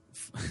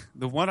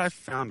the one I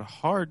found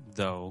hard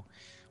though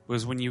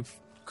was when you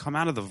come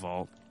out of the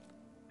vault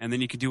and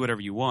then you can do whatever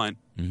you want.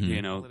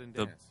 Mm-hmm.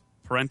 The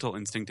parental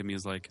instinct to me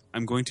is like,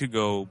 I'm going to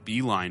go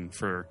beeline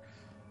for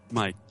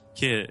my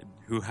kid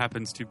who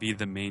happens to be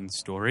the main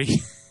story.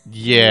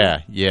 Yeah.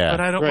 But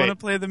I don't want to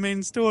play the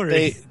main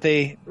story.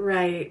 They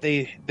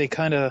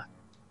kind of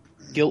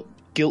guilt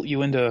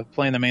you into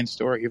playing the main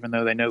story, even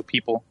though they know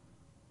people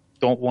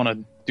don't want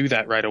to do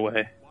that right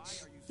away.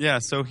 Yeah,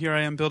 so here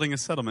I am building a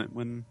settlement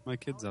when my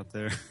kid's out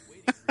there.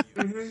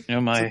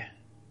 My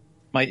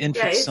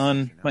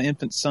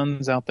infant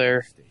son's out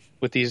there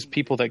with these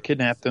people that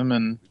kidnap them,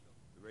 and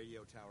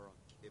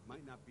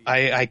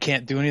I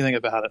can't do anything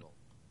about it.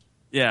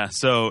 Yeah,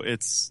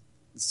 it's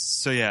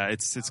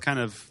kind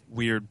of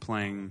weird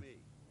playing.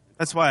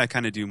 That's why I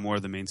kind of do more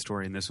of the main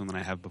story in this one than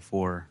I have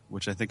before,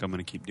 which I think I'm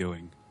going to keep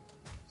doing.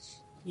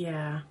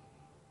 Yeah.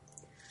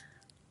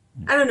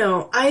 I don't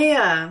know.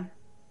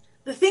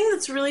 The thing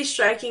that's really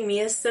striking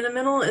me as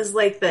sentimental is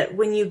like that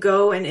when you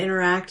go and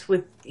interact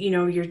with,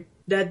 your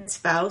dead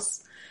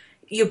spouse,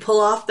 you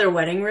pull off their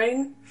wedding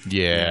ring.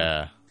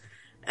 Yeah.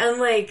 And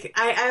like,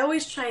 I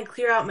always try and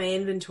clear out my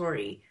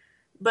inventory,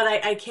 but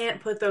I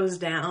can't put those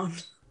down.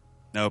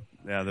 Nope.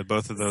 Yeah,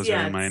 both of those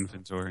are in my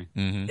inventory.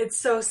 Mm-hmm. It's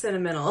so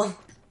sentimental.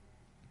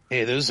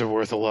 Hey, those are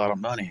worth a lot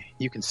of money.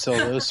 You can sell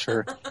those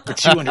for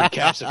 200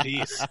 caps a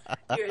piece.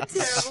 You're a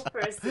terrible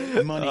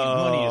person.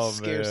 Money is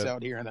scarce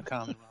out here in the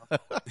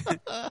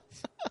Commonwealth.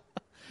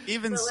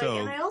 Even but, so,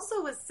 and I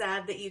also was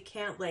sad that you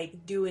can't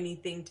like do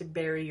anything to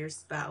bury your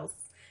spouse.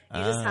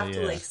 You just have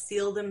to like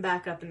seal them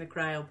back up in the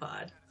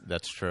cryopod.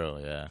 That's true.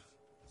 Yeah.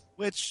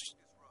 Which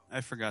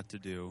I forgot to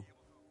do.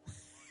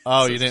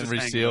 Oh, So you didn't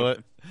reseal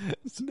it?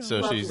 So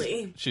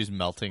Lovely. she's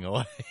melting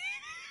away.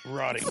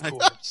 Rotting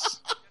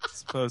corpse. I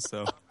suppose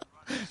so.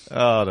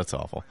 Oh, that's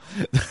awful.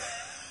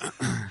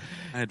 I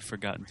had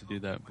forgotten to do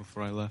that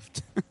before I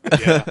left.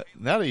 Yeah.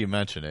 Now that you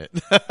mention it,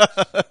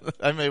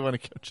 I may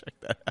want to go check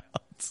that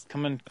out.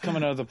 Coming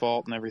out of the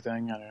vault and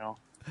everything, I don't know.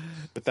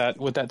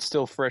 With that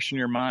still fresh in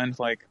your mind,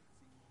 like,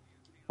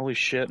 holy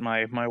shit,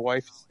 my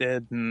wife's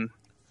dead and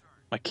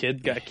my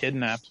kid got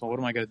kidnapped. Well, what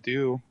am I gonna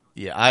do?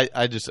 Yeah,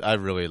 I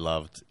really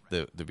loved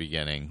the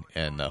beginning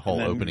and the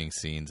whole opening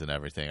scenes and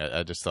everything.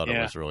 I just thought it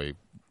was really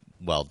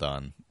well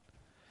done.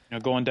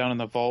 Going down in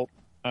the vault,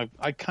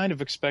 I kind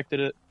of expected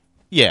it.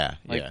 Yeah,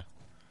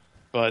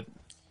 But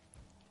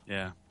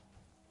yeah,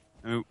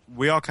 I mean,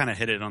 we all kind of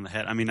hit it on the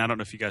head. I mean, I don't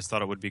know if you guys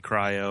thought it would be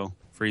cryo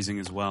freezing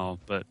as well,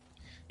 but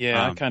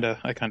yeah, I kind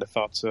of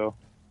thought so.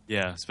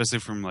 Yeah, especially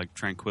from like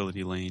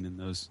Tranquility Lane and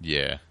those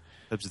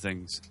types of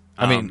things.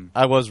 I mean,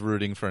 I was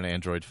rooting for an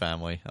android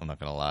family. I'm not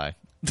gonna lie.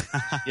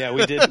 Yeah,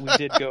 we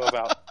did go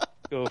about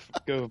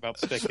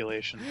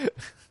speculation.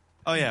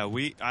 Oh yeah,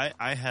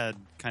 I had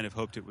kind of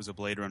hoped it was a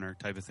Blade Runner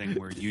type of thing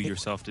where you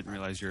yourself didn't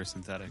realize you're a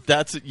synthetic.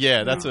 That's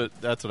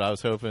what I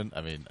was hoping.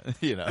 I mean,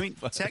 I mean,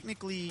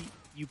 technically,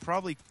 you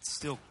probably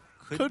still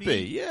could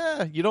be.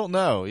 Yeah, you don't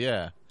know.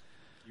 Yeah,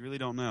 you really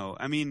don't know.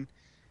 I mean,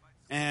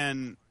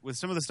 and with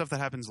some of the stuff that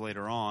happens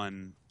later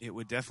on, it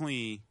would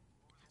definitely.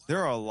 There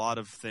are a lot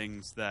of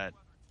things that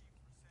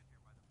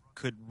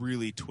could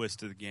really twist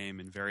the game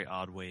in very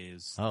odd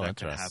ways. Oh, that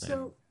interesting. Could happen.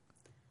 So,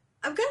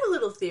 I've got a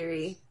little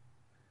theory.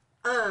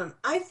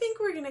 I think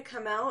we're gonna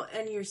come out,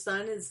 and your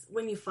son is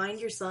when you find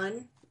your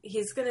son,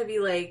 he's gonna be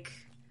like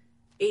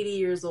 80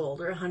 years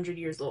old or 100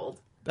 years old.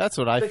 That's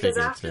what I figured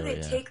because after too,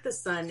 they take the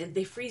son,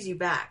 they freeze you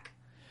back.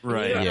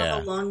 Right. You don't know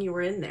how long you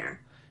were in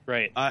there.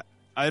 Right.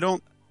 I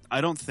don't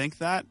think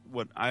that.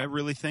 What I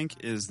really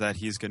think is that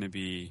he's going to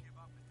be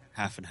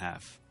half and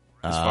half,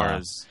 as far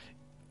as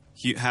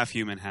half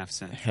human, half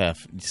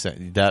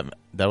synth.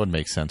 That would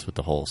make sense with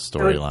the whole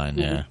storyline.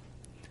 Yeah.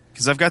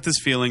 Because I've got this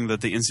feeling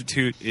that the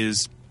Institute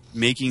is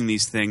making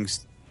these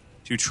things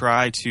to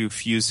try to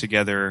fuse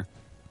together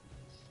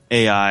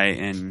AI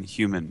and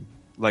human.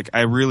 Like,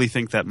 I really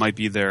think that might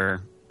be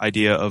their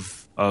idea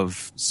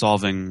of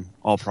solving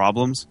all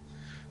problems,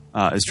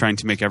 is trying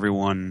to make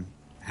everyone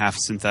half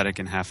synthetic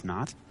and half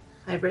not.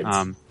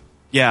 Hybrids.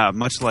 Yeah,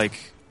 much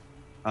like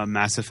a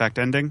Mass Effect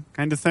ending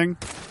kind of thing.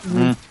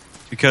 Mm-hmm.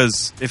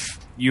 Because if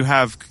you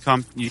have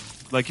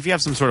if you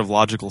have some sort of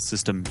logical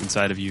system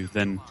inside of you,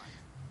 then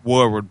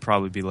war would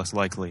probably be less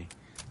likely,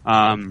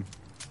 to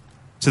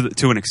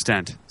an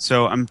extent.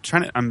 So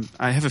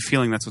I have a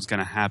feeling that's what's going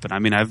to happen. I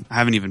mean, I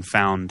haven't even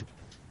found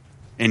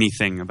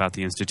anything about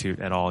the Institute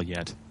at all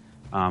yet,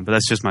 but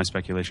that's just my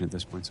speculation at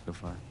this point so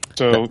far.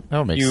 So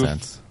that makes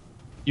sense.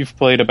 You've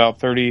played about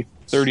 30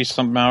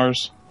 something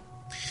hours.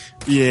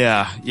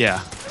 Yeah,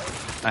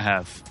 I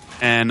have.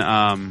 And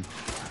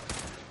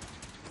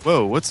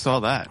whoa, what's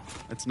all that?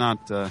 It's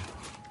not a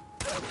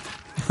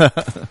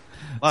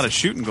lot of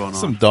shooting going on.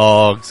 Some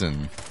dogs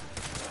and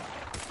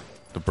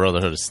the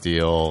Brotherhood of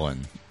Steel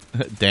and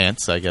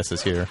Dance, I guess,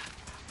 is here.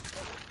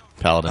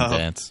 Paladin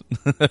Dance.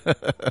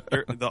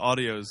 The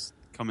audio's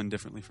coming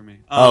differently for me.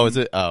 Is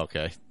it? Oh,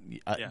 okay.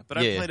 Yeah, but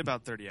I've played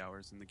about 30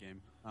 hours in the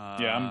game.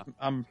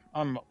 I'm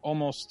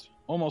almost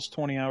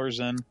 20 hours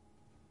in,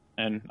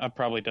 and I've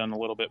probably done a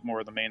little bit more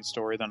of the main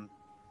story than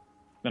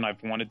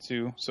I've wanted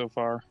to so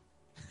far.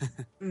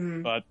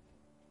 Mm-hmm. But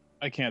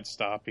I can't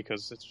stop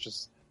because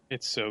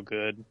it's so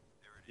good.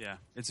 Yeah,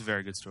 it's a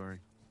very good story.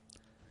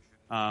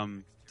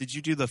 Did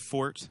you do the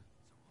fort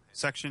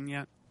section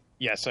yet?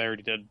 Yes, I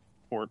already did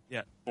fort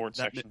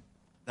section.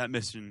 That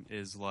mission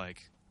is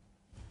like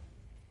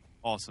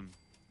awesome.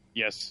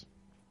 Yes,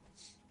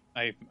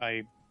 I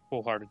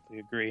wholeheartedly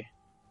agree.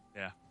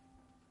 Yeah,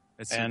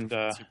 it's and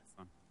super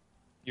fun.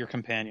 Your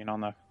companion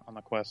on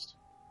the quest.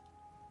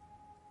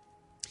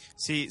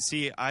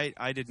 See,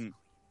 I didn't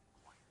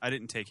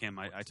take him.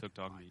 I took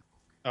Dogmeat.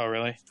 Oh,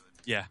 really?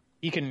 Yeah.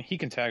 He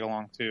can tag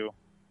along too.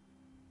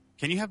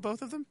 Can you have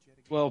both of them?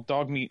 Well,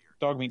 dog meat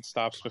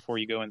stops before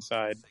you go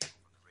inside,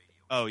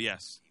 Oh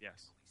yes.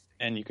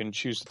 and you can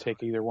choose to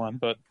take either one.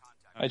 But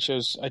I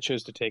chose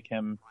to take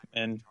him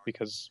in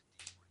because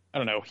I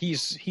don't know.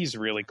 He's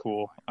really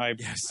cool. I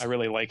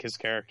really like his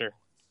character.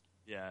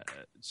 Yeah,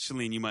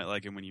 Shalene, you might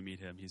like him when you meet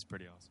him. He's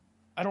pretty awesome.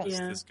 I don't. It's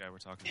this guy we're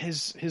talking about.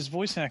 His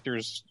voice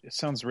actors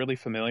sounds really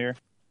familiar.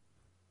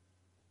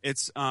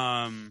 It's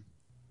Oh,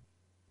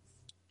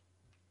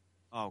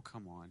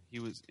 come on. He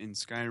was in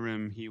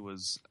Skyrim. He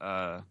was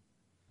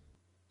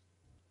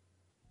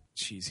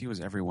he was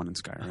everyone in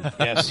Skyrim.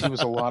 Yes, he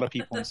was a lot of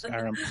people in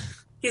Skyrim.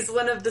 He's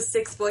one of the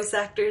 6 voice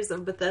actors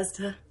of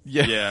Bethesda.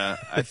 Yeah,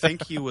 I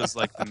think he was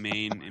like the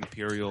main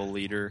Imperial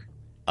leader.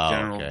 Oh,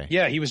 General. okay.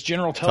 Yeah, he was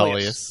General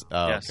Tullius.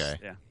 Oh, Yes, okay.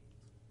 Yeah.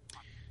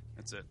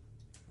 That's it.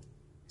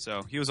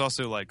 So he was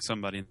also like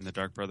somebody in the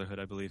Dark Brotherhood,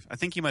 I believe. I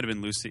think he might have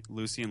been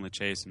Lucien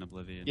Lachase in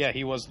Oblivion. Yeah,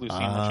 he was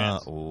Lucien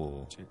Lachance.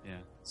 Ooh. Yeah.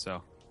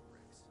 So,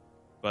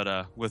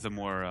 but with a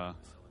more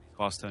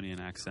Bostonian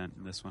accent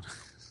in this one.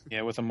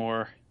 Yeah, with a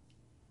more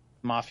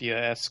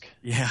mafia-esque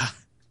Yeah.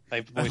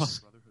 type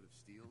voice.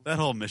 That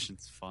whole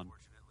mission's fun.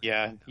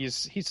 Yeah,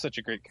 he's such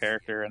a great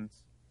character, and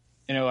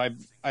you know,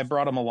 I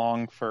brought him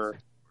along for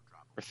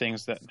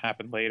things that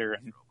happened later,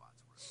 and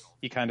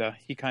he kind of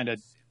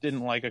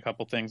didn't like a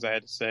couple things I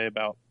had to say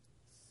about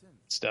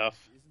stuff.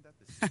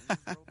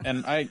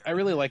 And I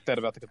really like that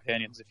about the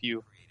companions. If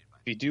you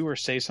do or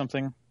say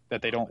something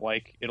that they don't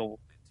like, it'll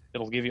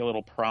give you a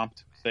little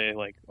prompt, say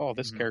like, oh,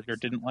 this character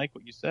didn't like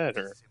what you said,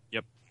 or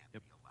Yep.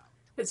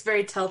 It's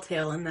very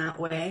telltale in that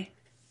way.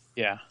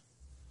 yeah.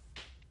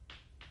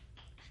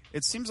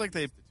 It seems like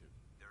they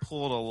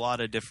pulled a lot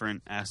of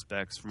different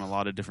aspects from a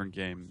lot of different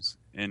games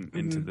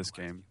into this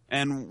game.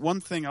 And one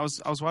thing, I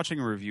was watching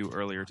a review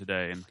earlier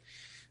today, and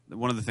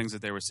one of the things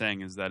that they were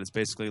saying is that it's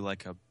basically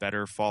like a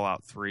better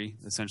Fallout 3,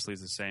 essentially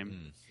is the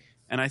same.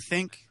 And I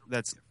think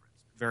that's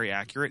very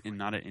accurate and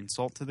not an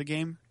insult to the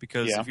game,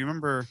 because if you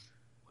remember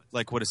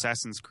like what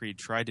Assassin's Creed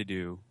tried to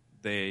do,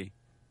 they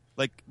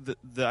like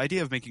the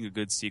idea of making a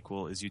good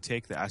sequel is you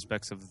take the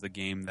aspects of the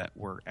game that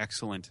were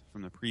excellent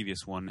from the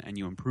previous one and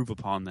you improve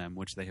upon them,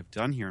 which they have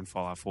done here in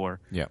Fallout 4.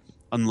 Yeah.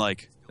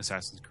 Unlike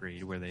Assassin's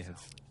Creed, where they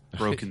have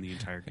broken the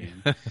entire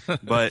game.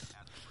 But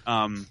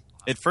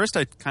at first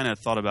I kind of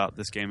thought about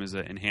this game as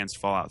an enhanced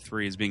Fallout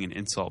 3 as being an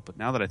insult, but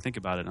now that I think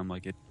about it, I'm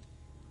like,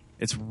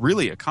 it's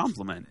really a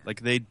compliment.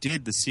 Like they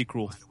did the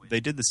sequel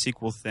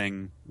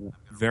thing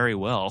very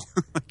well.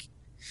 Like,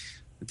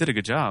 they did a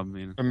good job.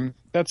 I mean,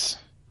 that's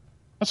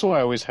why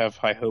I always have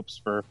high hopes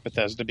for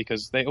Bethesda,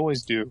 because they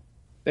always do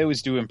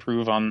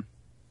improve on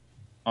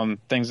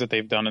things that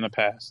they've done in the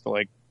past.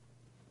 Like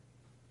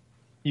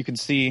you could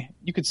see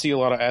a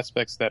lot of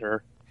aspects that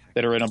are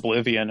in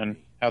Oblivion and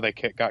how they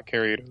got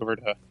carried over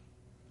to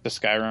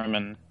Skyrim,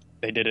 and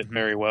they did it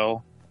very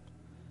well.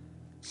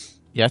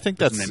 Yeah, I think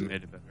that's they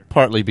made it better.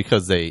 Partly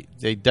because they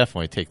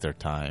definitely take their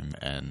time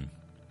and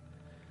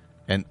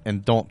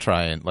don't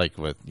try and, like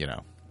with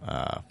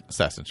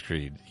Assassin's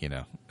Creed,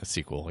 a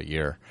sequel a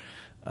year.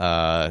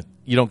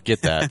 You don't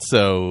get that.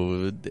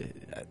 So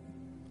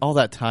all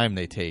that time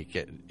they take,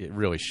 it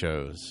really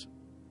shows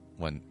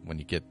when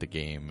you get the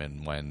game,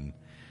 and when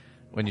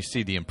you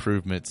see the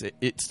improvements.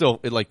 It still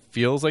like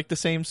feels like the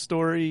same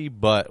story,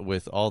 but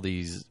with all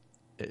these,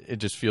 it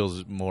just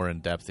feels more in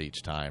depth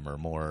each time, or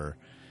more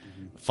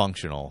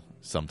functional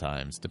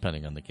sometimes,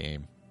 depending on the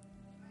game.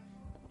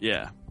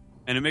 Yeah,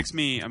 and it makes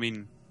me, I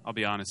mean, I'll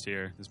be honest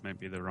here, this might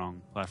be the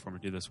wrong platform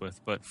to do this with,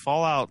 but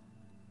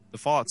the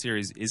Fallout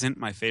series isn't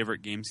my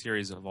favorite game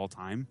series of all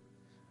time.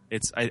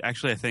 It's I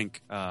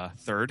think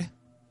third,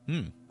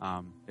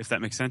 if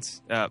that makes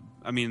sense.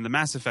 I mean, the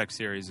Mass Effect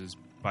series is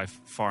by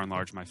far and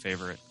large my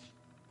favorite,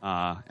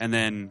 and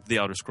then the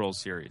Elder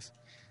Scrolls series.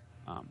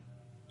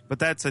 But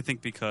that's, I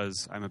think,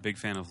 because I'm a big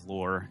fan of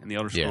lore, and the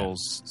Elder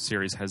Scrolls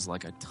series has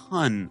like a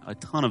ton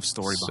of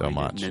story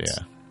behind it.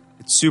 And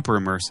it's super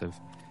immersive.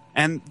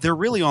 And they're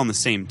really on the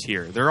same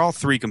tier. They're all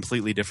 3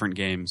 completely different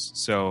games,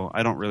 so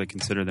I don't really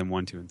consider them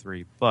 1, 2, and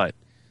 3. But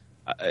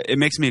it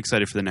makes me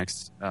excited for the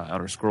next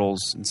Elder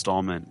Scrolls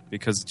installment,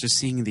 because just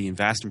seeing the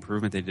vast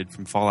improvement they did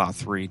from Fallout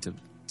 3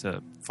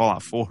 to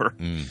Fallout 4,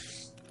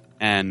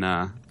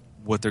 and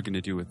what they're going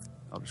to do with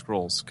Elder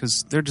Scrolls,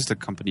 because they're just a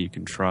company you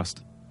can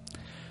trust.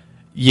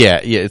 Yeah,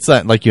 it's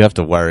not like you have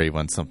to worry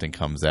when something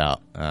comes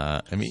out.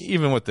 I mean,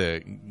 even with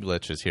the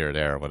glitches here or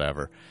there or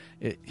whatever,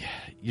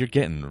 you're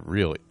getting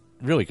really,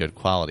 really good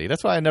quality.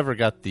 That's why I never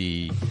got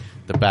the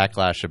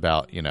backlash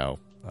about the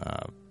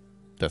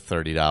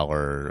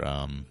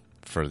 $30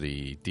 for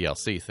the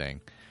DLC thing.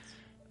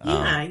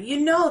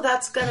 Yeah,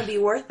 that's going to be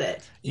worth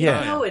it. You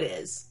know it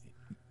is.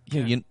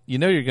 Yeah, you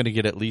know you're going to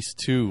get at least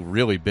 2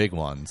 really big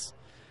ones.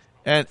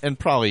 And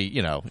probably,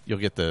 you'll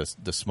get the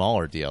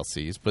smaller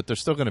DLCs, but they're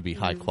still going to be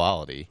high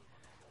quality.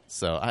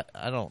 So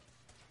I don't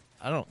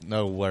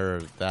know where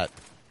that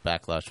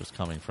backlash was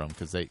coming from,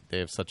 because they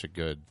have such a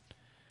good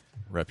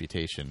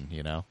reputation,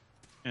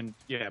 And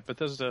yeah,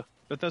 Bethesda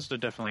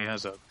definitely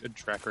has a good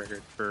track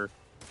record for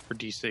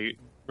DC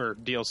or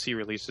DLC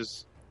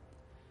releases.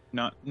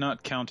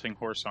 Not counting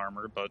Horse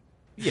Armor, but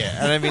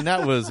Yeah, and I mean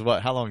that was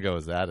what? How long ago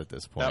was that? At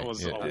this point, That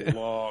was yeah. a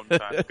long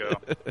time ago.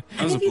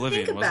 That was if you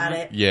Oblivion, think wasn't about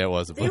it? Yeah, it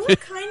was they Oblivion. were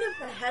kind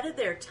of ahead of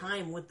their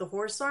time with the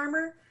horse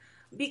armor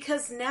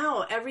because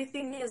now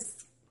everything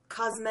is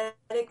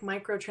cosmetic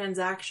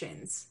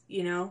microtransactions,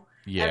 you know?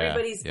 Yeah,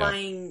 Everybody's yeah.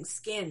 buying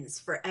skins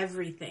for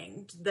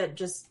everything that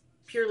just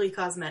purely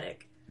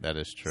cosmetic. That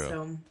is true.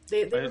 So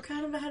they were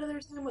kind of ahead of their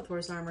time with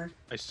horse armor.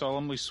 I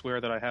solemnly swear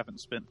that I haven't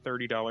spent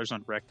 $30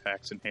 on rec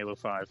packs in Halo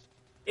 5.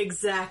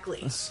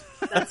 Exactly.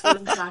 That's what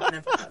I'm talking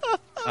about.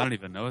 I don't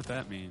even know what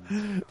that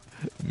means.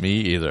 Me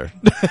either.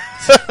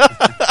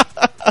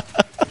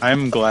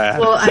 I'm glad.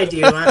 Well, I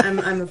do.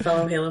 I'm a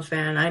fellow Halo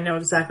fan. I know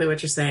exactly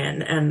what you're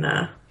saying,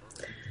 and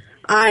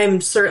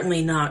I'm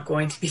certainly not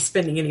going to be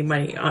spending any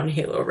money on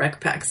Halo rec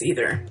packs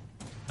either.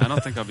 I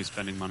don't think I'll be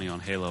spending money on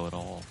Halo at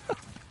all.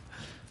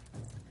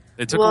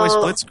 They took away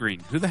split screen.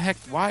 Who the heck?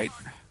 Why?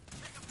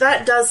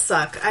 That does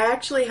suck. I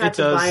actually had It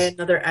to does. buy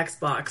another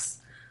Xbox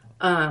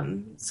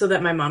so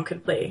that my mom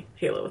could play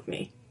Halo with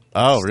me.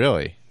 Oh,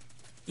 really?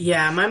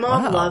 Yeah, my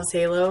mom Wow. loves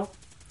Halo.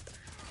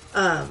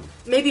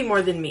 Maybe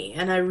more than me,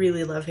 and I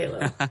really love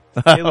Halo. Oh,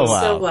 wow.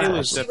 So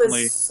Halo's she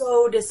definitely- was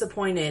so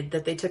disappointed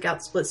that they took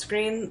out split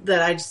screen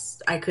that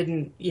I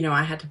couldn't,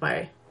 I had to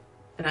buy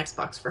an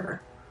Xbox for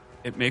her.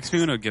 It makes me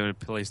want to get a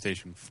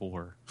PlayStation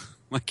 4.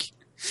 Like,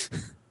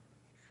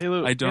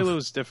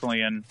 Halo's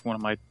definitely in one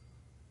of my.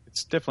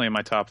 It's definitely in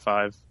my top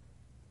 5.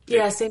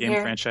 Yeah, same game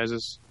here.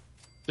 franchises.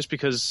 Just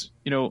because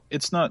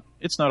it's not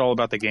all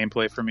about the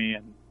gameplay for me,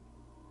 and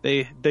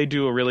they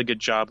do a really good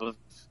job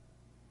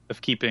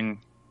of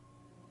keeping.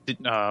 They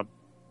kind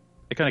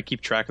of keep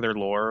track of their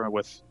lore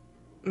with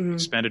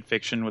expanded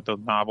fiction with the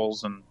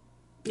novels and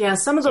Yeah,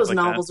 some of stuff those like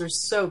that. novels are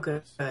so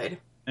good.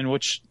 and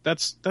which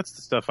that's the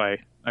stuff I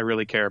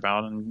really care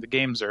about. And the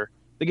games are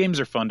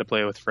fun to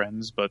play with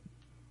friends, but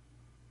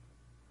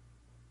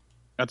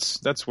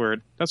that's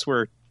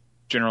where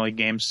generally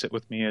games sit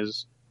with me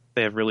is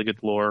they have really good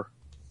lore.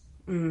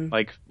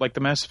 Like the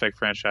Mass Effect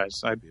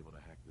franchise.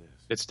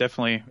 It's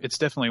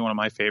definitely one of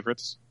my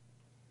favorites.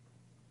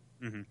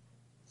 Mm-hmm.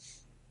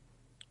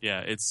 Yeah,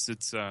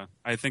 it's.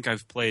 I think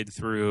I've played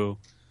through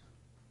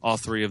all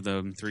 3 of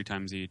them 3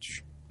 times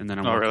each, and then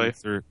I'm working really?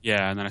 through.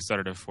 Yeah, and then I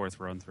started a 4th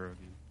run through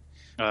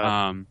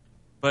again.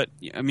 But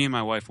me and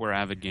my wife were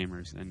avid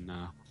gamers, and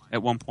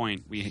at one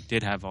point we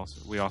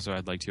also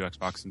had like 2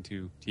 Xbox and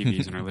 2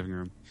 TVs in our living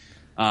room.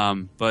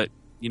 But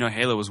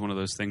Halo was one of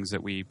those things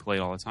that we played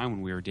all the time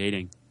when we were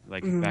dating,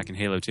 like back in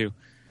Halo 2.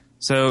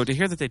 So to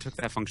hear that they took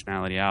that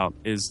functionality out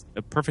is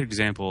a perfect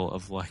example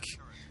of like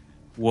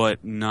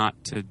what not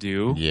to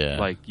do. Yeah.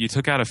 Like you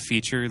took out a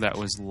feature that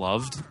was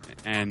loved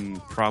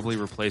and probably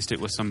replaced it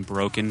with some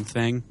broken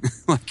thing.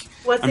 Like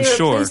What they I'm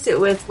sure. replaced it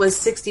with was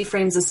 60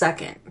 frames a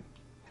second.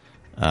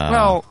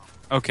 Well,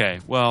 okay.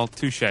 Well,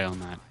 touche on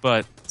that,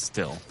 but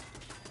still,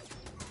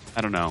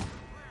 I don't know.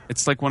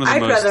 It's like one of the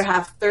I'd most rather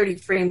have 30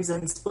 frames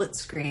than split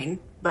screen,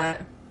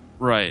 but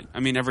right.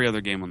 I mean, every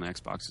other game on the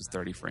Xbox is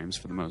 30 frames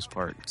for the most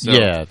part. So,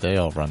 yeah, they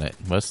all run it.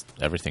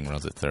 Everything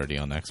runs at 30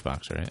 on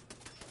Xbox, right?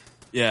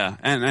 yeah,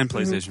 and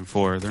PlayStation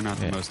 4, they're not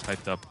the most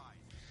hyped up.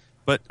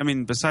 But I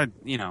mean,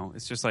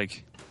 it's just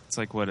like it's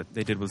like what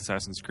they did with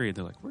Assassin's Creed.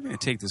 They're like, we're going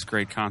to take this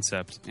great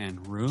concept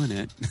and ruin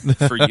it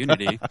for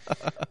Unity.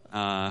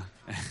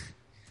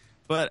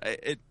 But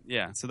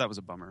so that was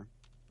a bummer.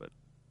 But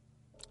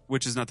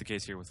which is not the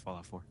case here with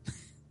Fallout 4.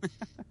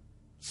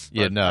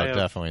 Yeah, But no, I have-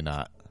 definitely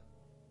not.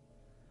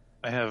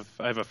 I have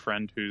a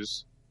friend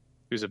who's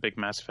a big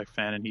Mass Effect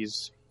fan, and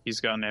he's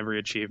gotten every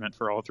achievement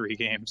for all 3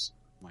 games.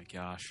 Oh my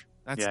gosh,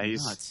 that's Yeah,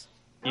 nuts.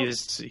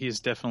 He's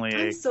definitely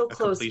I'm so a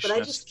close, but I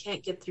completionist. just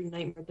can't get through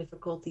Nightmare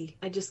difficulty.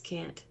 I just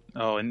can't.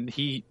 Oh, and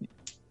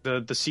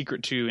the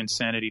secret to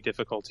insanity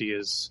difficulty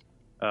is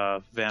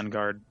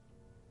Vanguard.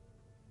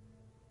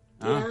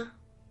 Yeah.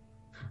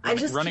 I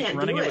just Running- can't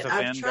running do it it. with a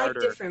I've tried Vanguard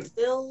different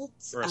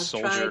builds. or a I've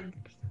soldier. tried.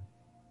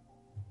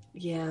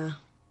 Yeah.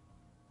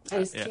 I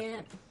just Yeah.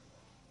 can't.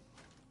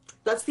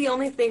 That's the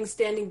only thing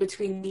standing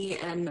between me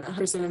and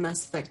 100% of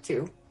Mass Effect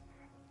 2.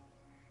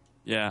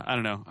 Yeah, I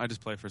don't know. I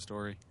just play for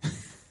story.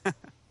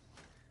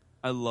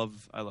 I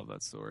love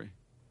that story.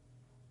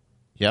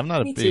 Yeah, I'm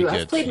not Me a big. too.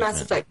 I've played Mass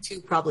achievement. Effect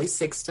 2 probably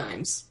 6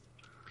 times.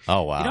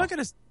 Oh wow! You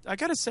know, I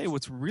gotta say,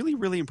 what's really,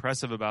 really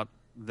impressive about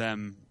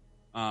them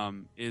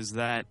is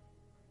that,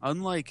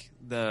 unlike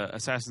the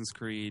Assassin's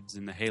Creeds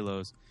and the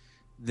Halos,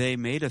 they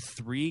made a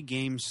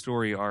 3-game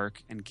story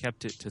arc and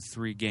kept it to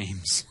 3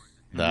 games.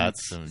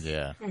 That's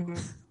yeah. Mm-hmm.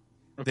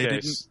 They Okay,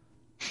 didn't.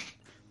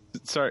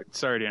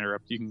 Sorry to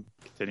interrupt. You can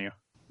continue.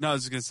 No, I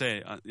was just gonna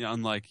say,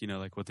 unlike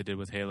like what they did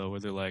with Halo,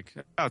 where they're like,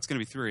 "Oh, it's gonna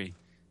be 3."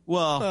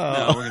 Well,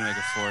 no, we're gonna make a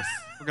 4th.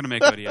 We're gonna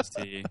make ODST,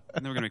 and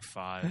then we're gonna make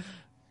 5.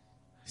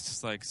 It's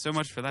just like so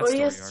much for that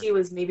story arc. ODST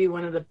was maybe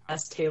one of the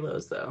best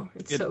Halos, though.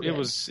 It's so good.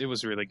 It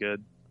was really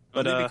good.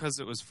 But But because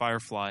it was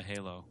Firefly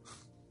Halo.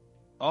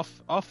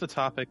 off the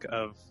topic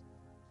of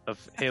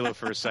Halo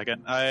for a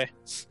second, I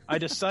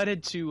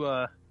decided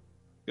to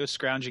go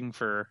scrounging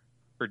for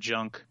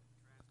junk,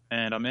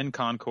 and I'm in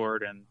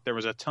Concord, and there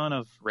was a ton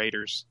of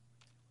raiders.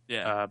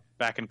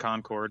 back in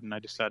Concord, and I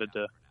decided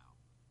to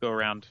go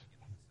around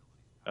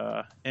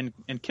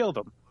and kill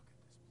them.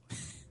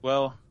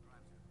 Well,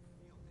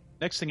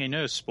 next thing you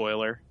know,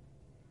 spoiler,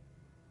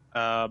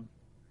 a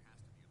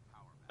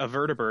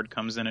vertibird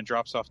comes in and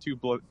drops off 2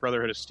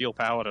 Brotherhood of Steel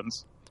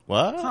Paladins.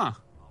 What? Huh.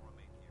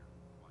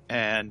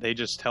 And they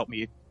just help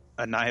me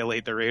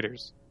annihilate the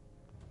raiders.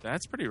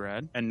 That's pretty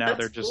rad. And now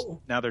That's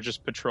they're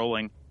just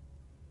patrolling.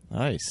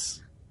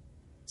 Nice.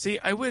 See,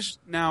 I wish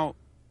now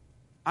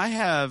I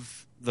have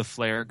the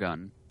flare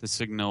gun, the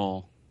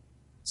signal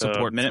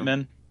support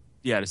Minutemen.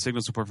 The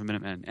signal support for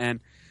Minutemen. And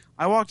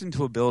I walked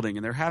into a building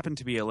and there happened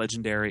to be a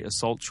legendary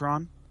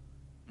Assaultron,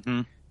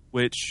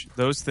 which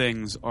those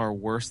things are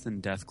worse than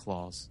Death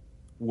Claws.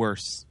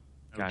 Worse.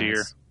 Oh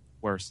dear.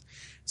 Worse.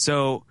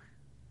 So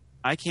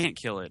I can't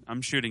kill it.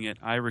 I'm shooting it.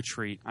 I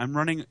retreat. I'm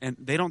running, and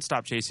they don't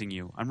stop chasing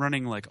you. I'm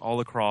running like all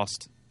across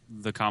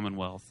the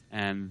Commonwealth,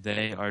 and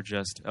they are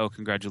just,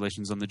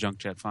 congratulations on the junk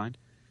jet find.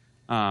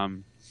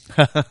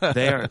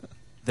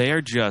 They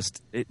are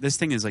just, this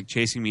thing is like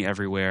chasing me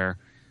everywhere.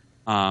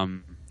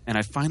 And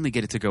I finally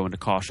get it to go into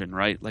caution,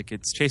 right? Like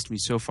it's chased me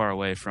so far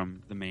away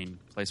from the main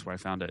place where I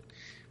found it.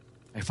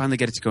 I finally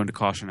get it to go into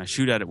caution. I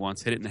shoot at it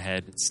once, hit it in the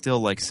head. It's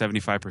still like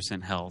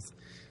 75% health.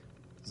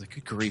 I was like,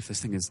 good grief,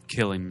 this thing is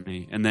killing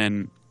me. And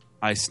then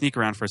I sneak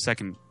around for a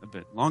second, a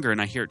bit longer,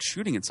 and I hear it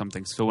shooting at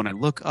something. So when I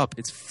look up,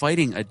 it's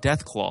fighting a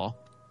Deathclaw.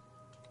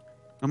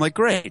 I'm like,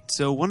 great.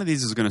 So one of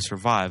these is going to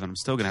survive, and I'm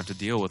still going to have to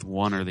deal with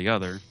one or the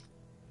other.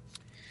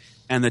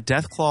 And the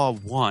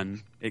Deathclaw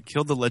won. It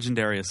killed the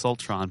legendary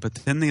Assaultron, but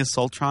then the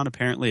Assaultron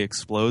apparently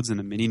explodes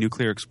in a mini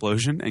nuclear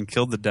explosion and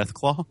killed the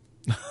Deathclaw.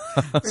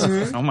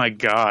 Oh my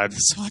god.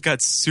 So I got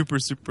super,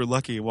 super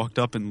lucky. Walked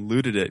up and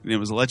looted it, and it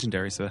was a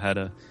legendary, so it had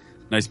a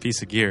nice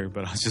piece of gear,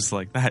 but I was just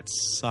like, that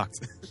sucked.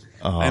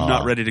 I'm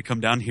not ready to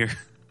come down here.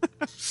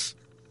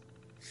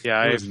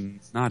 Yeah,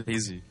 it's not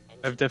easy.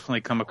 I've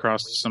definitely come across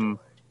some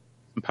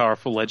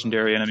powerful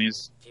legendary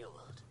enemies.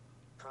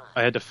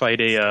 I had to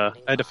fight a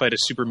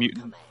super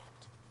mutant,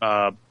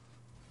 a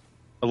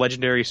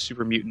legendary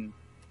super mutant,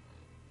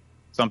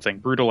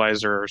 something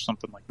brutalizer or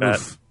something like that.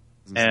 Oof.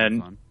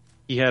 And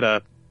he had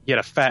a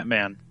fat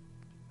man.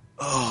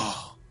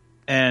 Oh,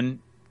 and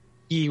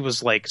he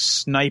was like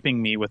sniping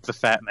me with the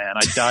fat man.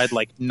 I died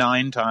like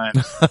 9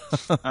 times.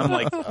 I'm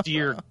like,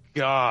 dear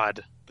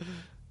God.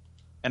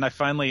 And I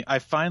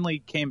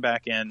finally came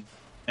back in,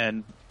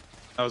 and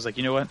I was like,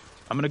 you know what?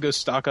 I'm gonna go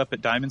stock up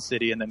at Diamond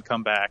City and then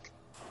come back.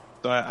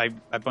 So I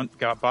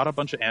bought a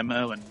bunch of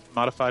ammo and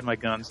modified my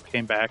guns.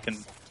 Came back and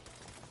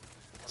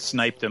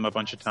sniped him a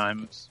bunch of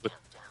times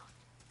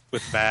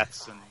with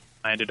bats, and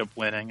I ended up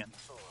winning. And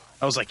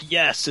I was like,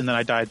 yes! And then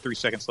I died 3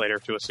 seconds later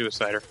to a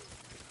suicider.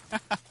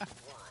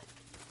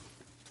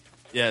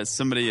 Yeah,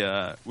 somebody,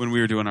 when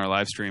we were doing our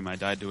live stream, I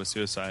died to a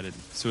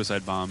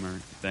suicide bomber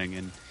thing,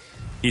 and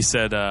he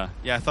said, I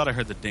thought I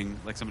heard the ding,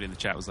 like somebody in the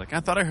chat was like, I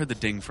thought I heard the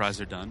ding, fries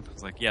are done. I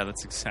was like, yeah,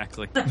 that's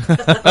exactly.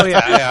 Oh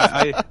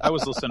yeah, I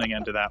was listening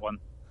into that one.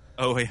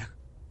 Oh yeah.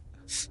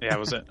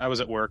 Yeah, I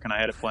was at work, and I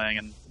had it playing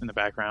in the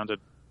background.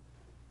 And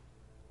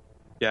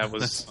yeah, it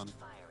was. That's fun.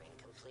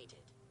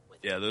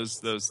 Yeah,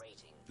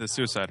 the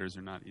suiciders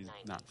are not easy,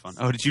 not fun.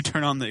 Oh, did you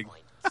turn on the...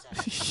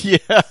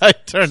 Yeah, I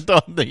turned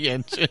on the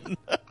engine.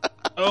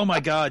 Oh my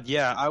god,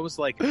 yeah. I was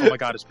like, oh my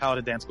god, is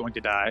Paladin Dance going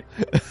to die?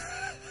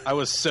 I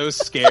was so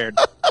scared.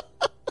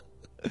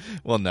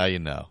 Well, now you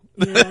know.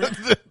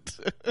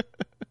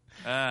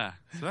 Yeah.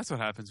 So that's what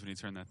happens when you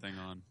turn that thing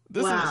on.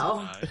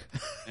 Wow.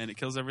 And it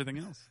kills everything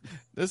else.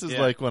 This is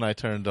like when I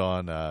turned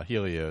on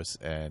Helios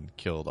and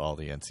killed all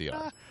the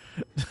NCR.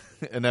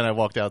 And then I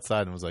walked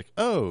outside and was like,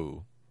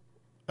 oh,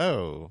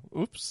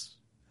 oops.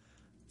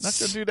 Not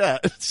going to do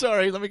that.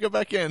 Sorry, let me go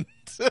back in.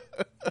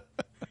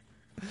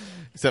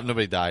 Except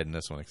nobody died in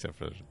this one except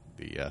for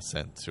the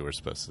Scents who were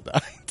supposed to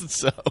die.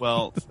 So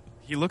well,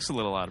 he looks a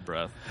little out of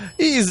breath.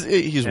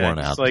 He's worn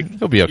out. Like,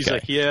 he'll be okay. He's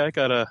like, yeah, I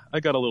got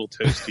a little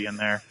toasty in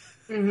there.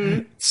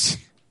 Mm-hmm.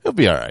 He'll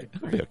be all right.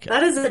 He'll be okay.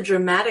 That is a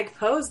dramatic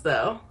pose,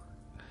 though.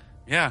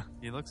 Yeah,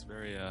 he looks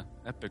very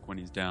epic when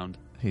he's downed.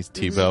 He's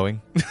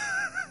T-bowing.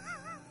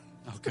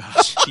 Oh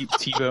gosh,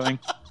 T-bowing.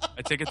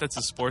 I take it that's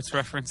a sports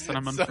reference that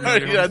I'm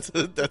unfamiliar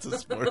with. That's a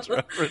sports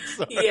reference.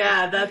 Sorry.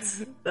 Yeah,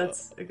 that's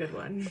a good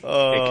one.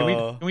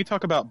 Hey, can we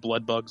talk about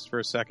blood bugs for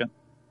a second?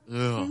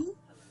 Ugh.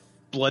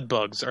 Blood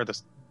bugs are the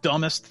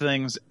dumbest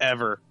things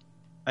ever.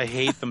 I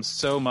hate them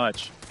so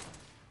much.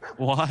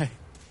 Why?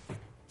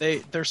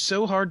 They're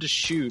so hard to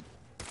shoot,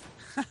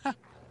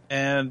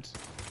 and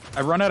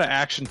I run out of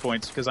action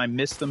points because I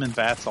miss them in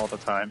bats all the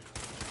time.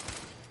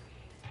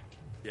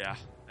 Yeah,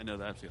 I know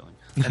that feeling.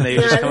 And they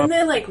just come up,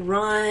 they like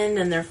run,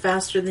 and they're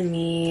faster than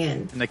me,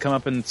 and they come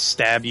up and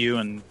stab you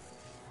and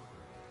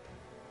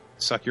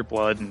suck your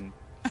blood and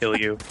kill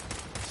you.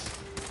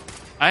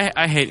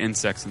 I hate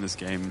insects in this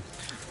game.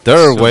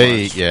 They're so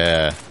way much.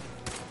 yeah.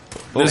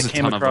 I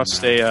came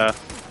across a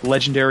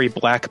legendary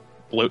black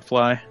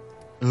bloatfly.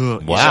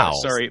 Ugh, wow.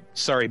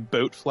 Sorry,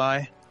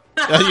 boatfly.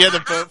 Yeah,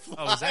 the boatfly.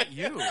 Oh, was that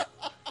you?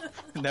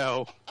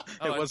 No,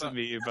 it wasn't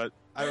me, but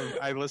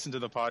I listened to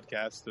the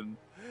podcast and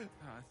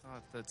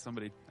I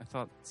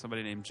thought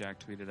somebody named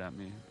Jack tweeted at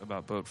me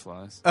about boat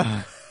flies.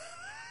 I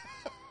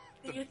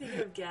think you're thinking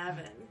of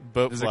Gavin.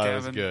 Boat Is it fly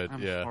was Gavin? good.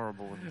 I'm yeah.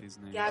 horrible with these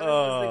names. Gavin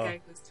was the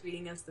guy who was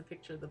tweeting us the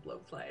picture of the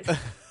blowflies.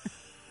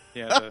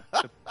 yeah,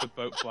 the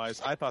boat flies.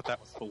 I thought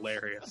that was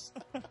hilarious.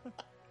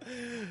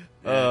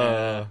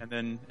 And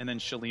then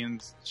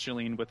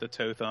Shalene with the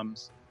toe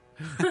thumbs.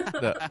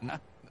 No,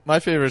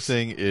 my favorite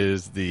thing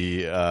is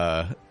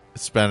the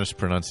Spanish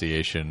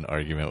pronunciation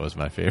argument was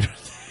my favorite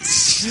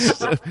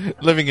thing.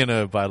 Living in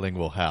a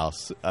bilingual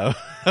house, I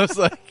was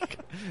like,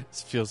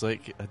 this feels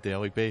like a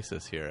daily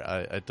basis here.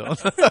 I don't.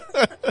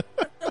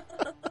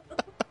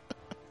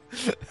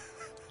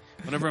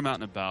 Whenever I'm out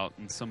and about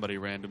and somebody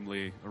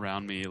randomly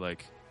around me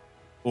like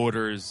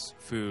orders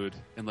food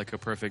in like a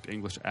perfect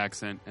English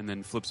accent and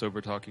then flips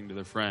over talking to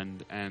their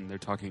friend and they're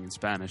talking in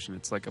Spanish and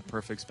it's like a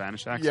perfect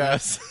Spanish accent.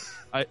 Yes.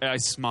 I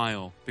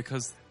smile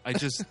because I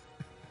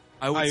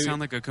would sound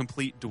like a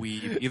complete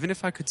dweeb. Even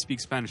if I could speak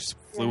Spanish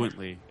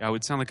fluently, I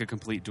would sound like a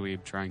complete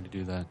dweeb trying to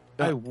do that.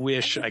 I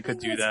wish I could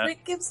do that.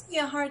 Rick gives me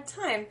a hard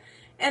time.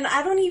 And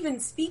I don't even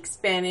speak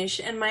Spanish,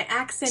 and my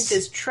accent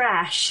is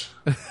trash.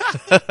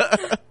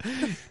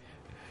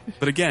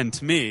 But again,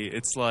 to me,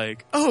 it's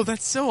like, oh,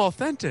 that's so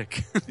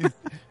authentic.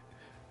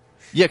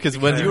 Yeah, because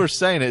when you were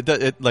saying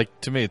it,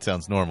 like to me, it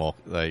sounds normal.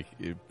 Like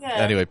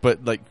anyway,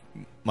 but like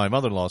my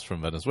mother-in-law's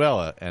from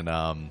Venezuela,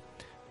 and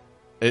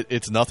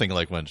it's nothing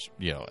like when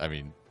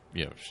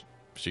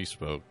she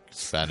spoke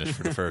Spanish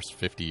for the first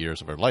 50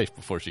 years of her life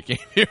before she came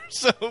here.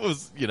 So it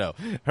was,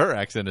 her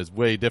accent is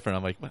way different.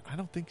 I'm like, well, I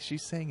don't think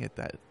she's saying it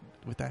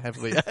with that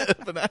heavily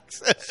of an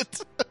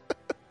accent.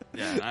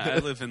 Yeah, I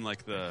live in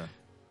like the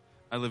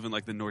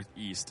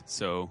Northeast,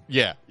 so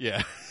yeah,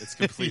 it's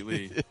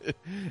completely.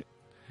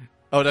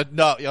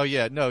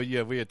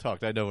 We had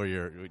talked. I know where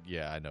you're.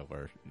 Yeah, I know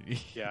where.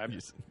 Yeah,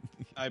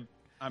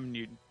 I'm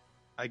new.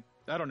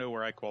 I don't know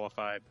where I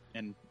qualify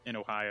in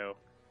Ohio.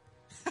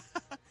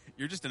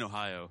 You're just in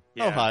Ohio.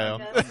 Yeah, Ohio.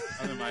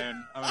 I'm in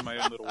my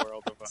own little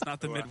world. It's not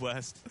the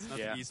Midwest. It's not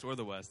the East or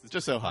the West. It's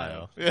just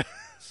Ohio. Yeah.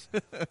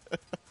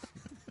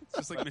 It's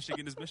just like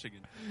Michigan is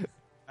Michigan.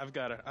 I've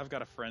got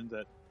a friend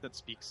that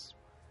speaks.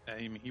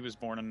 He was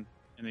born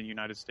in the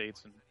United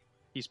States and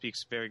he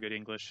speaks very good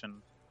English,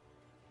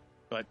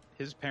 but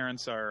his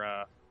parents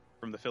are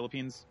from the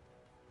Philippines,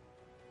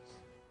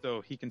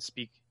 so he can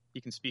speak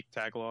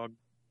Tagalog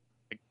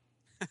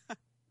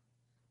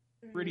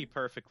pretty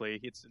perfectly.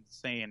 It's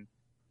insane.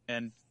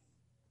 And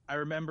I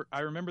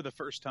remember the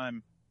first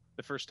time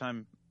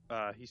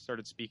he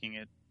started speaking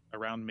it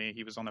around me.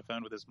 He was on the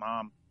phone with his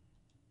mom,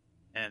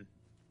 and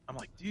I'm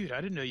like, dude, I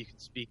didn't know you could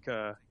speak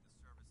that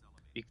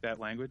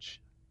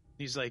language.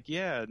 He's like,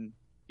 yeah, and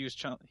he was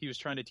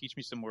trying to teach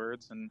me some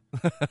words, and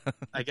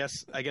I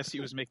guess he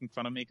was making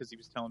fun of me because he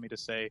was telling me to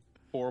say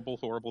horrible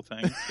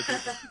things.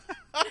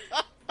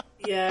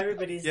 Yeah,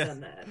 everybody's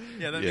done that.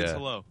 Yeah, that means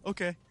hello.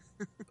 Okay.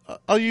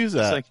 I'll use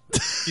that.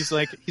 He's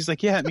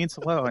like, yeah, it means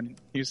hello, and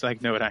he was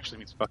like, no, it actually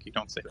means fuck you.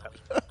 Don't say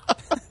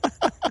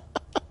that.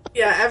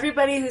 Yeah,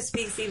 everybody who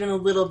speaks even a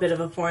little bit of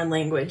a foreign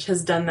language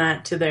has done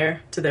that to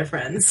their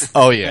friends.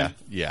 Oh yeah,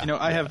 yeah.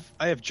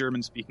 I have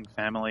German speaking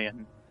family,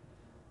 and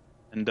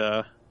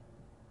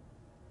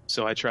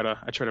so I try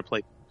to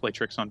play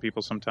tricks on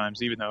people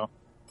sometimes, even though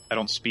I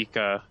don't speak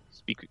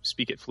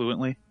it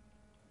fluently.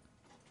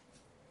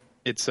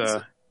 It's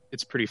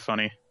pretty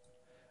funny.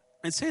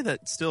 I'd say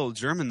that still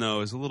German,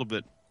 though, is a little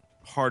bit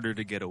harder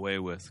to get away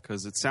with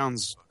because it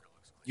sounds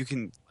you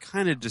can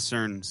kind of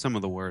discern some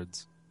of the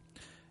words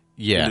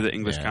into the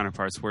English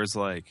counterparts, whereas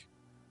like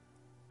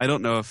I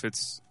don't know if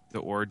it's the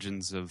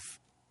origins of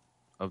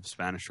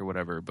Spanish or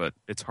whatever, but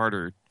it's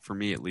harder for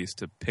me at least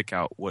to pick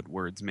out what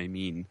words may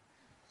mean.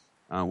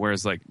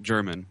 Whereas like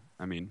German,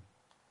 I mean,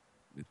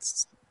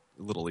 it's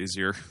a little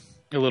easier.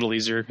 A little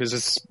easier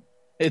because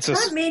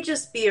that may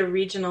just be a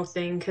regional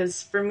thing,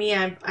 because for me,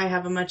 I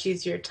have a much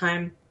easier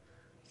time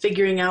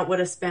figuring out what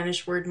a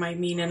Spanish word might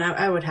mean, and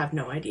I would have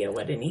no idea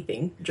what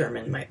anything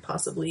German might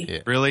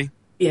possibly really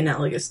be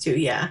analogous to.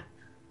 Yeah,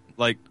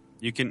 like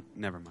you can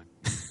never mind.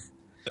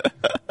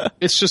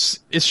 It's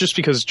just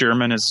because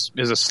German is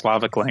a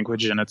Slavic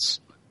language, and it's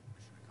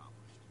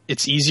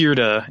easier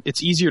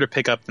to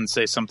pick up than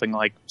say something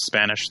like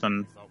Spanish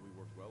than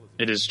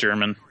it is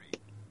German.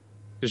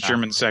 Because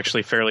German's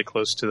actually fairly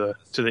close to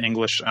the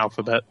English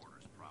alphabet.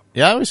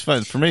 Yeah, I always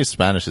find for me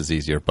Spanish is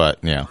easier, but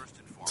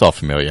it's all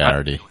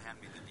familiarity.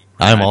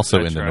 I'm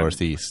also in the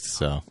Northeast,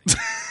 so.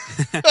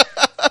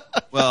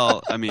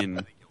 Well, I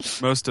mean,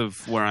 most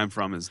of where I'm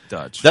from is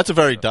Dutch. That's a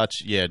very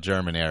Dutch,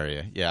 German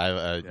area. Yeah,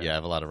 I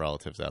have a lot of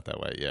relatives out that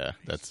way. Yeah,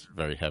 that's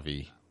very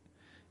heavy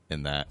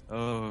in that.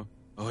 Oh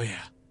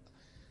yeah,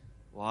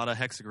 a lot of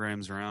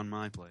hexagrams around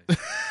my place.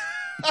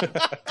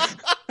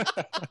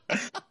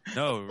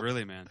 No,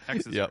 really, man.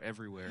 Hexes are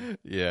everywhere.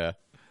 Yeah.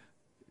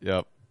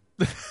 Yep.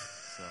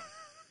 So,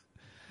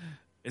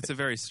 it's a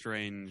very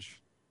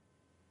strange,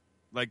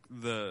 like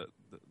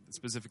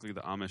specifically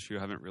the Amish who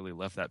haven't really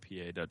left that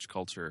PA Dutch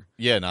culture.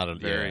 Yeah, not a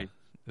very,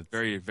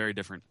 very, very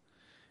different.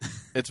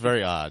 It's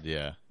very odd.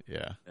 Yeah.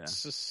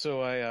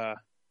 So I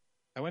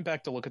went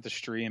back to look at the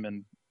stream,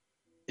 and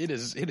it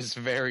is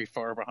very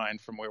far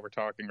behind from where we're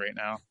talking right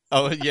now.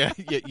 Oh yeah.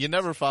 You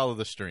never follow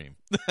the stream.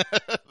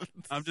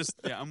 I'm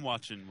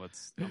watching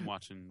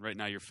right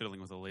now. You're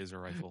fiddling with a laser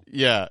rifle.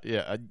 Yeah.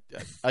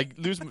 I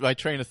lose my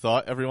train of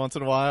thought every once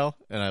in a while,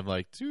 and I'm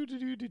like, do.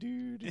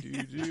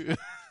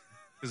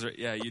 Because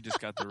you just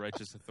got the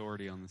righteous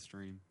authority on the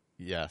stream.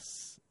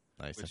 Yes,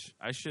 nice. Which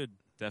I should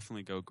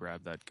definitely go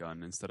grab that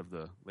gun instead of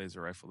the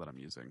laser rifle that I'm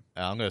using.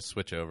 I'm going to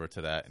switch over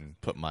to that and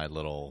put my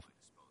little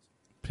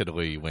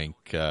piddly-wink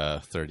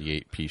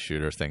 38 pea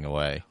shooter thing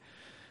away.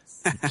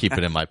 Keep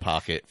it in my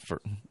pocket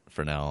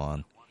for now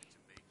on.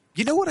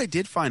 You know what I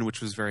did find,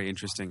 which was very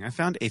interesting? I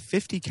found a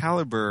 50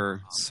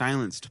 caliber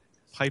silenced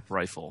pipe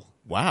rifle.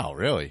 Wow,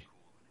 really?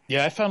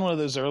 Yeah, I found one of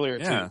those earlier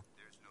too. I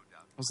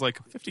was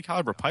like, 50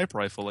 caliber pipe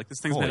rifle? Like, this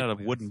thing's made out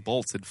of wooden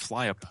bolts. It'd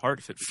fly apart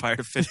if it fired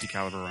a 50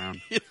 caliber round.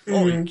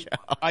 Holy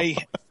cow! I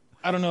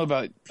don't know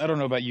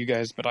about you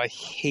guys, but I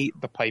hate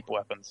the pipe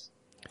weapons.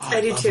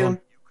 I do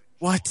too.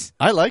 What?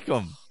 I like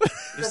them.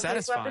 They're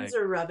satisfying. Weapons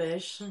are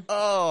rubbish.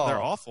 Oh,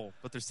 they're awful,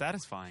 but they're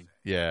satisfying.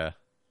 Yeah.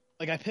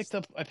 Like I picked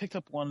up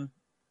one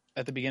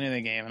at the beginning of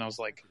the game, and I was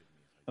like,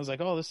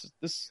 oh, this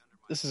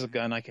is a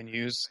gun I can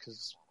use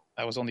because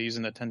I was only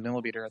using the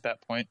 10mm at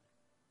that point.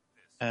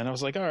 And I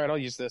was like, all right, I'll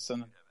use this.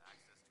 And I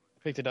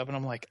picked it up, and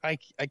I'm like, I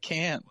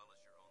can't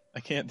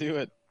do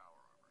it.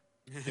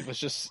 It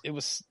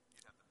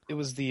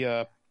was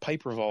the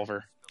pipe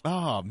revolver.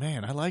 Oh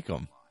man, I like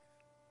them.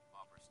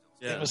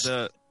 Yeah, it was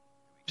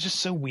just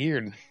so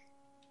weird.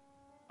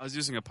 I was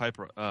using a pipe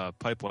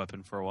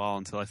weapon for a while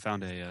until I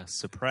found a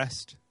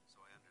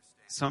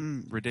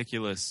some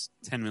ridiculous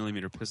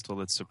 10mm pistol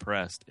that's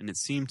suppressed, and it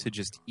seemed to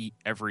just eat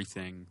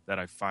everything that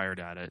I fired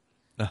it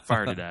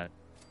at.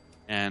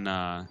 And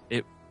I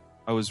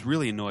was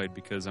really annoyed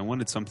because I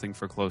wanted something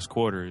for close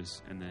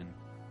quarters, and then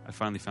I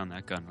finally found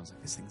that gun. I was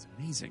like, this thing's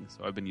amazing.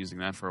 So I've been using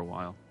that for a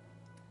while.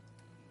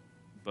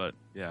 But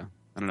yeah,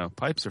 I don't know.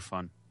 Pipes are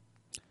fun.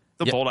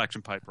 The bolt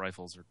action pipe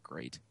rifles are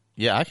great.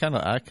 Yeah, I kind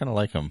of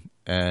like them,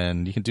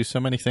 and you can do so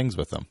many things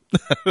with them.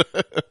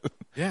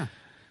 Yeah,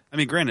 I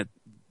mean, granted,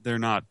 they're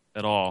not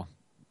at all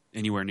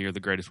anywhere near the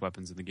greatest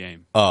weapons in the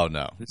game. Oh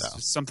no, it's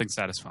just something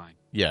satisfying.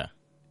 Yeah,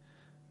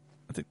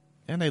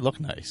 and they look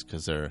nice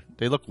because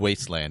they look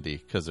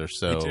wastelandy because they're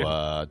so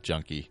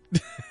junky,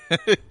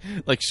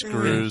 like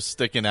screws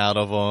sticking out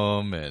of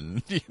them,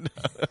 and you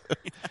know.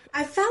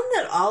 I found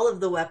that all of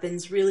the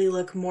weapons really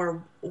look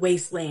more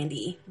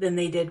wastelandy than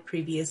they did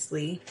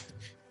previously.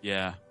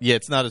 Yeah,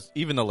 it's not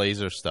even the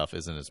laser stuff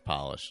isn't as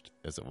polished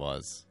as it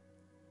was.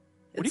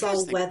 It's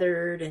all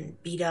weathered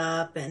and beat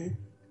up and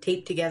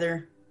taped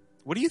together.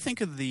 What do you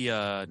think of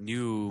the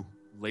new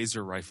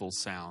laser rifle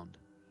sound?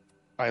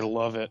 I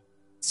love it.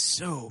 It's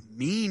so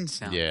mean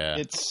sound. Yeah.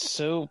 It's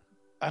so,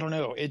 I don't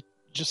know. It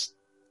just,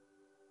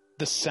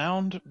 the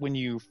sound when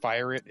you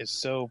fire it is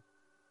so,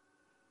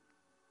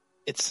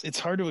 it's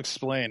hard to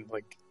explain.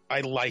 Like,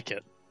 I like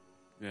it.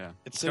 Yeah.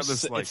 It's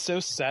so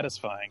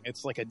satisfying.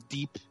 It's like a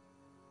deep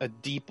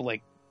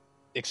like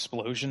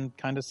explosion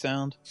kind of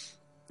sound.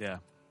 Yeah.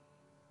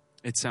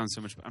 It sounds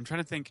so much. I'm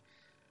trying to think.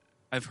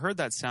 I've heard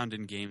that sound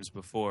in games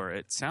before.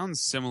 It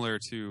sounds similar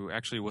to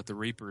actually what the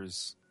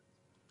Reapers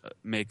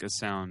make a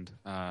sound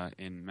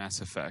in Mass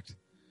Effect.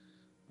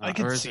 I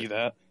can see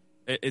that.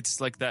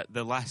 It's like that.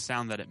 The last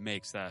sound that it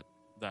makes, that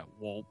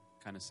whoop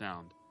kind of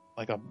sound,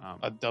 like a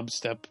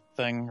dubstep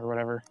thing or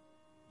whatever.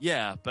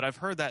 Yeah, but I've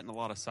heard that in a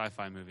lot of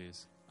sci-fi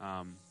movies.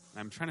 I'm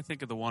trying to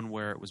think of the one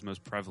where it was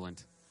most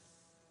prevalent.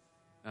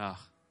 Oh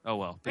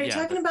well. Are you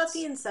talking about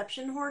the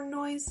Inception horn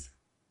noise?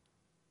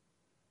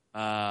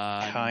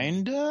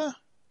 Kinda?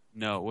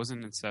 No, it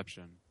wasn't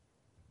Inception.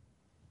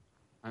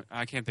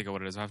 I can't think of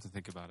what it is. I have to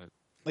think about it.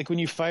 Like when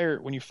you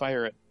fire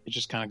it, it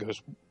just kind of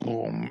goes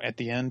boom at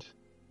the end.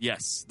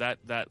 Yes, that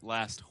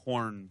last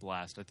horn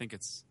blast. I think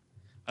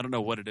I don't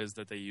know what it is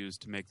that they use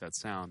to make that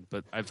sound,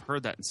 but I've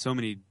heard that in so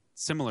many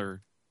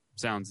similar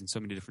sounds in so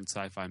many different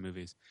sci-fi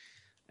movies.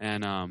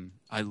 And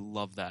I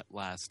love that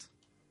last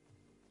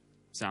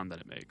sound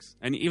that it makes.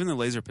 And even the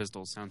laser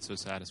pistols sound so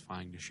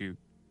satisfying to shoot.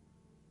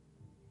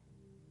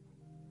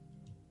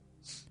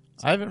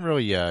 I haven't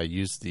really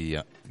used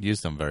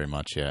them very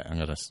much yet. I'm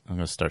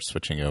gonna start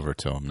switching over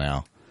to them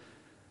now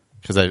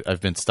because I've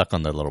been stuck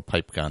on the little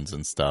pipe guns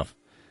and stuff.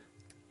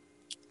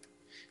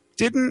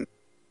 Didn't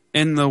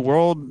in the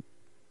War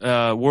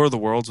of the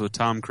Worlds with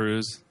Tom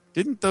Cruise?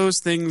 Didn't those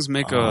things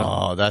make a?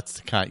 Oh, that's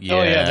the kind. Yeah,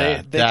 oh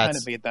yeah, they kind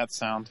of made that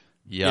sound.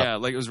 Yep. Yeah,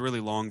 like it was a really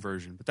long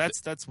version, but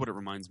that's what it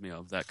reminds me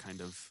of. That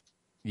kind of.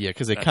 Yeah,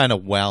 because they kind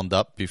of wound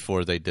up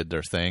before they did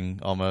their thing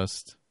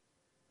almost.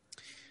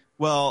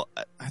 Well,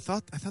 I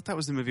thought that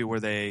was the movie where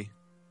they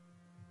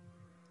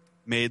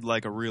made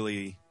like a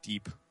really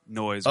deep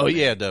noise. Oh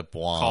yeah, the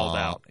called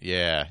out.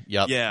 Yeah,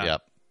 yep. Yeah.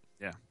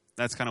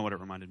 That's kind of what it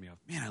reminded me of.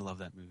 Man, I love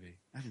that movie.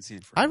 I haven't seen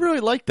it for. I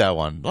really liked that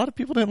one. A lot of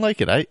people didn't like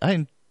it. I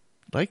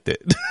liked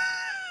it.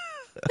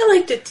 I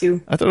liked it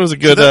too. I thought it was a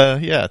good.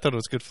 I thought it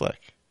was a good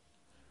flick.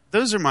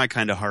 Those are my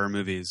kind of horror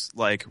movies,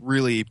 like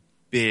really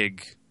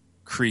big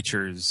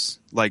creatures.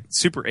 Like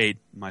Super 8,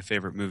 my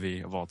favorite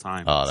movie of all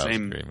time. Oh, that was a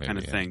Same great movie, kind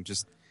of yeah. thing.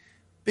 Just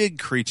big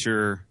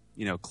creature.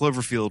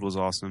 Cloverfield was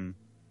awesome.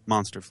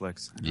 Monster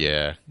flicks.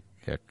 Yeah.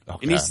 Oh,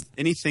 God.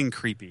 Anything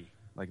creepy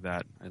like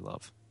that, I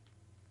love.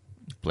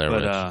 Blair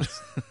Witch.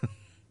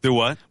 The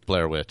what?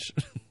 Blair Witch.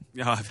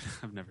 Yeah,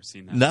 I've never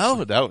seen that.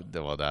 No,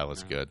 that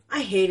was good.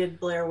 I hated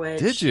Blair Witch.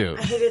 Did you?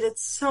 I hated it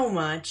so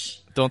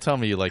much. Don't tell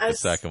me you like the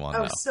second one. I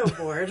though. was so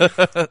bored.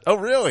 Oh,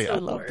 really? So I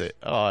loved bored. it.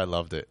 Oh, I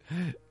loved it.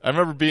 I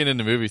remember being in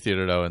the movie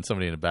theater though, and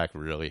somebody in the back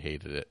really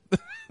hated it.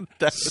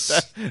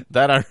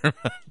 that I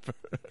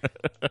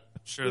remember.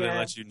 Sure, they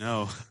let you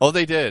know. Oh,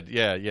 they did.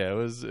 Yeah. It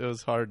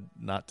was hard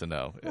not to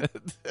know.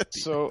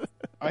 So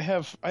I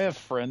have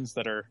friends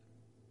that are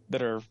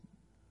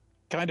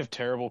kind of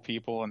terrible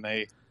people, and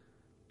they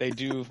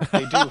do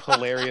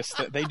hilarious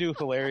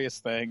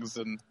things.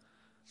 And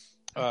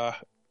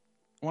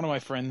one of my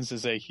friends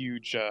is a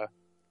huge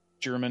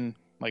German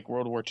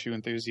World War II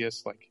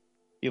enthusiast. Like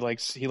he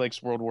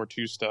likes World War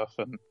II stuff,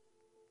 and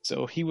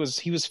so he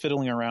was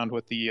fiddling around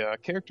with the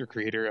character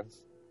creator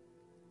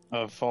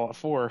of Fallout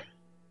 4.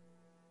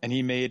 And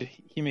he made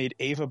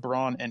Ava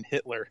Braun and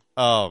Hitler.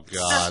 Oh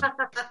God!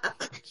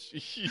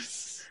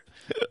 Jeez.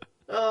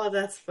 Oh,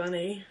 that's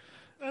funny.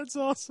 That's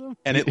awesome.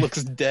 And it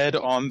looks dead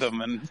on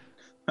them, and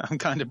I'm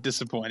kind of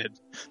disappointed.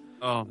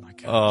 Oh my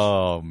gosh.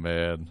 Oh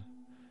man.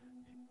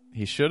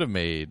 He should have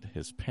made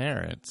his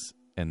parents,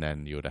 and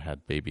then you would have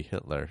had baby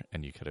Hitler,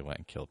 and you could have went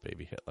and killed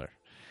baby Hitler,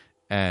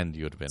 and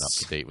you would have been up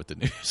to date with the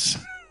news.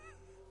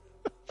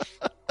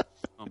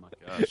 Oh my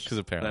gosh! Because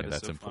apparently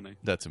that is so funny.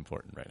 That's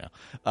important right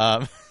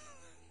now.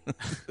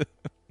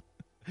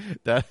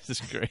 That is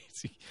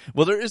crazy.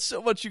 Well, there is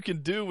so much you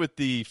can do with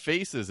the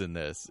faces in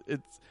this.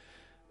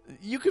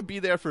 You could be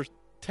there for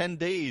 10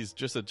 days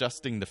just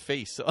adjusting the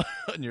face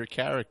on your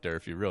character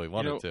if you really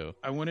wanted to.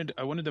 I wanted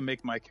to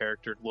make my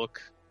character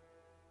look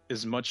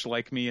as much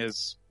like me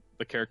as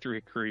the character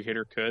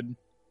creator could.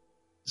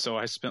 So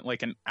I spent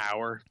an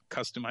hour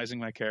customizing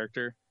my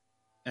character.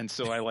 And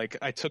so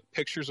I took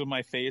pictures of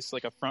my face,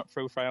 like a front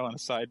profile and a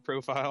side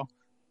profile.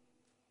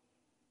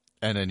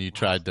 And then you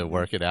tried to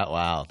work it out.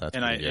 Wow, that's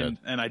pretty good.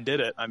 And I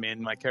did it. I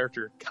mean, my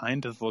character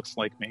kind of looks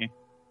like me.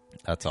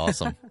 That's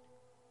awesome.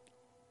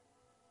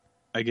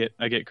 I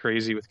get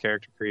crazy with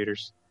character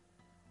creators.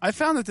 I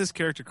found that this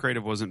character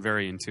creative wasn't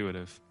very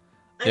intuitive.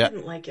 I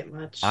didn't like it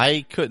much.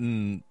 I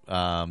couldn't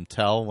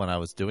tell when I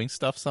was doing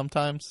stuff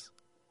sometimes.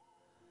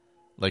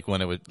 Like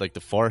when it would, the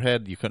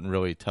forehead, you couldn't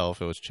really tell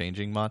if it was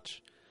changing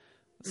much.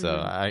 So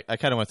I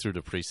kind of went through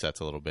the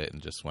presets a little bit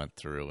and just went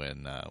through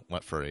and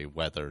went for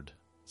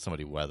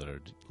somebody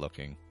weathered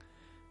looking,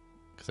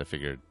 because I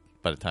figured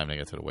by the time they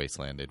get to the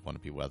wasteland, they'd want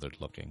to be weathered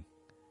looking.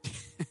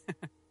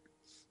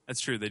 That's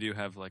true. They do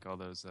have all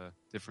those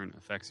different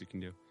effects you can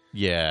do.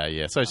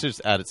 Yeah. So I just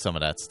added some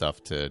of that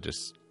stuff to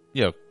just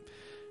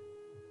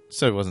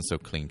so it wasn't so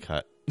clean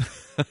cut.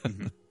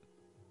 Mm-hmm.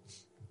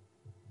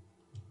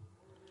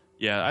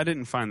 Yeah, I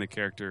didn't find the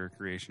character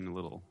creation a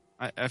little.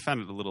 I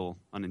found it a little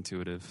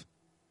unintuitive.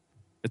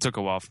 It took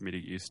a while for me to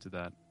get used to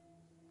that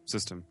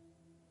system.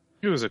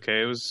 It was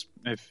okay. It was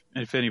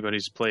if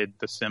anybody's played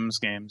the Sims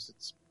games,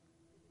 it's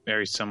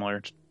very similar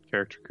to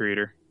character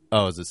creator.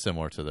 Oh, is it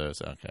similar to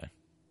those? Okay,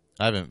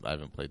 I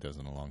haven't played those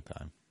in a long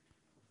time.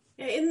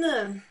 Yeah, in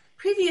the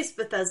previous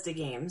Bethesda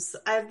games,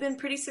 I've been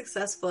pretty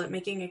successful at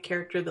making a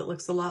character that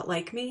looks a lot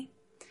like me.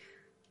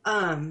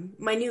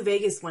 My New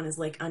Vegas one is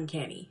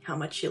uncanny how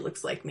much she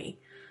looks like me,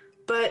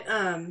 but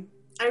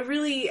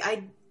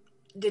I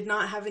did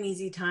not have an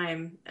easy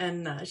time,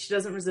 and she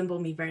doesn't resemble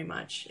me very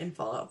much in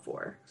Fallout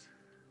 4.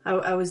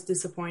 I was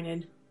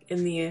disappointed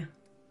in the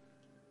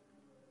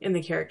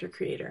character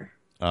creator.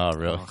 Oh,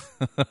 really?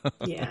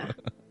 Yeah.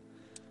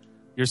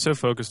 You're so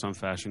focused on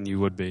fashion, you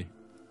would be.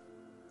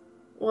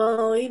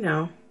 Well,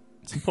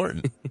 it's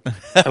important.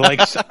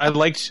 I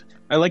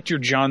liked your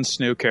Jon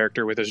Snow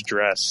character with his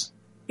dress.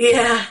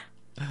 Yeah.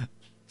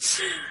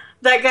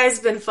 That guy's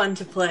been fun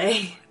to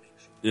play.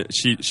 Yeah,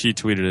 she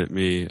tweeted at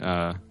me,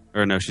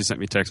 or no, she sent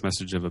me a text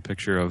message of a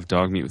picture of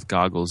dog meat with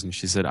goggles, and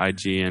she said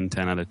IGN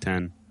 10 out of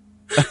 10.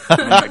 Oh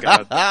my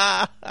god!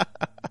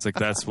 It's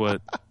that's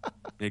what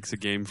makes a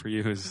game for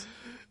you is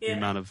the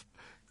amount of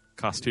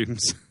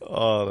costumes.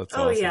 Oh, that's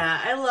awesome. Oh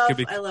yeah,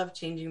 I love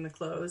changing the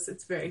clothes.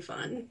 It's very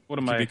fun. What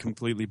am Could I? be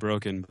completely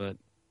broken, but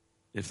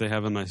if they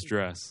have a nice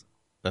dress,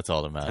 that's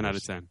all that matters. 10 out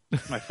of 10.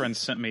 My friend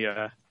sent me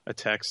a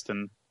text,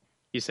 and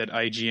he said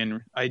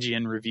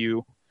IGN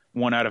review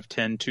 1 out of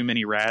 10. Too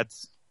many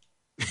rats.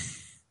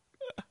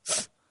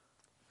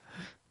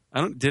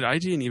 Did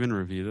IGN even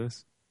review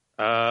this?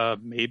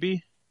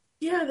 Maybe.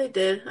 Yeah, they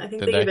did. I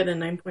think Did they they? gave it a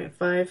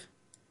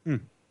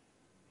 9.5.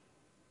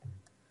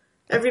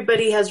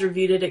 Everybody has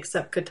reviewed it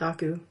except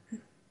Kotaku.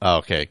 Oh,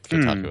 okay.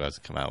 Kotaku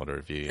hasn't come out with a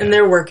review yet. And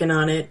they're working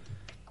on it.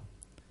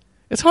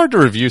 It's hard to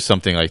review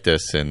something like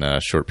this in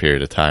a short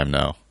period of time,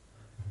 though.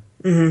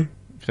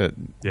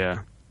 Mm-hmm. Yeah.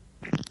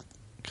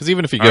 Because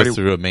even if you go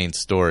through a main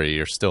story,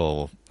 you're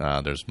still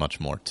there's much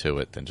more to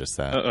it than just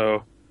that.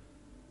 Uh-oh.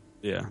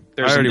 Yeah.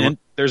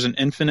 There's an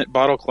infinite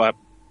bottle cap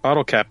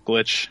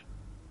glitch.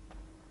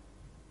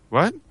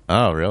 What?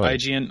 Oh, really?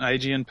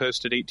 IGN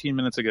posted 18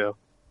 minutes ago.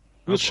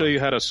 We'll show you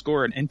how to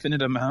score an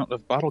infinite amount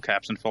of bottle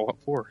caps in Fallout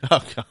 4.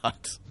 Oh, God.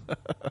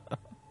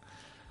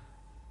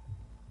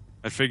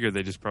 I figured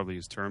they just probably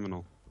use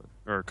terminal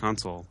or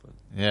console. But.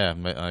 Yeah,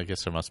 I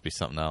guess there must be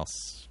something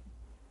else.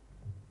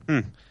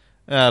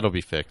 It'll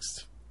be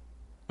fixed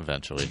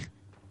eventually.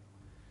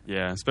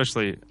 Yeah,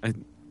 especially I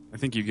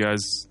think you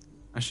guys.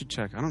 I should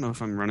check. I don't know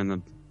if I'm running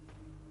the.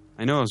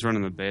 I know I was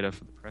running the beta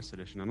for the press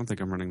edition. I don't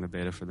think I'm running the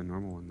beta for the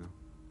normal one though.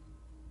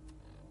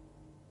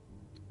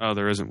 Oh,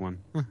 there isn't one.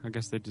 I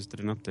guess they just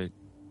did an update.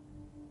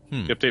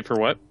 The update for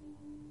what?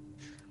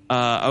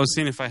 I was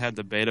seeing if I had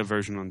the beta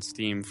version on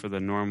Steam for the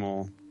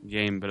normal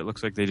game, but it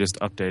looks like they just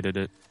updated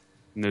it,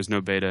 and there's no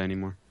beta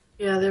anymore.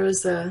 Yeah, there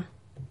was a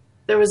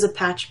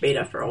patch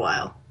beta for a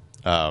while.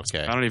 Oh,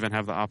 okay. I don't even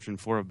have the option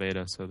for a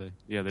beta, so they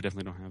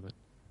definitely don't have it.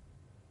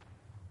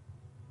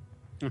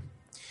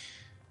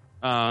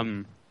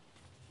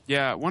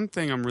 Yeah, one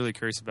thing I'm really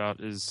curious about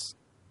is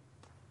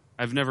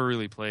I've never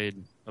really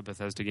played a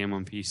Bethesda game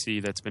on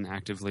PC that's been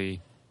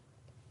actively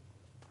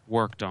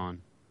worked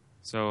on.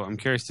 So I'm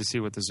curious to see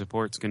what the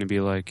support's going to be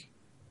like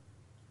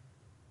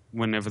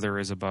whenever there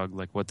is a bug,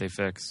 like what they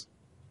fix.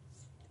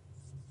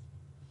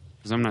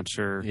 Because I'm not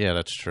sure. Yeah,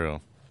 that's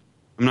true.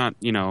 I'm not,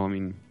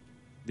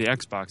 the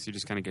Xbox, you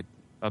just kind of get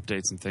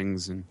updates and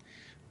things, and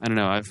I don't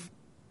know, I've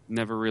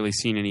never really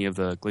seen any of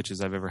the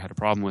glitches I've ever had a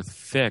problem with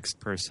fixed,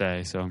 per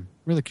se, so I'm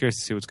really curious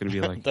to see what's going to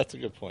be like. That's a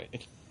good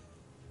point.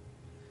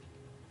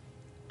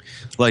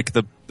 Like,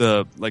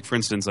 like for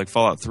instance, like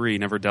Fallout 3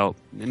 never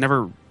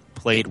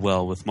played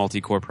well with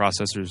multi-core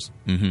processors,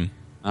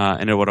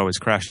 and it would always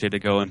crash. You had to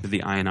go into the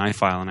INI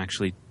file and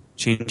actually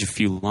change a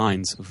few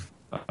lines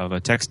of a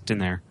text in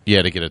there.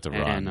 Yeah, to get it to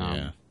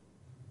run,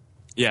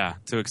 Yeah,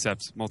 to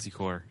accept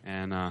multi-core.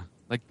 And,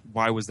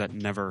 why was that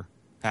never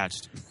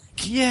patched?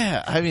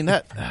 Yeah, I mean,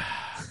 that...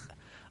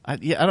 I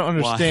don't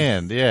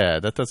understand. Why? Yeah,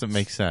 that doesn't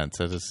make sense.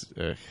 I just...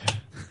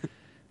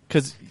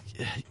 Because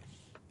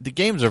the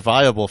games are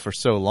viable for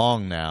so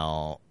long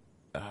now,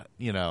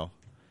 don't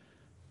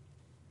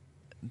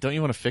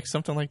you want to fix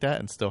something like that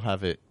and still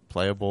have it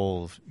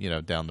playable,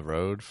 down the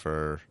road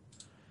for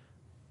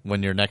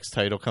when your next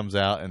title comes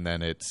out and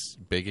then it's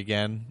big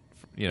again?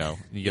 You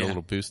get a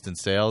little boost in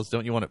sales.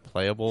 Don't you want it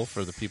playable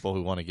for the people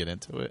who want to get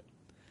into it?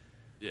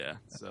 Yeah.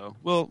 So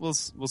we'll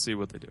see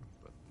what they do.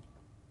 But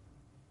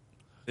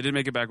they did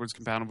make it backwards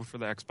compatible for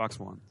the Xbox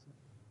One.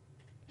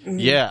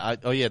 Yeah.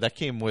 That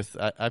came with.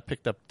 I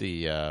picked up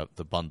the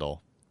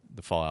bundle,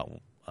 the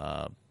Fallout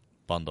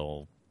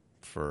bundle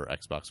for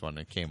Xbox One.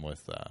 It came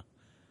with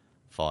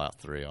Fallout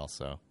 3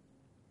 also.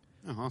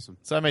 Oh, awesome!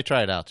 So I may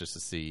try it out just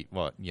to see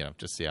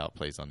just see how it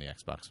plays on the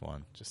Xbox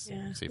One. See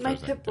if my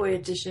Pip-Boy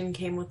edition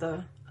came with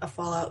a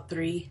Fallout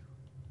 3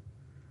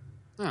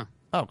 cool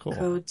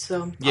code,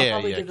 so I'll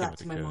probably give that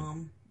to my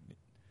mom.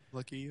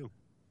 Lucky you.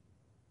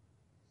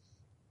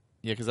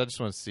 Yeah, because I just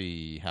want to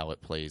see how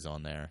it plays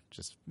on there.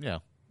 Just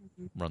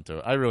run through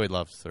it. I really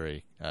love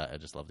 3. I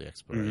just love the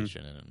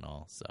exploration in it and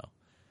all. So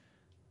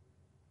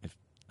I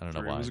don't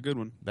know why. It was a good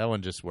one. That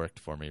one just worked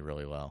for me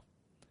really well.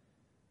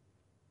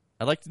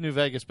 I like the New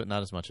Vegas, but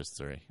not as much as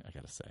 3, I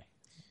gotta say.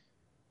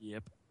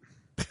 Yep.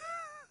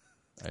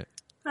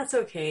 That's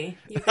okay.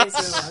 You guys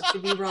are allowed to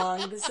be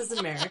wrong. This is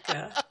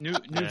America. New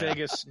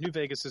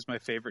Vegas is my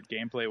favorite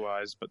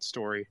gameplay-wise, but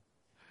story,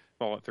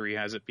 Fallout 3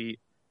 has it beat.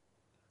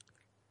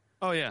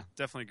 Oh, yeah.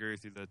 Definitely agree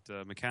with you that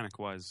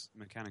mechanics-wise,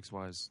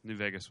 New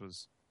Vegas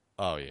was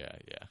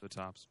the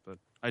tops. But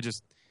I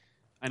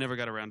never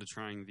got around to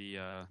trying the...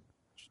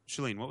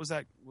 Shalene, what was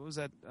that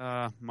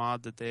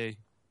mod that they...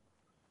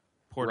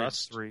 ported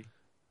Rust? 3.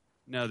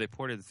 No, they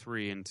ported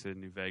 3 into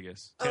New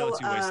Vegas.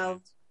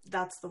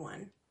 That's the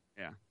one.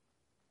 Yeah.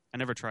 I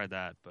never tried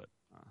that, but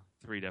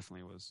 3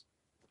 definitely was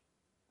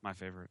my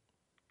favorite.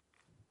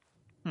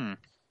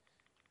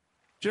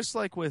 Just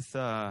like with,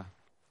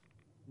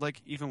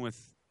 even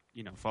with,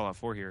 Fallout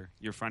 4 here,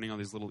 you're finding all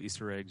these little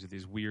Easter eggs or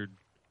these weird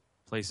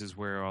places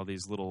where all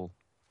these little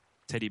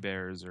teddy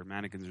bears or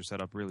mannequins are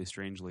set up really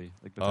strangely.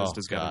 Like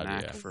Bethesda's got a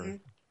knack for...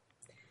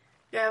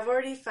 Yeah, I've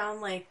already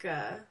found like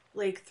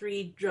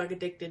 3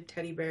 drug-addicted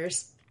teddy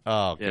bears.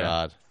 Oh,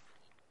 God.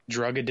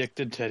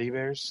 Drug-addicted teddy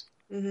bears?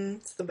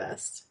 It's the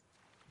best.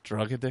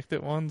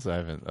 Drug-addicted ones? I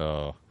haven't...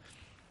 Oh.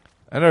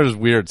 I know there's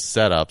weird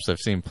setups. I've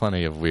seen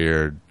plenty of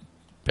weird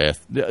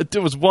bath...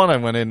 There was one I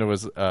went in, there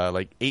was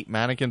 8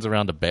 mannequins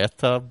around a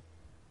bathtub.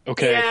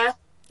 Okay. Yeah.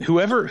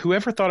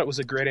 Whoever thought it was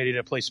a great idea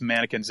to place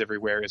mannequins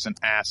everywhere is an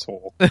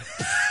asshole.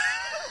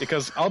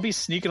 Because I'll be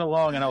sneaking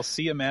along and I'll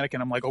see a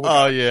mannequin. I'm like, oh,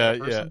 God,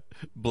 yeah.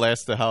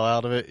 Blast the hell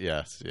out of it.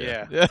 Yes.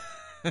 Yeah.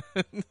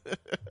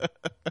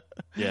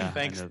 Yeah.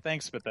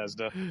 Thanks,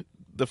 Bethesda.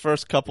 The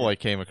first couple I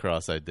came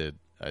across, I did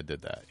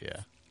that.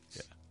 Yeah.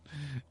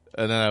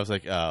 And then I was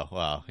like, oh,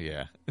 wow,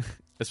 yeah.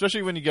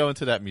 Especially when you go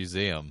into that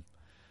museum.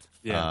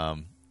 Yeah.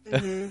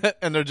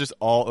 And they're just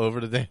all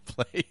over the damn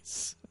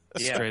place.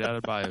 Straight out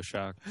of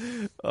BioShock.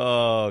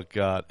 Oh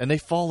god, and they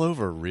fall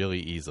over really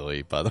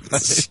easily. By the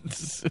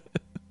way,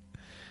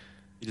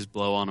 You just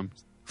blow on them.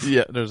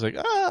 yeah, there's like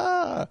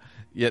yeah.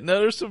 No,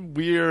 there's some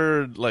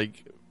weird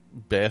like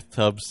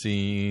bathtub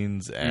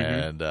scenes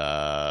and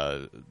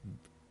a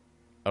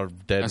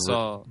dead I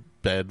saw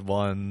bed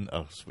one.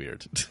 Oh, it's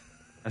weird.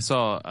 I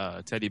saw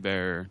a teddy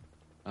bear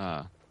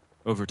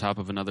over top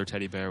of another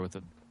teddy bear with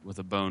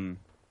a bone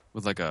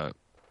with like a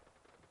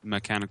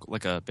mechanical,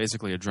 like a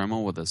basically a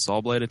Dremel with a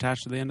saw blade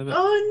attached to the end of it.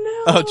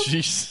 Oh no! Oh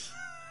jeez.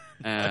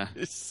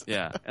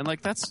 Yeah, and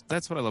like that's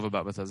what I love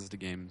about Bethesda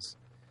games.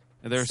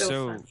 They're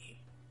so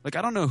funny. like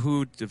I don't know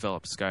who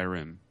developed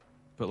Skyrim,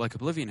 but like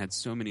Oblivion had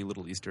so many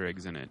little Easter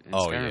eggs in it, and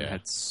Skyrim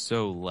had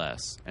so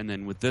less. And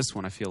then with this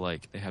one, I feel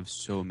like they have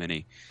so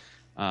many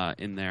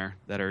in there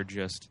that are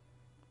just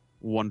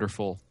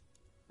wonderful.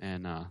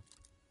 And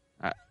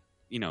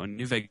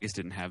New Vegas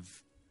didn't have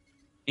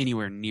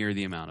anywhere near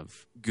the amount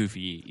of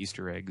goofy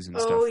Easter eggs and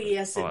stuff. Oh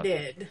yes, it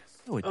did.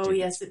 No, it oh didn't.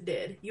 yes, it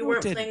did. You No, it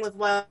weren't didn't. playing with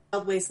Wild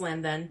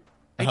Wasteland then.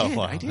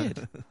 I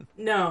did.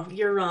 No,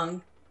 you're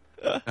wrong.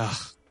 Ugh.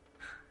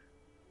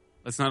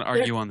 Let's not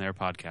argue on their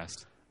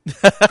podcast. No,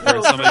 Or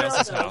in somebody no,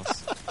 else's no.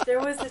 house. There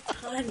was a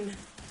ton.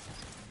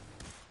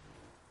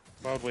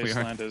 Wild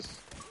Wasteland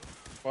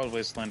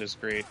is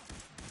great.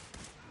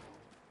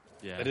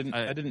 Yeah, I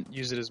didn't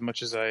use it as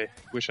much as I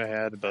wish I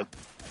had, but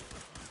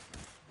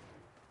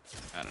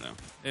I don't know.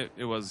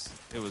 It was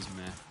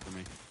meh for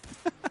me.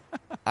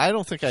 I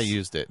don't think I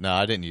used it. No,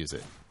 I didn't use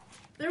it.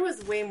 There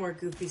was way more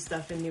goofy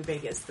stuff in New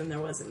Vegas than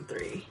there was in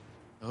 3.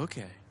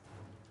 Okay.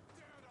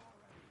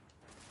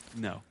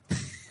 No.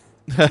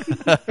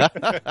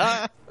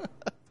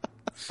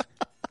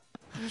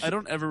 I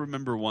don't ever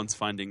remember once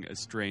finding a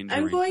strange.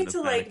 I'm going arrangement to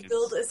of like mannequins.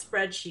 build a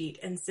spreadsheet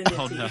and send it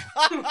Oh, to no. you.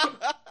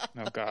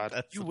 oh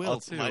god, You will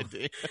awesome too.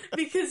 idea.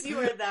 Because you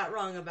are that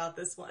wrong about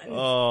this one.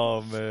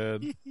 Oh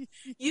man.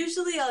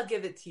 Usually I'll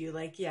give it to you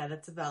like, yeah,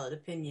 that's a valid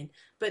opinion.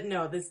 But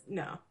no.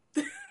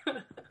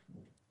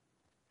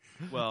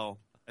 Well,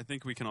 I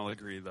think we can all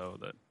agree though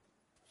that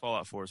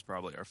Fallout 4 is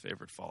probably our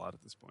favorite Fallout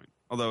at this point.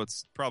 Although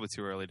it's probably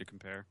too early to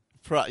compare.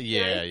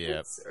 Yeah.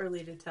 It's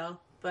early to tell,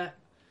 but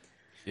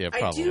Yeah, I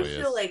probably do is.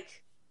 feel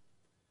like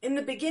in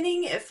the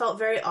beginning it felt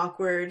very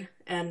awkward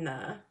and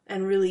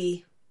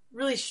really,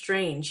 really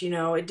strange.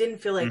 It didn't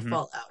feel like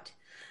Fallout.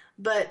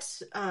 But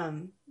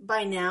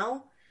by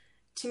now,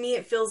 to me,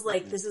 it feels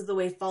like this is the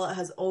way Fallout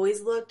has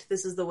always looked.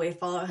 This is the way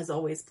Fallout has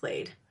always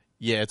played.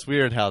 Yeah, it's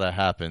weird how that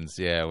happens.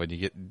 Yeah, when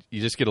you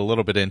just get a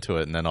little bit into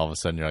it, and then all of a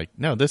sudden you're like,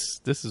 no, this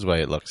is the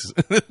way it looks.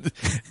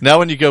 Now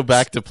when you go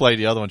back to play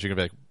the other ones, you're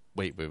gonna be like,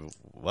 wait,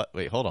 what?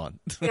 Wait, hold on.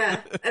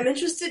 Yeah, I'm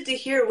interested to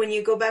hear when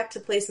you go back to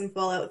play some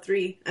Fallout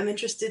 3. I'm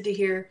interested to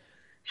hear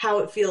how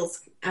it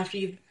feels after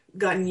you've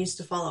gotten used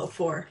to Fallout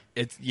 4.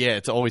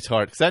 It's always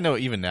hard because I know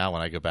even now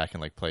when I go back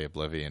and like play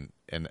Oblivion,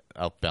 and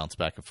I'll bounce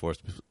back and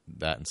forth with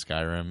that in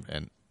Skyrim,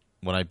 and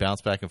when I bounce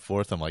back and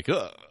forth, I'm like,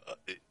 ugh.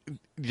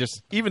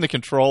 Just even the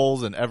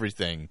controls and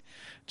everything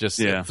just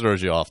it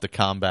throws you off. The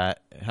combat,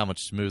 how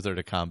much smoother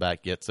the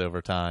combat gets over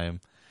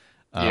time.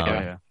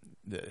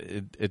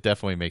 It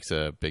definitely makes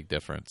a big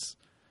difference.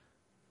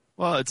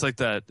 Well, it's like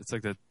that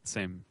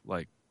same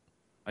like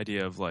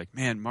idea of like,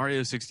 man,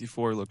 Mario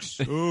 64 looks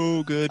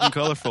so good and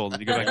colorful, and then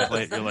you go back and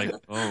play it, you're like,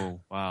 oh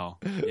wow,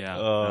 yeah,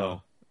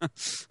 no.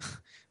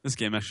 This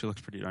game actually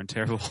looks pretty darn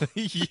terrible.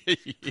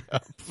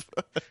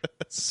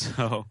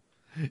 So,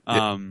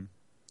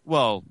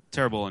 well,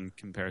 terrible in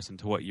comparison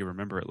to what you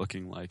remember it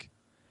looking like.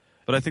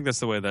 But I think that's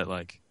the way that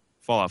like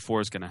Fallout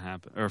 4 is going to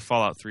happen, or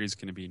Fallout 3 is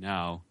going to be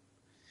now.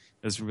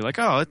 Is we're like,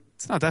 oh,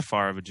 it's not that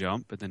far of a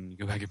jump, but then you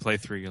go back and play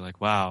 3, you're like,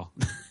 wow.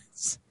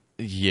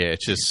 Yeah,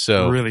 it's just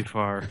so really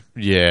far.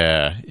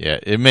 Yeah.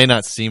 It may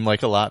not seem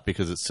like a lot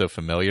because it's so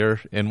familiar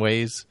in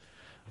ways,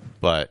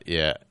 but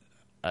yeah,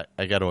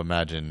 I got to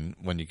imagine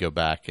when you go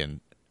back and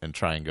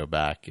try and go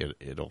back,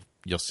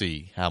 you'll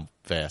see how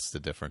vast the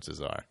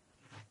differences are.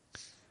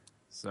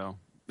 So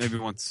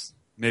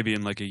maybe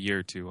in like a year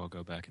or two, I'll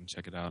go back and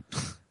check it out.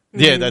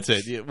 Yeah, that's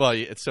it. Yeah, well,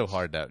 it's so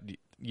hard that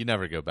you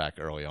never go back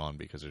early on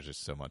because there's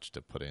just so much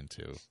to put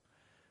into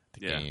the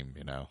game.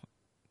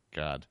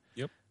 God.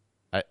 Yep.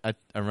 I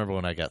remember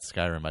when I got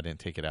Skyrim, I didn't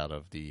take it out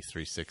of the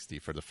 360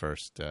 for the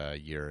first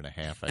year and a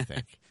half, I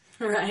think.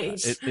 Right.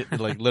 It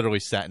like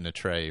literally sat in a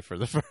tray for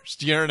the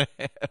first year and a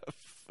half.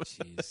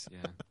 Jeez,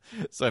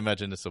 yeah. So I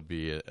imagine this will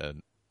be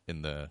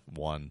in the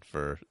one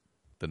for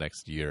the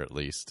next year at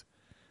least.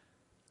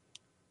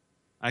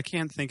 I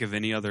can't think of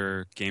any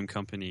other game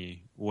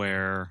company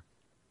where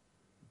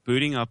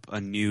booting up a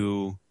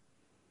new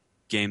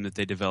game that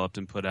they developed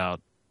and put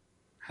out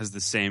has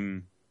the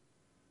same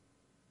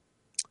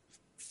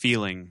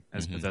feeling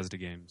as Bethesda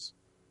games.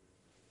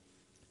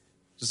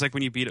 Just like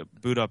when you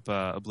boot up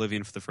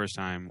Oblivion for the first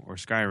time, or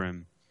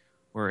Skyrim,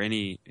 or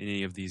any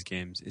of these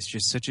games, it's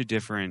just such a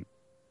different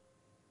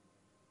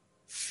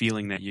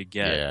feeling that you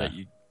get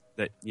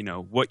that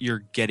what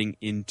you're getting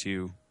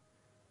into.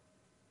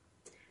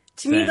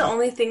 To me, the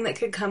only thing that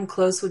could come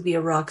close would be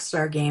a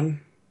Rockstar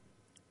game.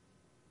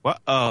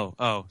 What?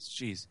 Oh,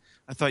 jeez.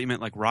 I thought you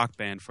meant like Rock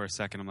Band for a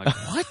second. I'm like,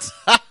 what?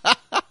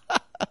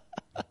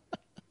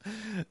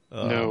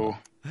 No.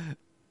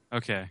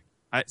 Okay.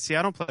 I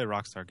don't play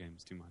Rockstar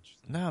games too much.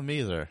 No, me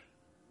either.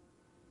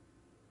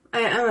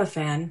 I'm a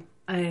fan.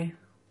 I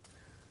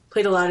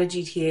played a lot of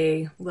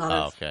GTA, a lot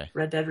of okay.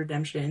 Red Dead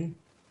Redemption.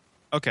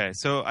 Okay,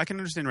 so I can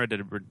understand Red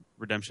Dead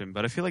Redemption,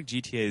 but I feel like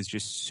GTA is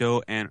just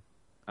so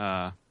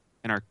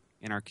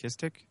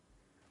anarchistic.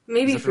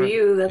 Maybe for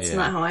you, that's Yeah.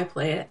 not how I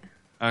play it.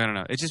 I don't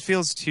know. It just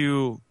feels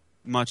too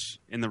much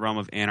in the realm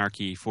of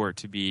anarchy for it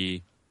to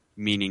be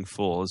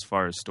meaningful as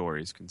far as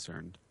story is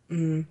concerned.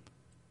 Mm.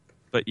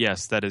 But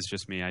yes, that is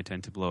just me. I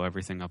tend to blow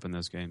everything up in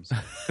those games.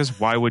 Because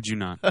why would you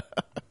not?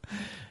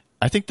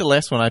 I think the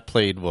last one I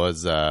played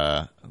was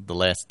the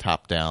last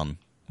top-down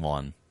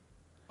one.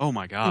 Oh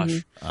my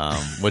gosh.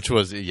 Which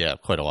was,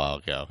 quite a while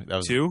ago. That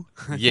was 2?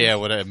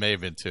 Yeah, it may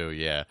have been 2,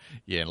 yeah.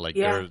 Yeah, like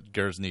Yeah.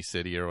 Guernsey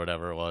City or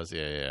whatever it was.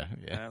 Yeah.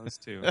 That was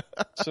 2.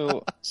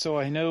 So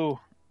I know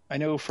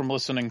from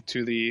listening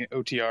to the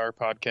OTR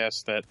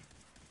podcast that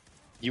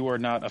you are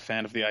not a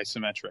fan of the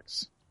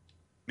isometrics.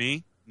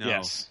 Me? No.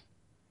 Yes.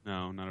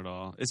 No, not at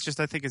all. It's just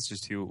I think it's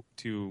just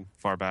too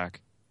far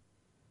back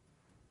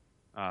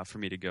for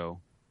me to go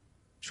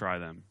try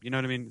them. You know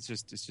what I mean? It's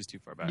just too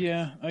far back.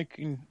 Yeah, I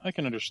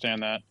can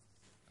understand that.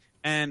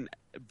 And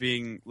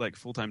being like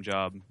full-time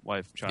job,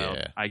 wife, child,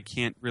 Yeah. I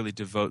can't really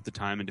devote the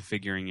time into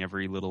figuring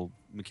every little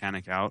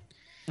mechanic out.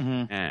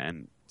 Mm-hmm.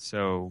 And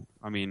so,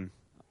 I mean,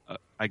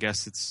 I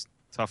guess it's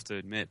tough to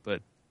admit,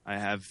 but I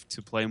have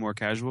to play more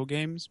casual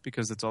games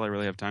because that's all I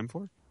really have time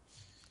for.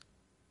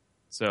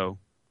 So,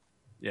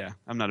 yeah,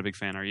 I'm not a big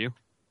fan. Are you?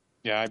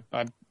 Yeah,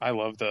 I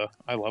love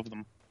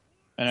them,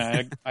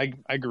 and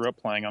I grew up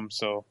playing them.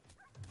 So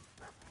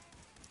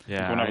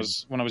Yeah.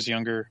 when I was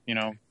younger,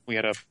 we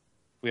had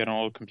an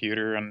old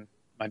computer, and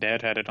my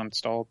dad had it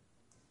installed,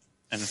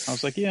 and I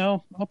was like, yeah,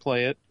 I'll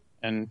play it,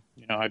 and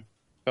I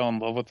fell in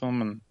love with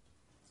them,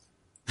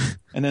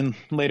 and then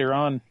later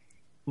on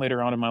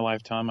in my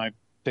lifetime, I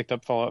picked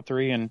up Fallout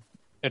 3, and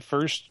at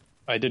first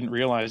I didn't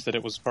realize that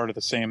it was part of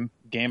the same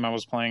game I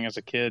was playing as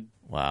a kid.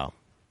 Wow.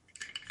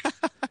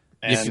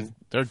 And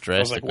they're I was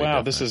drastically like,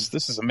 wow, different.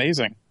 this is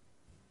amazing.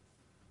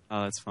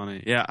 Oh, that's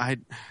funny. Yeah, I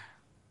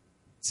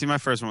see. My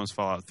first one was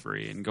Fallout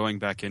 3, and going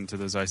back into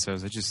those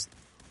ISOs, I just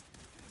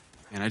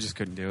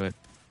couldn't do it.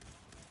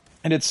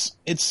 And it's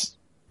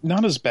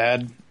not as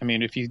bad. I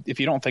mean, if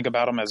you don't think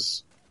about them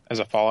as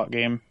a Fallout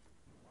game,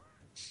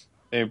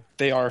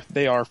 they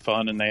are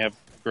fun and they have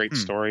great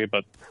story.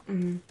 But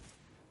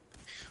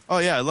Oh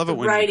yeah, I love The it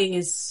when writing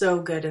is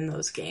so good in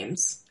those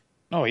games.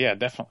 oh yeah,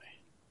 definitely.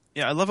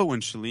 Yeah, I love it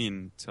when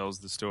Shalene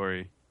tells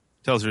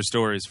her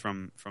stories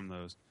from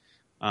those,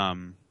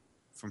 from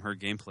her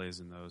gameplays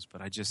in those.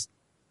 But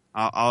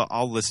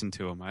I'll listen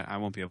to them. I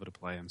won't be able to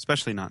play them,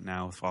 especially not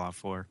now with Fallout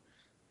 4.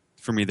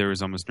 For me, there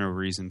was almost no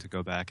reason to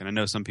go back, and I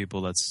know some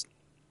people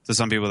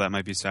that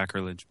might be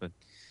sacrilege, but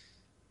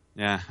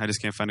yeah, I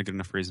just can't find a good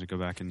enough reason to go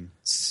back and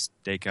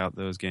stake out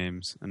those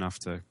games enough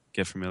to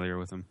get familiar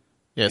with them.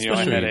 Yeah,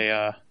 especially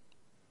I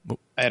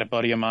had a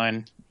buddy of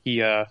mine.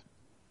 He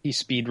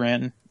speed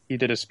ran. He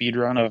did a speed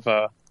run of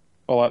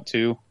Fallout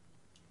 2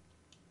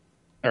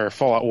 or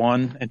Fallout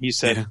 1, and he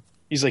said,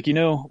 he's like,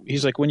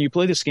 when you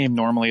play this game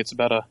normally, it's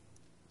about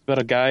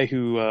a guy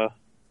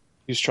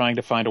who's trying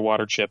to find a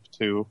water chip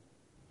to,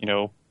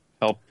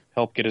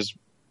 help get his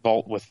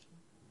vault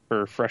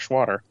for fresh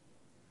water.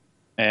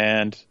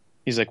 And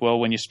he's like, well,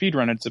 when you speed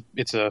run,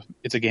 it's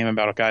a game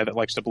about a guy that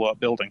likes to blow up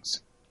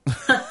buildings.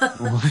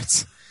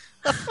 What?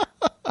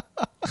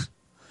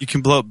 You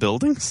can blow up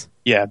buildings?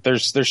 Yeah,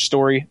 there's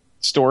story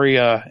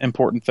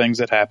important things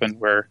that happen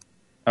where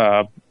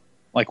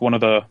like one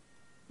of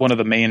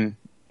the main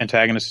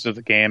antagonists of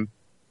the game,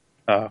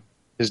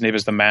 his name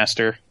is the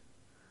Master.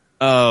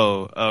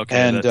 Oh, okay.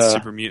 And that's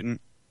Super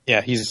Mutant.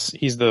 Yeah, he's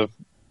the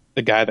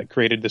guy that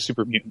created the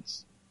super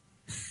mutants.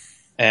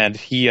 And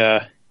he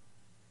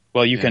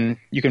you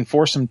can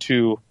force him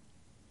to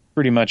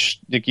pretty much,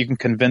 like, you can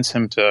convince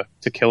him to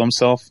kill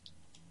himself,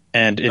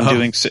 and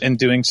in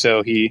doing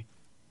so he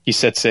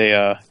sets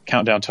a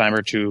countdown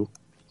timer to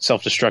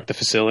self-destruct the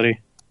facility.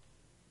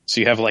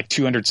 So you have like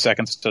 200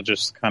 seconds to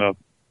just kind of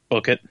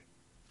book it.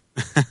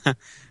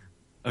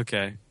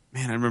 Okay.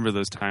 Man, I remember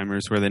those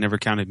timers where they never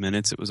counted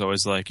minutes. It was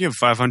always like, you have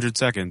 500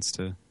 seconds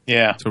to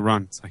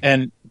run. It's like,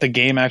 and the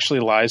game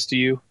actually lies to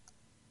you.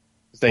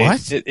 What?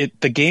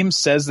 The game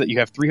says that you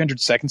have 300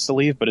 seconds to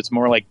leave, but it's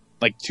more like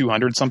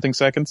 200 something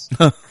seconds.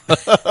 So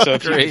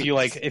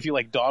if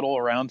you dawdle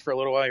around for a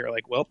little while, you're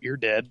like, well, you're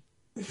dead.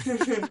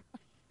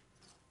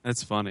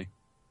 That's funny.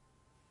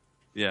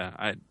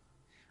 Yeah,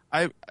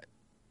 I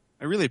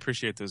really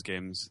appreciate those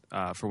games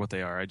for what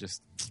they are. I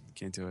just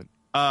can't do it.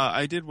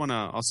 I did want to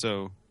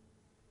also.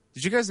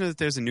 Did you guys know that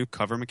there's a new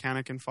cover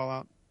mechanic in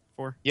Fallout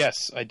 4?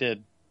 Yes, I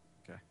did.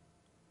 Okay.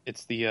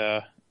 It's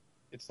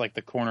it's like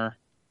the corner.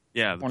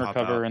 Yeah, the corner pop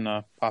cover out. and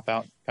the pop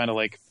out, kind of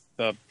like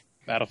the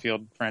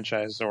Battlefield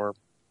franchise or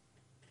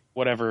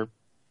whatever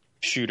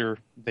shooter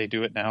they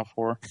do it now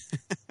for.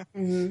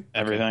 Mm-hmm.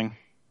 Everything.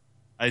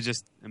 I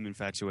just am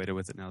infatuated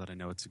with it now that I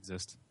know it's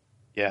exists.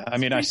 Yeah, I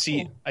mean, I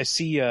see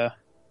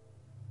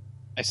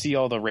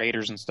all the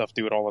raiders and stuff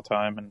do it all the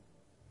time, and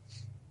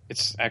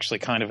it's actually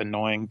kind of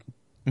annoying.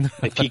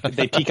 They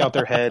peek out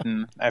their head,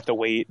 and I have to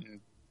wait and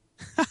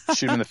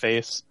shoot them in the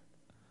face.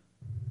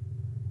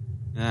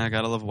 Yeah, I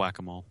gotta love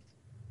whack-a-mole.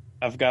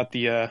 I've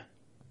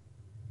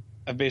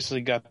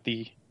basically got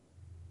the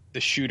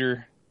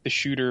shooter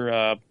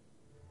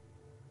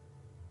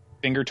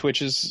finger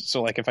twitches.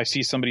 So like if I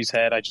see somebody's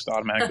head, I just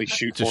automatically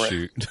shoot for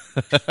it.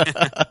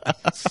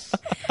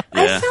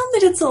 I found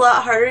that it's a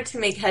lot harder to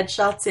make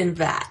headshots in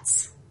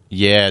VATS.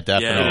 Yeah,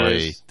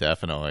 definitely,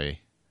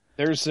 definitely.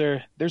 There's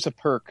a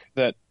perk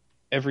that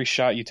every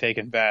shot you take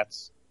in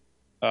VATS,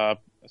 a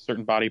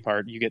certain body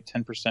part, you get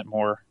 10%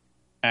 more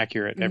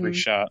accurate every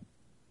shot,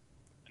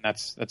 and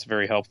that's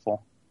very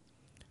helpful.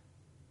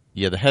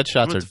 Yeah, the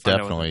headshots are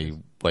definitely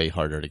way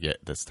harder to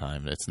get this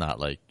time. It's not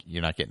like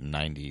you're not getting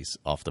 90s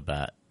off the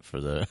bat for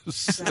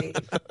those. Right.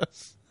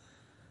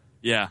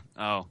 Yeah.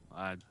 Oh,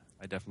 I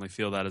definitely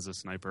feel that as a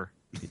sniper.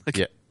 Like,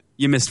 yeah.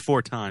 You missed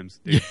 4 times,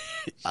 dude.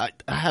 I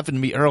happened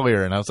to me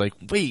earlier, and I was like,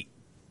 wait,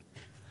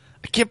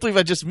 I can't believe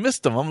I just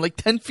missed him. I'm like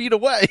 10 feet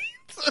away.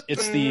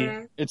 It's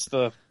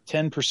the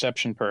 10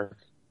 perception perk.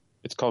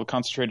 It's called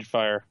concentrated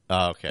fire.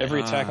 Oh, okay.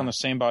 Every attack on the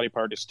same body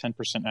part is 10%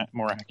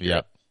 more accurate.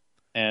 Yep.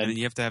 And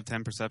you have to have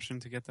 10 perception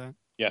to get that?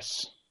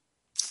 Yes.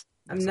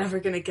 I'm never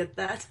going to get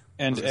that.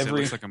 And it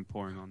looks like I'm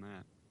pouring on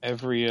that.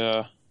 Every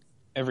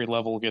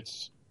level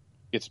gets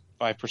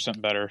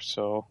 5% better.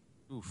 So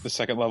the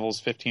second level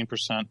is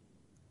 15%,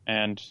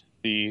 and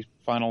the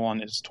final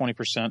one is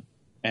 20%,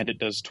 and it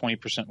does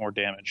 20% more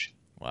damage.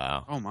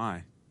 Wow. Oh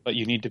my. But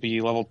you need to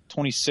be level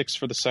 26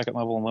 for the second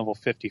level and level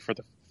 50 for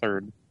the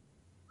third.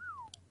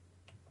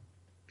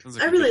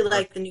 I really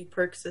like the new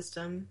perk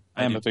system.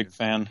 I am a big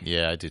fan.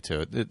 Yeah, I do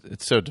too.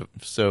 It's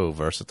so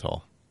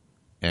versatile,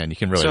 and you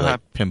can really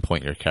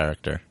pinpoint your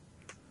character.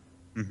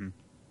 Mm-hmm.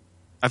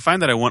 I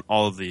find that I want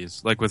all of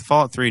these. Like with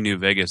Fallout 3 New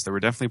Vegas, there were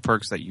definitely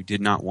perks that you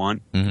did not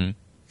want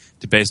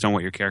based on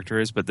what your character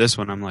is. But this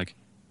one, I'm like,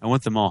 I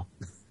want them all.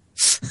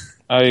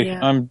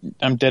 I'm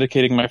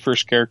dedicating my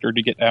first character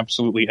to get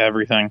absolutely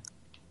everything.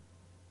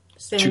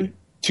 Same.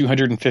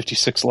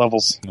 256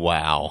 levels.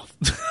 Wow,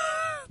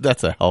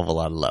 that's a hell of a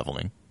lot of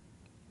leveling.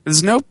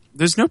 There's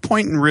no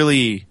point in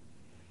really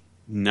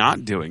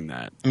not doing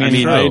that. I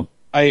mean,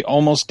 I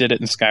almost did it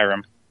in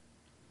Skyrim.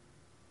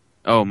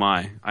 Oh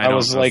my! I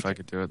don't know if I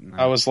could do it.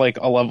 I was like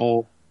a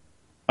level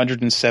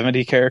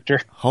 170 character.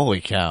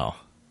 Holy cow!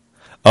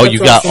 Oh, you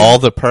got all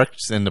the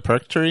perks in the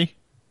perk tree?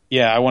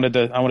 Yeah, I wanted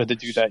to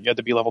do that. You had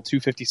to be level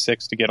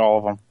 256 to get all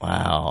of them.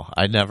 Wow!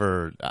 I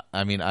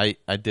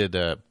did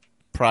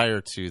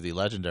prior to the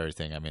legendary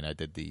thing. I mean, I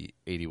did the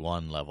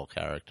 81 level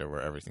character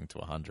where everything to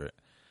 100.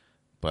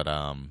 But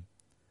I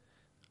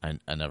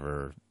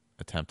never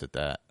attempted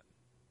that.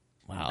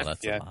 Wow,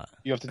 that's a lot.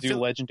 You have to do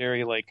legendary,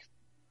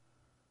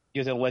 you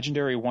have the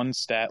legendary one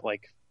stat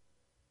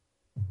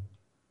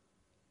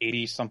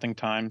 80 something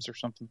times or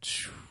something.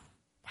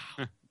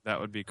 Wow.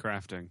 That would be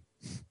crafting.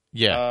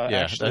 Yeah,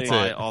 actually, that's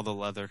it. All the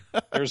leather.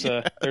 There's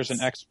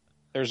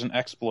an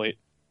exploit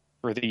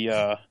for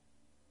the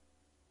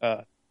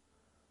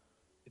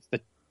it's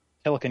the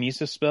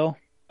telekinesis spell.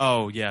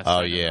 Oh yes.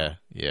 Oh yeah.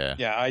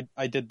 Yeah,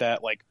 I did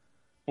that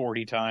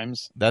 40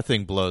 times. That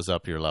thing blows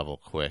up your level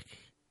quick.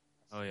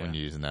 Oh yeah. When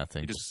you're using that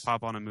thing, you just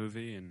pop on a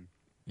movie and.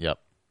 Yep.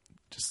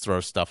 Just throw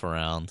stuff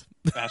around.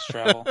 Fast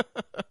travel.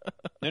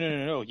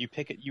 No. You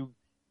pick it.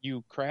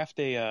 You craft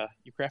a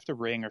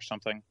ring or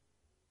something.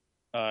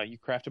 You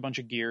craft a bunch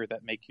of gear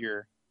that make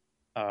your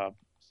so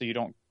you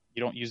don't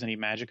use any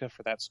magicka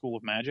for that school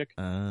of magic.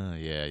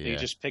 Yeah.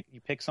 So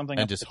you pick something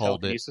and up just with the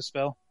hold telekinesis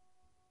spell,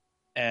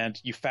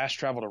 and you fast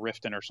travel to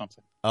Riften or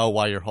something. Oh,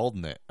 while you're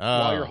holding it.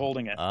 While you're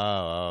holding it.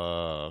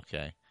 Oh,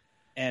 okay.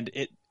 And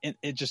it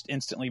just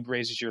instantly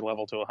raises your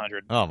level to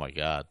 100. Oh my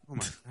god! Oh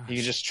my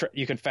gosh.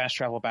 You can fast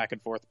travel back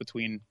and forth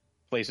between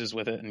places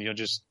with it, and you'll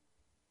just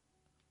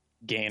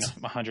gain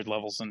 100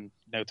 levels in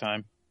no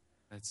time.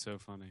 That's so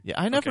funny.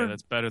 Yeah,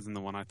 that's better than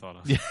the one I thought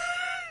of. Yeah.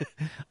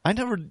 I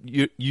never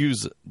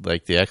use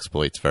the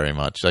exploits very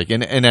much,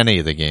 in any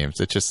of the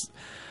games. It's just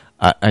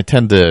I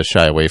tend to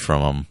shy away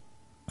from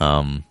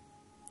them.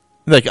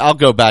 I'll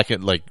go back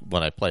at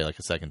when I play a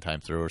second time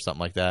through or something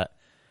like that.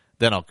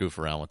 Then I'll goof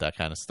around with that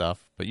kind of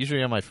stuff. But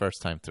usually on my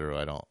first time through,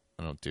 I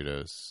don't do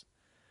those.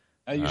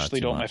 I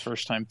usually don't my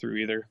first time through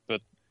either,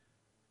 but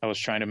I was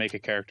trying to make a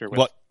character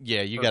with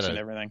you got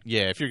everything.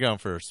 Yeah, if you're going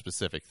for a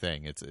specific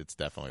thing, it's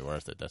definitely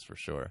worth it. That's for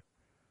sure.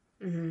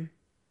 Mm-hmm.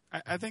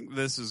 I think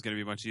this is going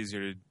to be much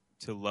easier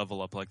to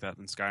level up like that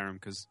than Skyrim,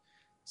 because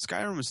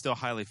Skyrim is still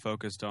highly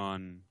focused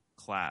on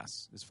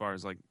class as far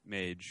as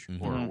mage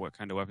or what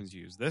kind of weapons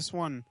you use. This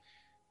one,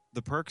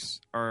 the perks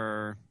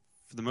are,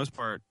 for the most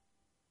part,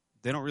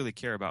 they don't really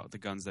care about the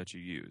guns that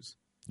you use.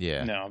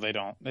 Yeah. No, they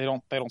don't. They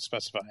don't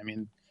specify. I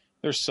mean,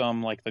 there's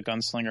some the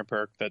gunslinger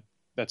perk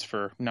that's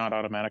for not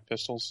automatic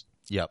pistols.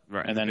 Yep.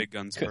 Right. And then the big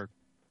guns perk.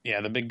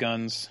 Yeah, the big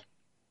guns.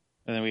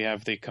 And then we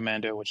have the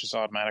commando, which is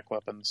automatic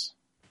weapons.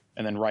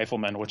 and then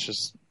riflemen, which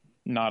is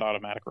not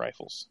automatic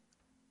rifles.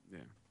 Yeah.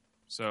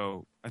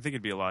 So I think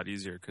it'd be a lot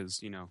easier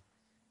because,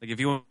 like if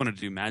you want to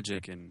do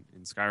magic in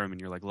Skyrim and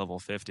you're like level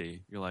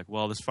 50, you're like,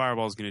 well, this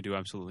fireball is going to do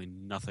absolutely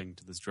nothing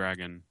to this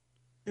dragon.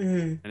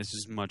 And it's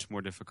just much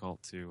more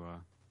difficult to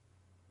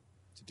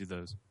do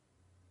those.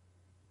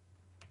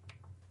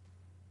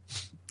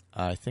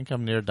 I think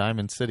I'm near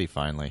Diamond City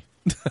finally.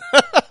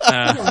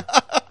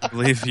 I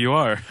believe you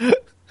are.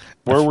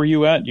 Where were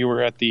you at? You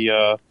were at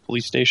the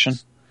police station?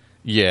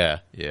 Yeah.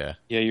 Yeah,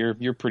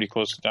 you're pretty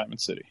close to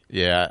Diamond City.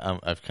 Yeah,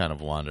 I've kind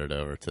of wandered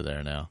over to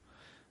there now.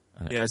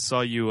 Yeah, I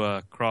saw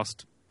you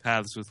crossed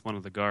paths with one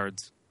of the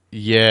guards.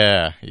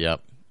 Yeah,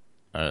 yep.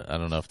 I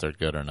don't know if they're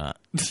good or not.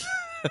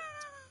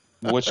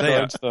 Which They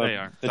guards? are. They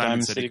are. The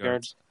Diamond City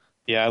guards.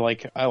 Yeah,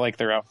 I like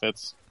their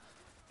outfits.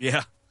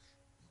 Yeah.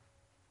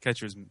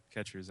 Catcher's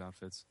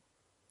outfits.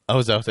 Oh,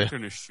 is that what They're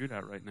in a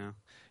shootout right now.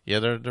 Yeah,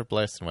 they're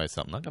blasting away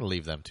something. I'm not going to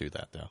leave them to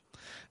that, though.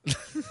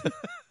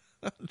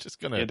 I'm just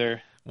going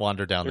to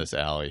wander down this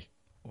alley.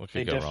 What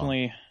could go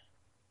wrong?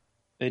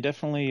 They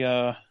definitely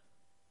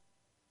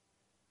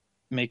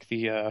make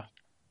the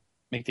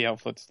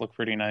outfits look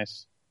pretty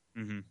nice.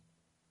 Mm-hmm.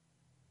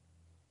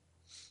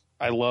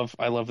 I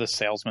love this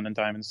salesman in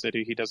Diamond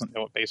City. He doesn't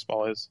know what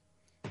baseball is.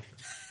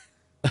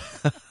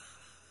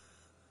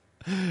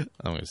 I'm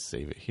going to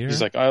save it here.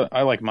 He's like,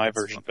 I like my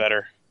version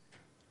better.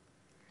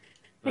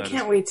 I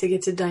can't wait to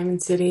get to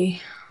Diamond City.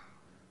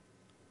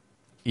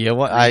 Yeah,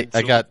 well, I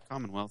got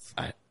Commonwealth.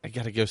 I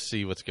got to go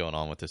see what's going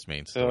on with this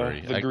main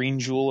story. The green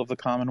jewel of the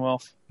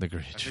Commonwealth. The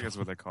green I jewel. think that's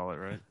what they call it,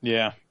 right?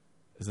 Yeah.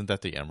 Isn't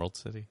that the Emerald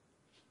City?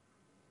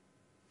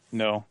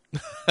 No,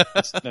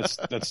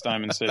 that's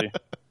Diamond City.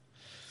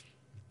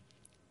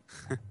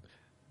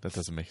 That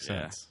doesn't make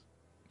sense.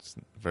 Yeah. It's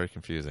very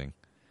confusing.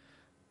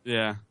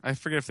 Yeah, I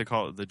forget if they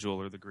call it the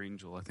jewel or the green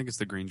jewel. I think it's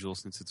the green jewel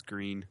since it's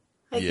green.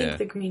 I think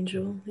the green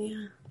jewel,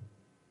 yeah.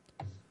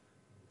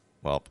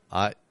 Well,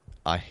 I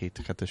hate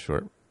to cut this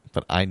short,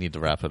 but I need to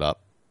wrap it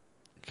up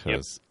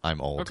because I'm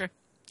old. Okay.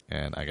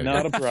 And I got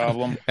not a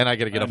problem. And I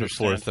got to get up at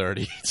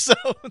 4:30. So.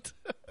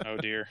 Oh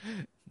dear.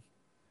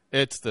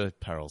 It's the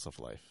perils of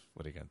life.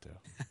 What are you gonna do?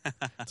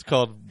 It's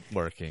called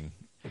working.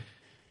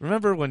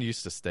 Remember when you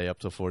used to stay up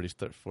till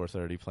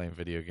 4:30 playing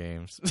video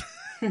games?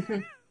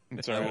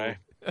 It's all right.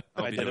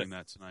 I'll be doing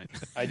that tonight.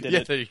 I did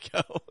it. There you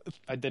go.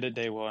 I did it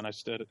day one. I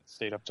stayed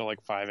up till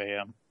like 5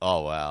 a.m.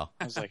 Oh wow.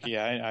 I was like,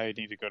 yeah, I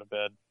need to go to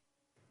bed.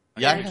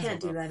 Yeah, I can't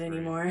do that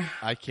anymore.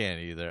 I can't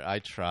either. I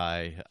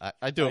try.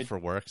 I do it for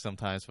work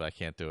sometimes, but I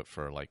can't do it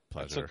for like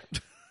pleasure.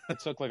 I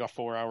took like a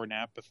 4-hour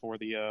nap before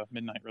the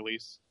midnight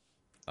release.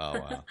 Oh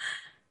wow.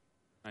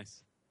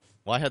 Nice.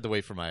 Well, I had to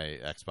wait for my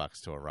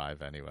Xbox to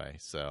arrive anyway,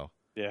 so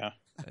yeah.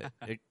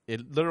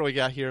 It literally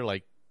got here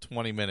like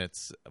 20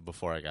 minutes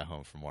before I got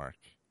home from work.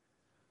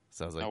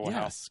 So I was like,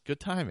 yes, good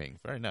timing.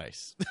 Very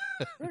nice.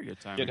 Very good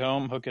timing. Get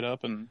home, hook it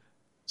up, and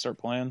start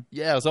playing.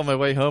 Yeah, I was on my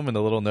way home, and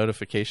the little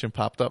notification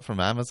popped up from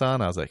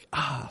Amazon. I was like,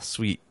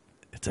 sweet.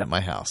 It's at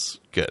my house.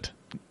 Good.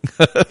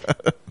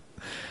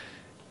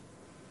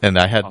 And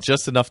I had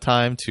just enough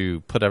time to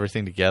put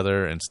everything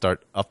together and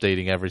start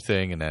updating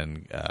everything and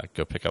then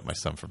go pick up my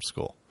son from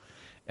school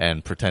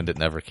and pretend it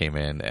never came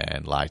in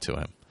and lie to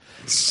him.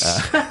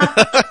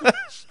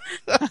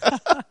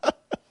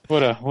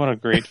 What a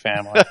great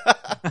family.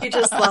 You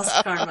just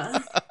lost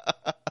karma.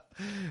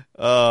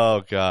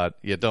 Oh God.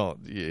 Yeah,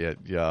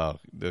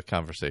 the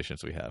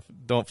conversations we have.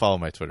 Don't follow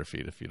my Twitter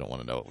feed if you don't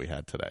want to know what we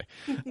had today.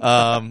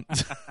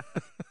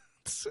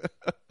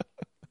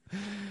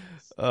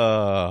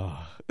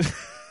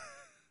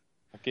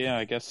 Yeah,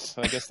 I guess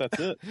that's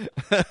it.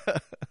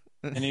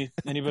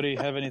 Anybody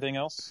have anything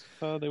else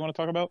they want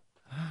to talk about?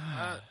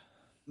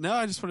 No,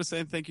 I just want to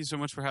say thank you so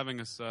much for having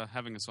us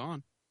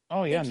on.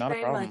 Oh yeah, Thank not you a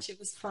very problem. much. It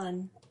was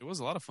fun. It was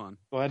a lot of fun.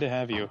 Glad to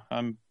have you.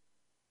 I'm a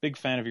big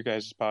fan of your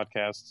guys'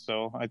 podcast,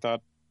 so I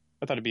thought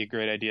it'd be a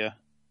great idea.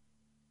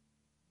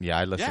 Yeah,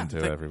 I listen to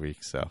it every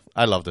week, so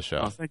I love the show.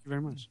 Oh, thank you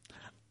very much.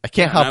 I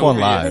can't hop on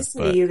live,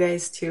 listen but to you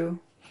guys too.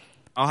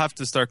 I'll have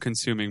to start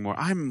consuming more.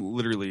 I'm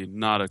literally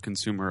not a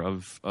consumer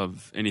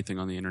of anything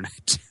on the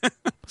internet.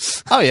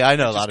 Oh yeah, I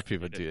know a lot of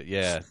people do it.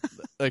 Yeah,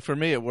 like for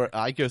me at work,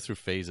 I go through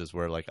phases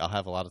where like I'll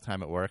have a lot of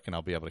time at work and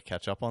I'll be able to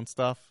catch up on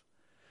stuff,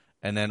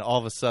 and then all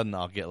of a sudden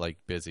I'll get like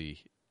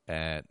busy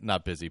and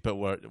not busy, but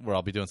where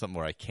I'll be doing something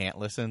where I can't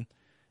listen,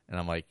 and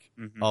I'm like,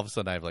 all of a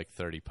sudden I have like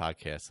 30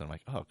 podcasts, and I'm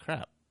like, oh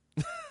crap,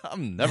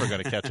 I'm never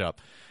going to catch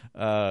up.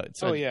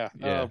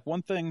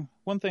 One thing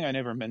I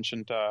never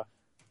mentioned.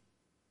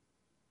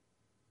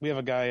 We have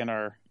a guy in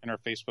our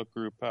Facebook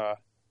group.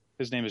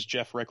 His name is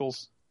Jeff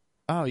Rickles.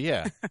 Oh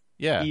yeah,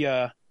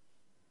 yeah.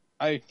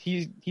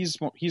 He's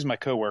my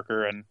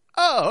coworker, and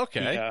oh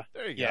okay,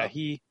 there you go.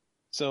 Yeah,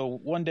 so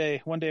one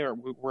day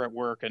we're at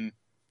work, and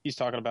he's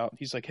talking about.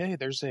 He's like, hey,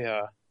 there's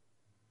a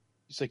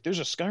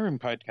Skyrim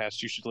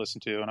podcast you should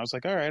listen to, and I was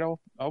like, all right,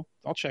 I'll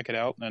check it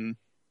out, and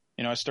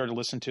I started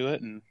listening to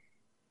it, and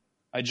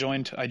I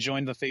joined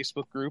the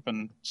Facebook group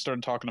and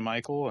started talking to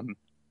Michael,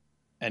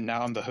 and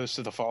now I'm the host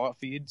of the Fallout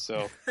feed.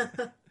 So,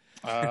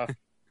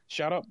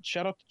 shout out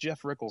to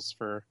Jeff Rickles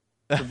for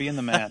being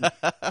the man.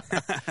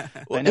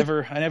 I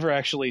never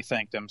actually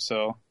thanked him.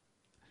 So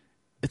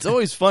it's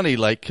always funny,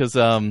 like, because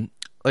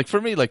like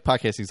for me, like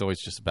podcasting is always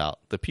just about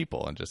the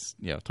people and just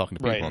talking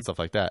to people and stuff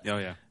like that. Oh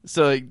yeah.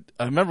 So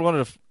I remember one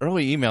of the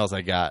early emails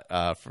I got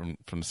from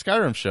the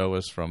Skyrim show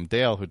was from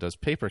Dale, who does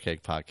Paper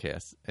Cake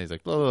Podcast, and he's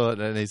like, blah, blah,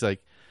 blah, and he's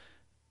like,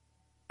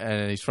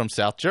 and he's from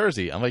South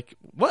Jersey. I'm like,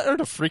 what are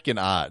the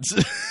freaking odds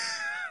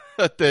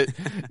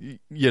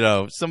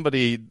that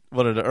somebody,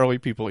 one of the early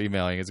people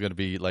emailing is going to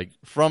be like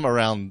from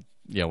around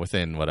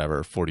within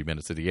whatever 40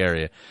 minutes of the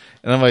area,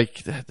 and I'm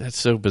like, that's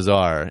so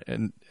bizarre.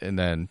 And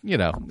then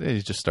they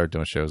just start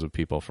doing shows with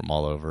people from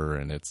all over,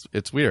 and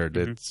it's weird.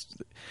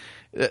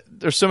 Mm-hmm.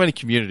 There's so many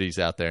communities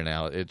out there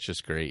now. It's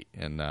just great,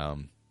 and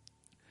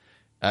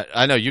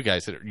I know you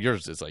guys,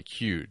 yours is like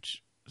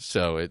huge.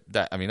 So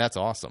that's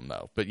awesome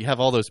though. But you have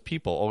all those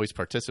people always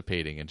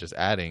participating and just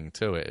adding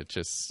to it.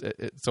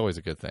 It's always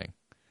a good thing.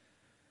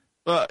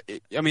 Well,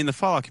 the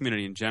Fallout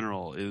community in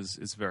general is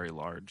very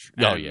large.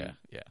 Oh yeah.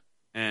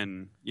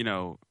 And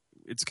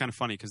it's kind of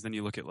funny because then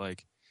you look at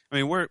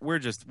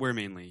we're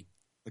mainly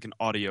like an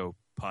audio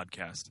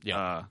podcast.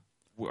 Yeah.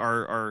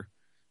 Our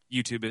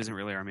YouTube isn't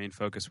really our main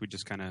focus. We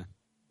just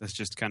that's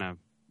just kind of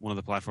one of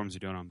the platforms we're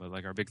doing on. But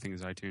like our big thing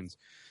is iTunes.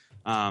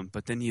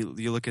 But then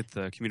you look at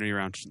the community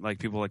around like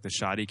people like the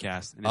Shoddy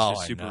Cast, and it's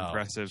just super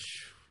impressive.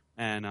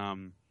 And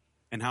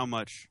how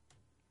much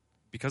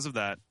because of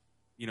that,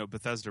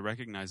 Bethesda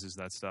recognizes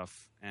that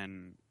stuff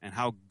and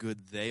how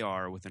good they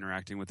are with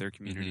interacting with their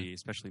community, mm-hmm.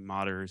 especially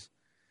modders.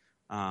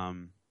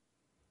 And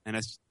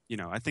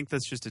I think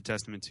that's just a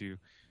testament to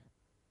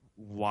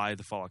why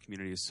the Fallout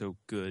community is so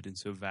good and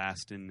so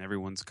vast, and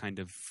everyone's kind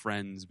of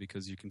friends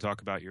because you can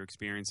talk about your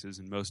experiences,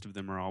 and most of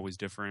them are always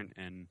different,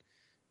 and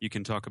you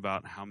can talk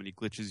about how many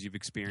glitches you've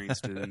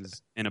experienced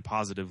in a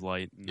positive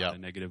light, not a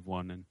negative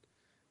one,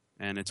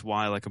 and it's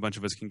why like a bunch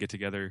of us can get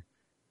together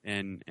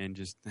and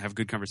just have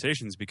good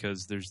conversations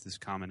because there's this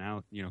common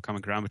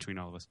ground between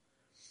all of us.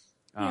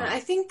 I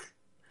think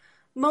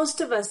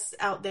most of us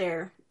out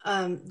there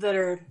that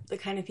are the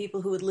kind of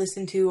people who would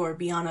listen to or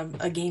be on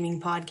a gaming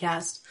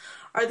podcast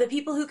are the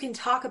people who can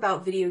talk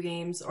about video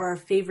games or our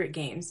favorite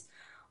games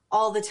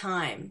all the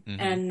time, mm-hmm.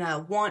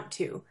 and want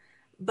to.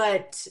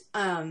 But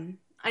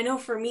I know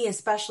for me,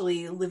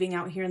 especially living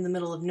out here in the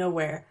middle of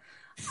nowhere,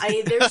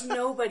 there's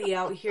nobody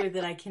out here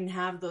that I can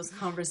have those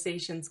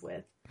conversations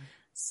with.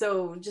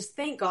 So just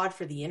thank God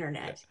for the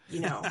internet,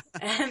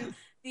 and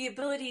the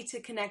ability to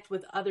connect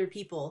with other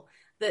people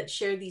that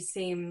share these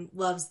same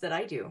loves that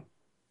I do.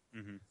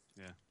 Mm-hmm.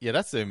 Yeah,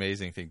 that's the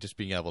amazing thing, just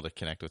being able to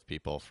connect with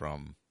people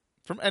from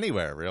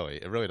anywhere, really.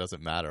 It really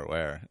doesn't matter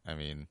where. I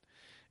mean,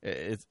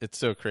 it's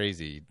so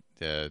crazy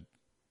that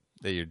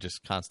you're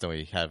just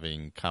constantly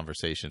having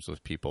conversations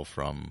with people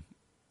from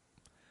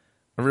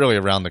really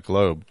around the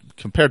globe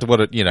compared to what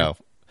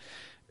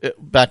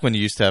back when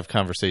you used to have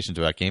conversations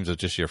about games with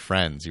just your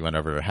friends. You went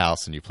over to their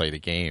house and you played a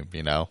game,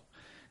 and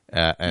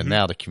mm-hmm.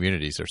 now the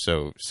communities are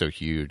so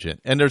huge,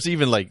 and there's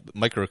even like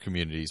micro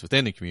communities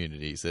within the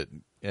communities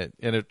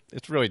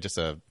it's really just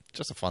a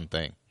fun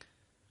thing.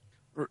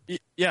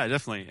 Yeah,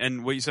 definitely.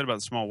 And what you said about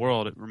the small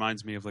world, it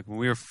reminds me of like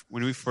when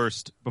we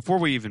first, before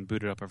we even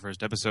booted up our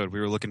first episode, we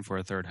were looking for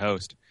a third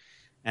host,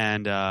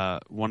 and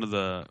one of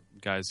the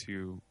guys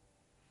who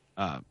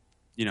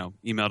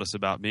emailed us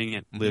about being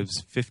it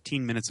lives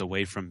 15 minutes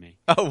away from me.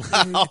 Oh,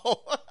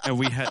 wow. And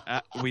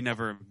we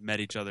never met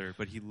each other,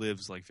 but he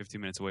lives like 15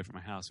 minutes away from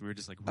my house. And we were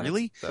just like,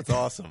 really? That's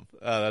awesome.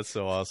 That's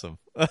so awesome.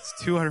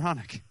 It's too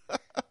ironic.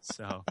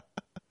 So,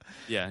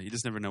 yeah, you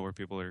just never know where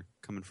people are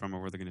coming from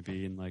or where they're going to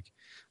be. And like,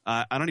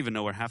 I don't even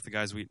know where half the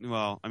guys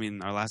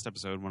our last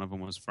episode, one of them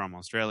was from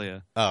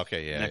Australia. Oh,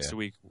 okay. Yeah. Next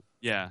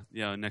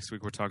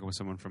week we're talking with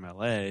someone from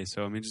LA.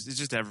 So, I mean, it's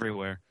just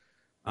everywhere.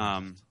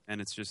 And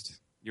it's just,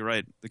 you're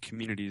right. The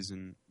communities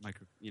and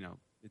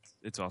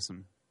it's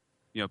awesome.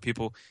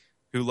 People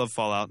who love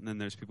Fallout, and then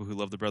there's people who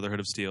love the Brotherhood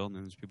of Steel, and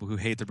then there's people who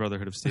hate the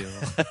Brotherhood of Steel.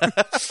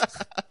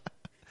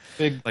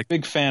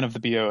 Big fan of the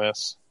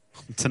BOS.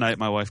 Tonight,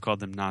 my wife called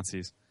them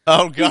Nazis.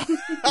 Oh God!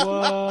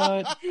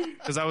 What?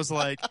 Because I was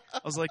like,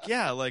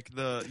 yeah, like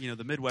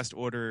the Midwest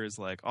Order is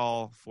like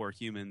all for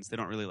humans. They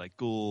don't really like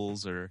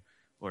ghouls or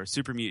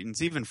super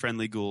mutants, even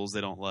friendly ghouls.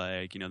 They don't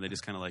like, they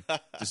just kind of like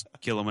just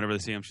kill them whenever they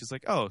see them. She's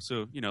like, oh,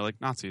 so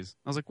like Nazis.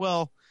 I was like,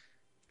 well,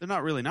 they're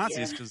not really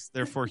Nazis because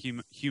they're for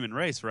human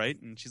race, right?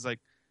 And she's like,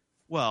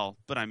 well,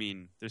 but I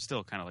mean, they're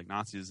still kind of like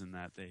Nazis in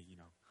that they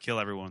kill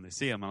everyone when they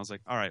see them. And I was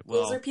like, all right,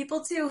 well, those are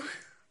people too.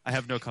 I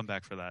have no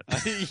comeback for that.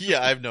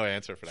 Yeah, I have no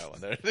answer for that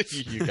one there.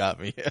 You got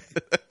me. The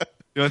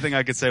only thing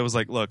I could say was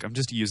like, look, I'm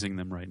just using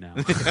them right now.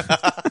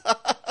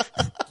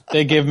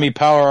 They give me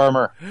power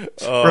armor.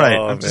 Oh, right.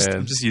 I'm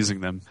just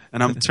using them.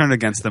 And I'm turning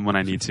against them when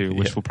I need to,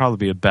 which will probably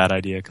be a bad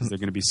idea because they're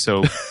going to be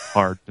so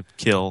hard to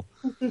kill.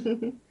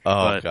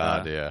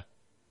 God, yeah.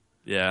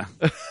 Yeah.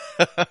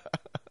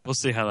 We'll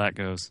see how that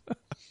goes.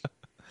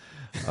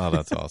 Oh,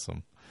 that's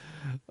awesome.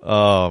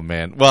 Oh,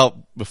 man.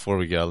 Well, before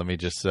we go, let me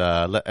just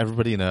let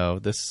everybody know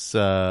this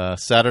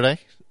Saturday,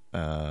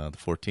 the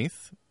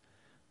 14th,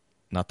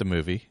 not the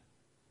movie.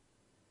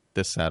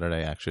 This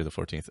Saturday, actually, the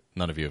 14th.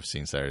 None of you have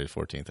seen Saturday the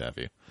 14th, have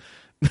you?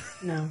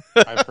 No.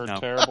 I've heard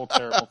terrible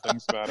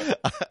things about it.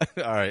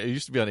 All right. It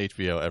used to be on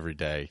HBO every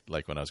day,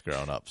 like when I was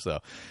growing up. So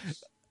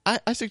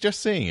I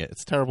suggest seeing it.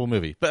 It's a terrible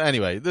movie. But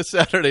anyway, this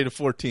Saturday the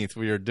 14th,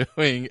 we are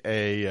doing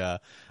a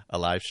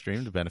live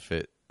stream to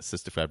benefit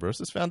Cystic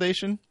Fibrosis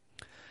Foundation.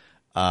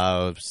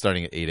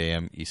 Starting at 8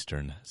 a.m.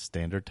 Eastern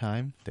Standard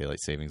Time.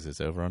 Daylight savings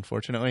is over,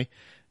 unfortunately,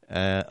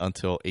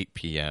 until 8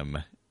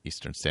 p.m.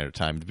 Eastern Standard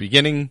Time. The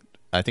beginning,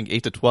 I think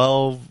 8 to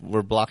 12,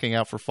 we're blocking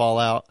out for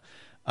Fallout.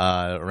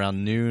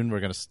 Around noon,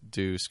 we're going to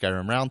do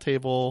Skyrim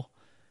Roundtable.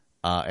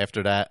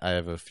 After that, I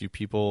have a few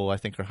people I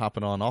think are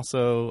hopping on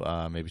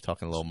also. Maybe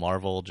talking a little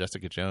Marvel,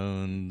 Jessica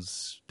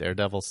Jones,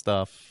 Daredevil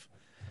stuff,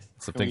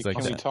 things like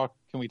that.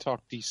 Can we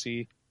talk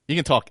DC? You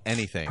can talk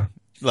anything.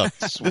 Look,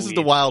 this is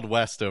the Wild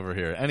West over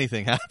here.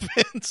 Anything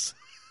happens.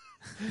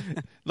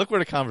 Look where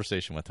the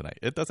conversation went tonight.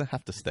 It doesn't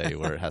have to stay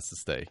where it has to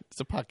stay. It's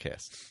a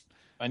podcast.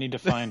 I need to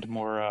find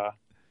more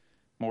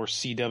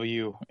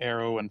CW,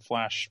 Arrow, and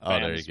Flash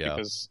fans there you go.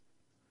 because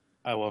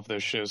I love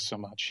those shows so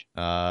much.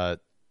 I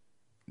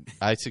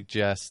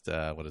suggest,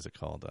 what is it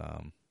called?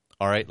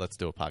 All Right, Let's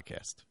Do a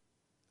Podcast.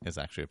 It's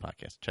actually a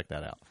podcast. Check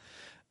that out.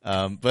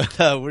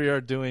 But we are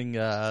doing,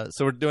 so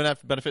we're doing that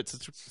for benefit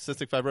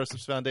Cystic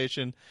Fibrosis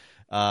Foundation.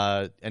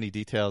 Any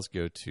details,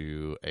 go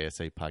to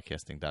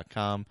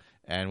asapodcasting.com,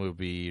 and we'll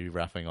be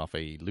wrapping off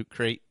a loot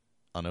crate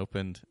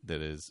unopened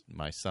that is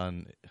my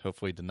son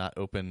hopefully did not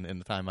open in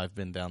the time I've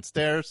been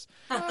downstairs.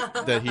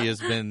 That he has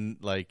been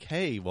like,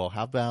 hey, well,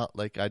 how about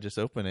like I just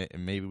open it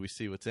and maybe we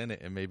see what's in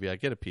it and maybe I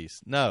get a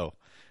piece. No,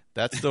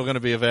 that's still going to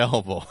be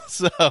available.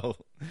 So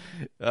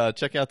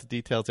check out the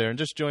details there and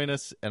just join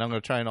us. And I'm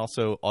going to try and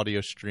also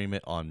audio stream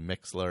it on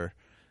Mixlr.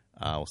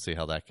 We'll see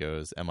how that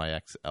goes.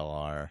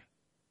 MIXLR,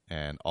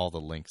 and all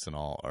the links and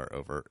all are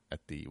over at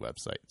the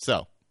website.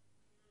 So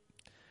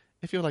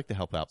if you would like to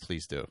help out,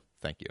 please do.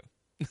 Thank you.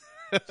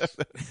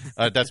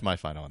 That's my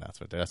final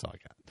announcement. That's all I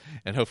got.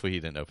 And hopefully he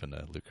didn't open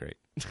the loot crate.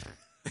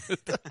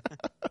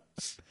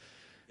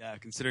 Yeah,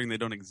 considering they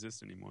don't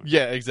exist anymore.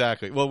 Yeah,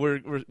 exactly. Well,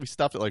 we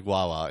stopped at like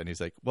Wawa, and he's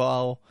like,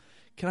 "Well,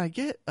 can I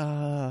get?"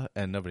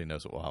 And nobody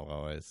knows what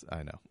Wawa is.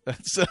 I know.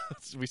 So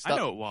we stopped. I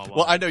know what Wawa.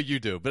 Well, I know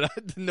you do, but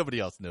nobody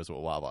else knows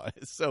what Wawa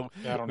is. So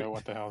yeah, I don't know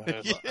what the hell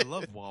that is. I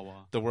love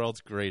Wawa. The world's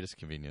greatest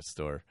convenience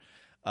store.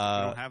 We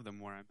don't have them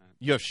where I'm at.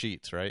 You have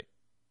Sheets, right?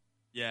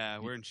 Yeah,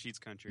 we're in Sheets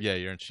country. Yeah,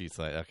 you're in Sheets.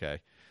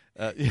 Okay.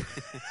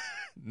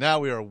 Now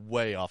we are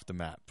way off the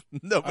map.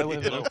 Nobody I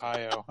live in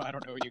Ohio. I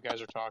don't know what you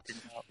guys are talking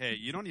about. Hey,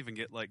 you don't even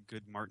get like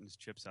good Martin's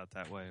chips out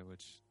that way,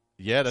 which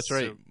yeah, that's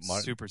right.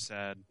 Super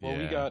sad. Well,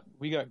 yeah.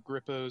 we got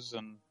Grippos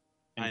and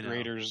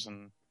Graders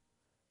and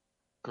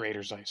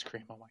Graders ice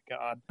cream. Oh my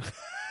god.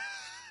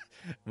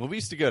 Well, we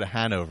used to go to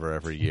Hanover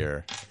every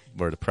year,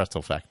 where the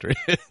pretzel factory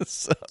is.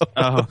 So.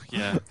 Oh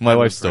yeah, my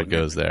wife still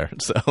goes there.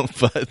 So,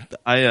 but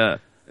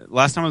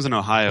last time I was in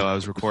Ohio, I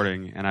was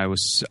recording, and I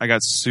got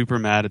super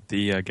mad at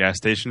the gas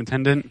station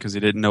attendant because he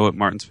didn't know what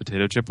Martin's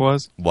potato chip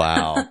was.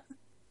 Wow.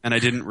 And I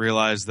didn't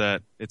realize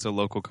that it's a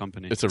local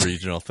company. It's a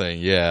regional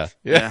thing, yeah.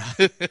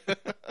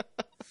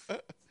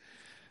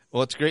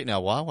 Well, it's great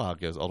now. Wawa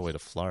goes all the way to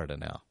Florida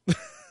now.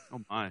 Oh,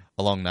 my.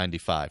 Along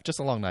 95. Just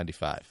along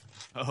 95.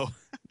 Oh.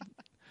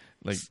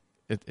 Like,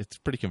 it's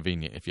pretty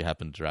convenient if you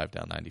happen to drive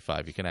down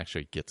 95. You can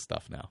actually get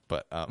stuff now.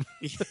 But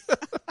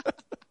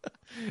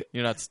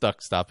you're not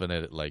stuck stopping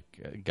at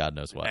like God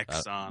knows what.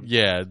 Exxon.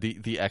 Yeah, the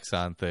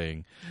Exxon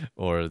thing,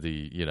 or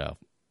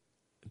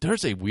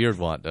there's a weird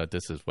one.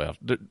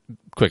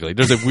 Quickly.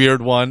 There's a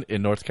weird one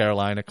in North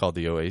Carolina called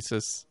the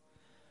Oasis.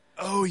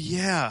 Oh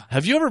yeah.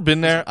 Have you ever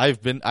been there?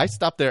 I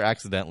stopped there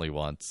accidentally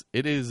once.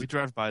 It is. We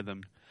drive by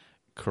them.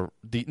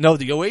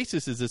 The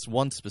Oasis is this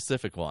one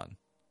specific one.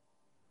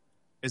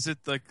 Is it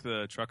like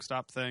the truck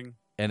stop thing?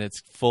 And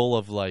it's full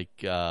of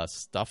like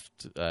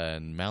stuffed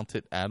and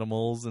mounted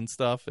animals and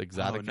stuff.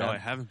 Exotic. Oh no, I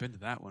haven't been to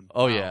that one.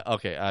 Oh wow. Yeah,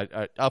 okay.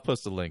 I'll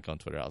post a link on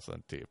Twitter. I'll send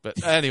it to you.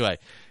 But anyway,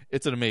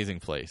 it's an amazing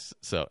place.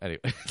 So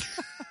anyway, I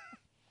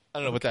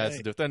don't know what that has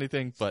to do with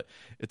anything, but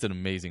it's an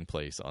amazing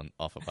place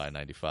off of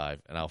I-95,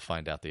 and I'll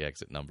find out the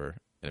exit number.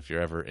 And if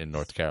you're ever in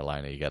North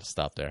Carolina, you got to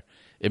stop there.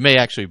 It may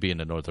actually be in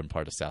the northern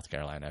part of South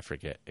Carolina. I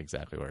forget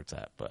exactly where it's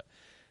at, but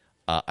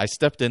I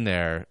stepped in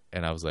there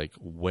and I was like,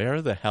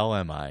 "Where the hell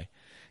am I?"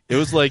 It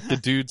was like the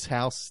dude's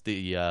house,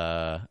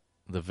 the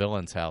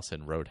villain's house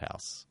in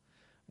Roadhouse,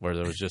 where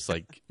there was just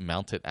like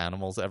mounted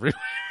animals everywhere.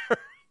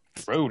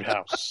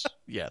 Roadhouse.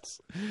 Yes.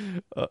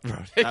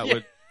 That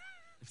would,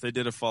 if they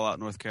did a Fallout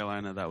North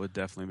Carolina, that would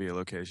definitely be a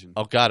location.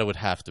 Oh God, it would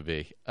have to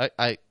be.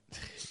 I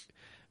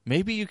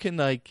maybe you can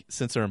like,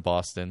 since they're in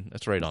Boston,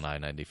 it's right on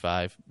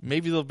I-95.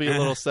 Maybe there'll be a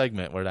little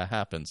segment where that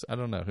happens. I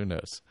don't know. Who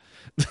knows?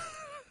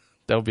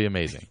 That would be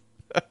amazing.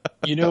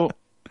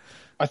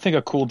 I think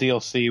a cool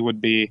DLC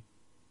would be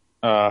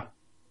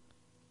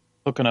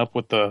hooking up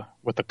with the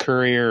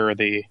courier or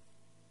the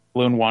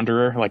lone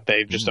wanderer, like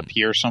they just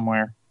appear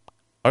somewhere.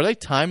 Are they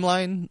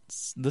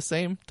the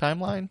same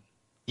timeline?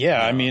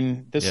 Yeah, I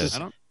mean,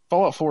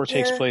 Fallout 4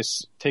 Yeah.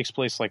 takes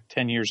place like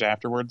 10 years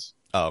afterwards.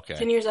 Oh, okay.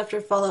 10 years after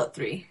Fallout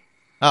 3.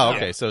 Oh,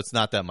 okay. So it's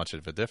not that much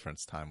of a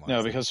difference time-wise.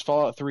 No, because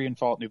Fallout 3 and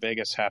Fallout New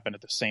Vegas happened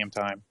at the same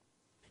time.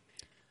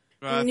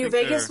 Well, I New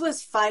think Vegas they're-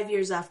 was 5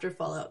 years after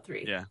Fallout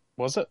 3. Yeah.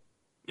 Was it?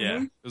 Yeah.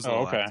 Mhm. It was a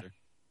Oh, little okay. after.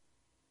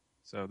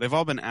 So they've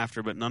all been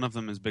after, but none of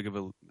them as big of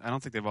a. I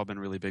don't think they've all been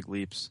really big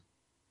leaps.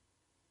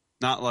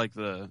 Not like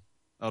the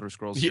Elder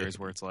Scrolls Yeah. series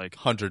where it's like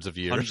hundreds of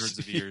years. Hundreds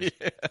of years.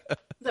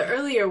 The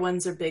earlier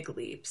ones are big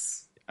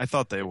leaps. I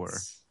thought they were.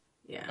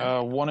 Yeah.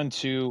 1 and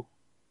 2.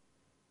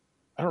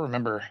 I don't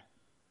remember.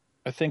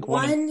 I think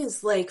One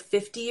is like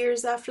 50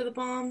 years after the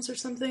bombs or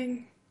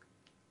something.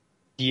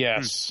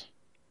 Yes.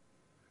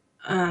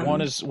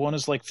 One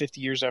is like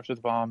 50 years after the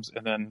bombs,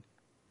 and then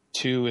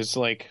 2 is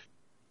like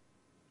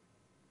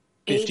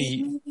 50.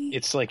 80 maybe?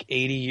 It's like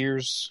 80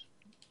 years.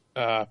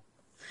 No,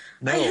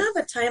 I have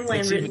a timeline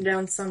It's written even-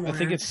 down somewhere. I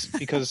think it's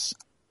because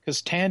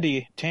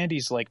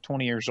Tandy's like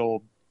 20 years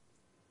old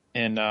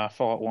in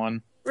Fallout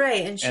 1.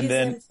 right, and she's and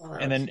then in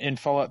Fallout. and then in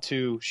Fallout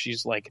 2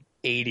 she's like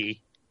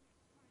 80.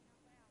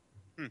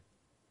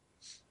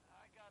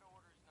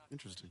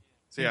 Interesting.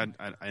 So yeah,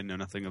 I know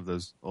nothing of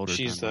those older.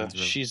 She's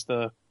timelines.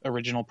 the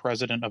original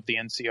president of the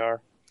NCR.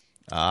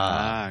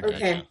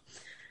 Okay.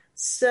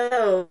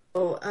 So,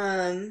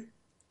 the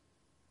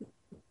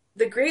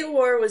Great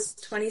War was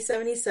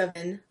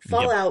 2077.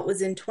 Fallout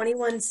was in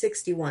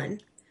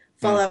 2161.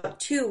 Fallout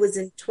 2 was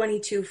in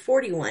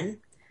 2241.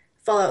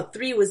 Fallout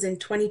 3 was in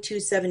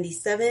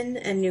 2277,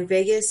 and New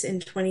Vegas in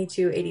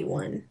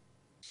 2281.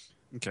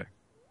 Okay.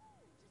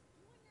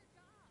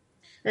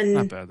 And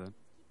Not bad then.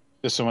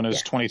 This one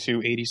is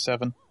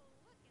 2287.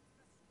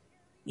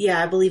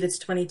 yeah, I believe it's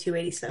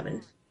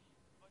 2287.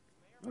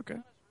 Okay.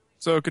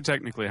 So it could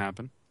technically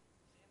happen.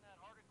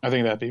 I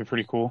think that'd be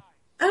pretty cool.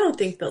 I don't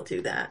think they'll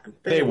do that.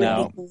 But They it would be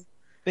won't. cool.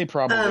 They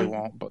probably Um,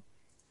 won't, but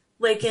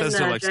Like in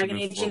Bethesda likes to Dragon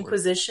move Age forward.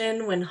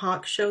 Inquisition, when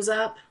Hawk shows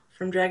up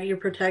from your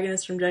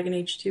protagonist from Dragon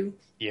Age 2.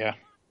 yeah.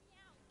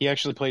 He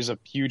actually plays a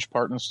huge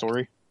part in the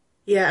story.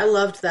 Yeah, I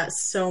loved that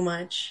so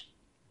much.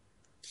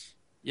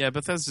 Yeah,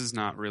 Bethesda's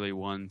not really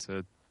one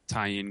to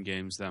tie in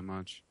games that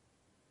much.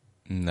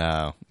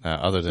 No,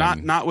 other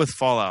than Not with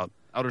Fallout.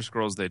 Elder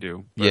Scrolls they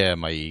do. but- yeah,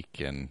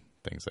 Maik and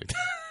things like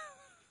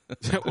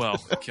that. Well,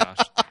 gosh.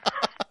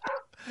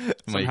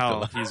 Maik Somehow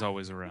the- he's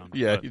always around.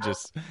 Yeah, but he's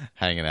just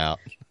hanging out.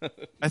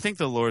 I think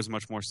the lore is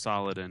much more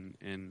solid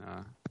in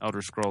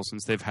Elder Scrolls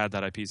since they've had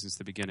that IP since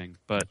the beginning.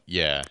 But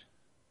Yeah.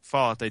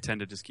 Fallout, they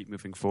tend to just keep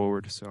moving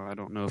forward. So I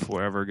don't know if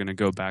we're ever going to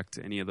go back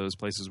to any of those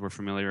places we're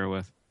familiar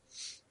with.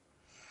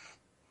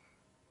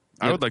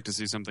 I Yeah. would like to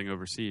see something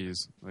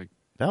overseas, like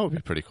That would be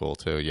pretty cool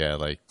too. Yeah,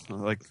 like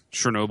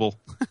Chernobyl.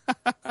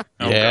 I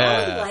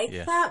would like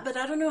that, but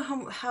I don't know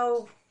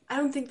how I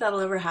don't think that'll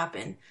ever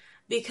happen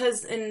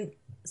because in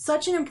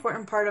such an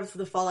important part of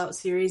the Fallout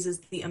series is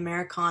the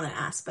Americana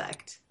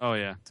aspect. Oh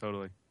yeah,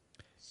 totally.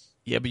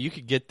 Yeah, but you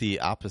could get the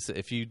opposite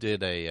if you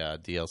did a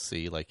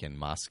DLC like in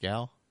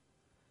Moscow.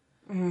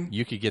 Mhm.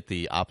 You could get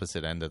the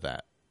opposite end of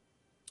that.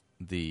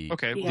 The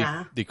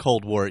Yeah. the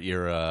Cold War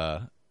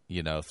era,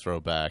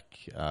 throwback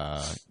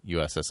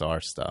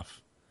USSR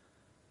stuff.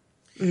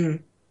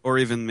 Or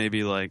even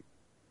maybe like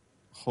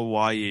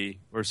Hawaii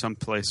or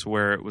someplace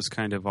where it was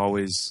kind of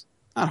always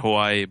not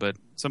Hawaii, but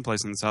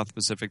someplace in the South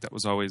Pacific that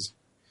was always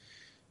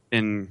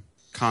in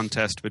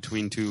contest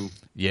between two.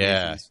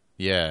 Yeah, nations.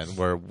 yeah,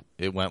 where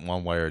it went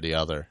one way or the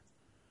other.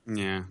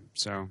 Yeah,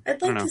 so I'd I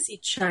don't like know. to see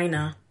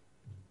China.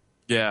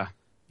 Yeah,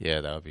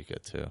 yeah, that would be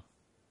good too.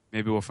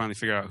 Maybe we'll finally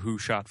figure out who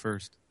shot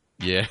first.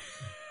 Yeah,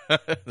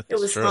 It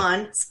was true.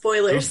 Han.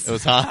 Spoilers. It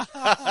was Han.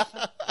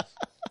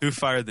 Who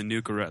fired the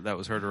nuke that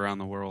was heard around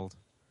the world?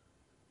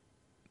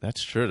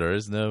 That's true. There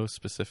is no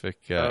specific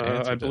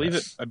answer I to believe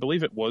that. it. I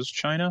believe it was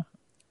China.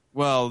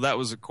 Well, that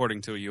was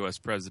according to a U.S.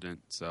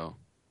 president, so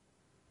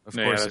of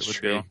Yeah, course that's it would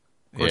true. be.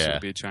 Of course, it Yeah.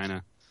 would be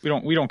China.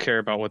 We don't care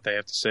about what they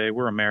have to say.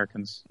 We're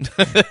Americans.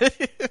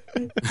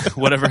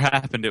 Whatever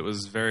happened, it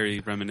was very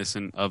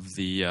reminiscent of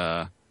the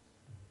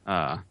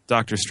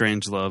Doctor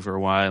Strangelove, or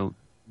why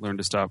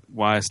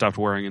I stopped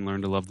worrying and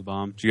learned to love the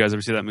bomb. Did you guys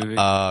ever see that movie?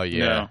 Oh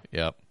yeah, No.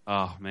 yep.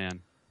 Oh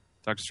man,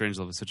 Doctor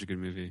Strangelove is such a good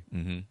movie.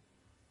 Mm-hmm.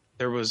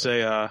 There was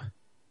a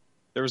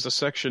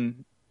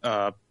section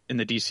in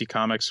the DC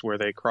comics where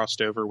they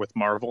crossed over with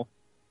Marvel,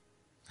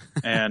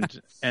 and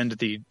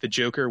the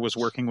Joker was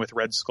working with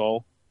Red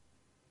Skull,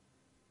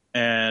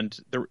 and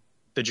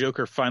the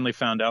Joker finally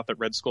found out that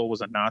Red Skull was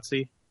a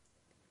Nazi,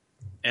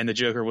 and the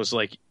Joker was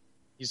like,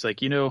 he's like,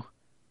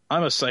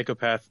 I'm a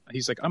psychopath.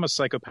 He's like, I'm a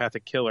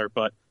psychopathic killer,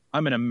 but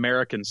I'm an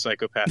American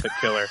psychopathic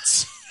killer.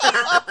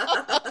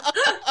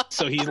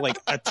 So he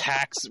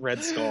attacks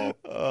Red Skull.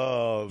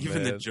 Oh,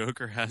 Even the man.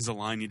 Joker has a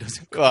line he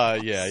doesn't.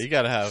 Yeah, you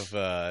gotta have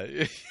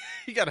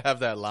you gotta have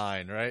that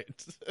line, right?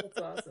 That's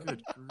awesome.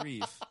 Good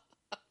grief!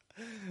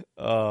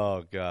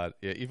 Oh god,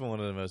 yeah. Even one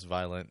of the most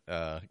violent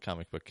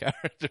comic book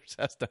characters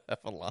has to have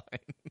a line.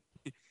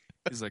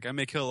 He's like, I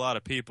may kill a lot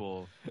of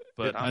people,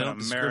 but I'm I an don't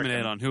discriminate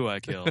American. on who I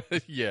kill.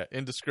 Yeah,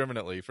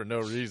 indiscriminately for no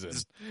reason.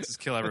 Just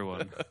kill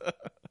everyone.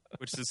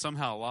 Which is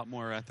somehow a lot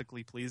more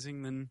ethically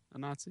pleasing than a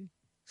Nazi.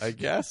 I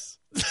guess.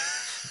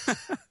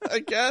 I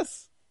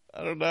guess.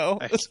 I don't know.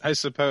 I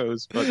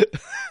suppose, but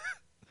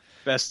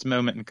best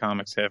moment in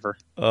comics ever.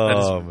 Oh, that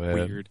is man.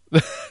 weird.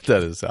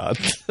 That is odd.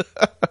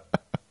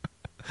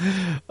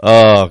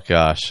 Oh,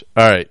 gosh.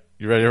 All right.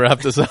 You ready to wrap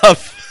this up?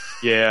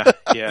 Yeah.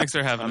 Thanks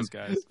for having us,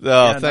 guys. No,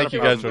 Yeah, thank not a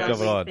you guys for problem,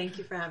 coming on. Thank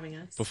you for having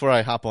us. Before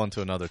I hop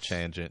onto another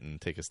tangent and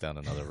take us down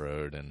another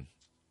road and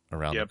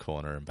around the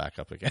corner and back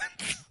up again.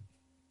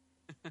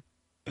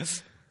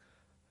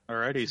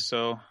 Alrighty,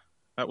 so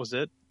that was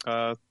it.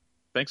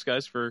 Thanks,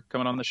 guys, for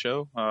coming on the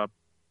show.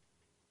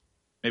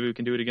 Maybe we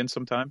can do it again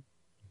sometime.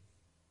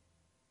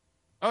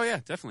 Oh, yeah,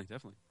 definitely.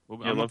 Well,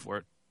 I'm up for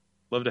it.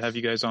 Love to have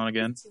you guys on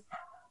again.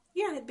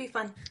 Yeah, it'd be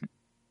fun.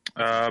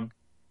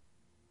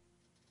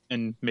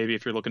 And maybe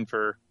if you're looking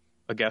for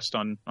a guest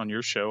on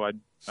your show,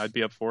 I'd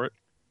be up for it.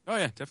 Oh,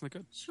 yeah, definitely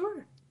could.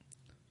 Sure.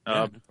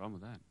 No problem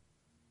with that.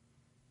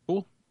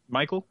 Cool.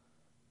 Michael,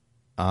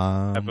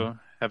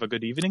 have a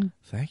good evening.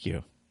 Thank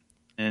you.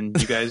 And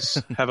you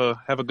guys have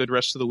a good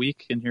rest of the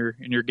week in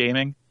your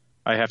gaming.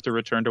 I have to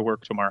return to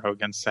work tomorrow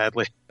again,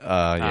 sadly.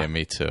 Yeah,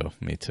 me too.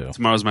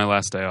 Tomorrow's my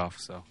last day off,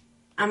 so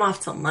I'm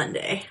off till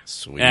Monday.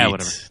 Sweet. Yeah,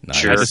 whatever. Nice.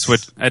 Sure.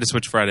 I had to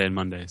switch Friday and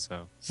Monday,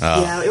 so.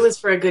 Oh. Yeah, it was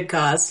for a good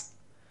cause.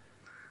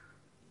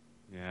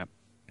 Yeah.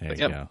 There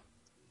you go.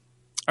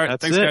 All right,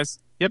 thanks, guys.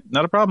 Yep,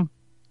 not a problem.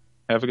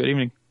 Have a good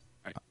evening.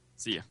 All right,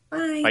 see ya.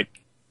 Bye. Bye.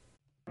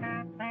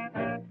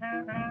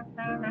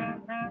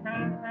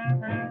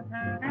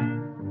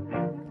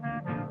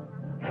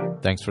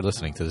 Thanks for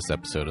listening to this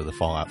episode of The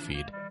Fallout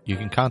Feed. You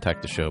can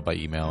contact the show by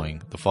emailing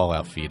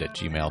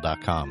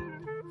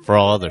thefalloutfeed@gmail.com. For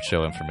all other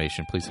show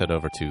information, please head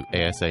over to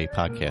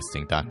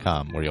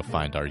asapodcasting.com, where you'll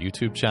find our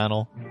YouTube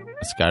channel,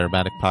 a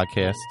Skyromatic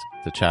podcast,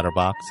 the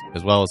Chatterbox,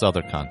 as well as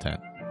other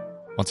content.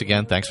 Once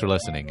again, thanks for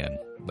listening, and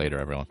later,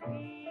 everyone.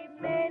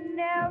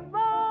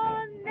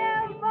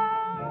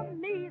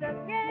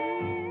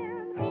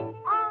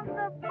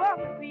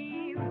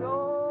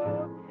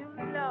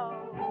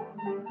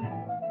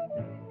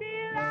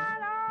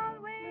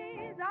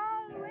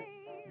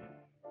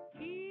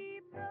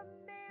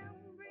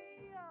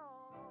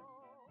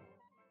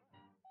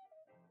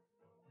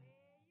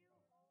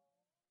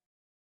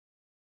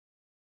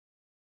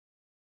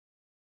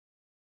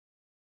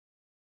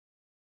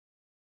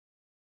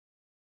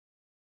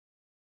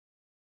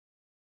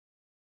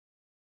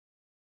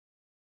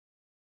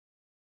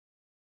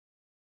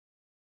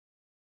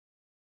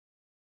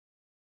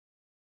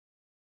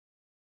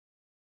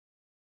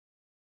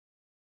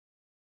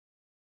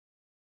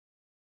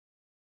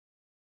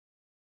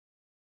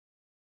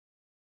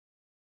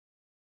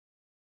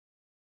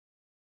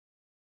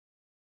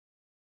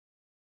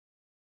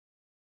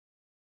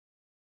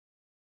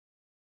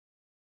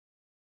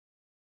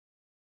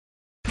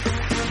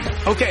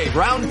 Okay,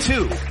 round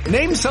two.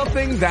 Name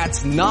something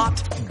that's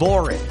not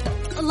boring.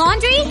 A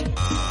laundry?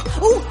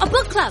 Ooh, a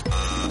book club.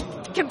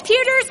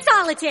 Computer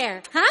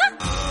solitaire, huh?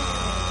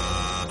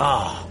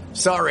 Ah,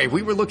 sorry,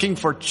 we were looking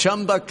for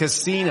Chumba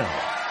Casino.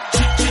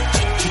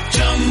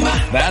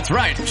 That's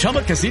right,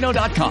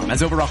 ChumbaCasino.com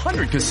has over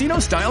 100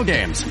 casino-style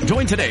games.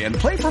 Join today and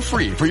play for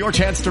free for your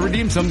chance to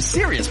redeem some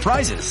serious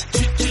prizes.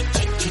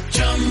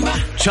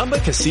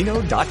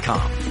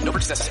 ChumbaCasino.com. No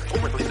purchase necessary.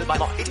 Void where prohibited by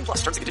law.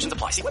 18+ terms and conditions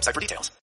apply. See website for details.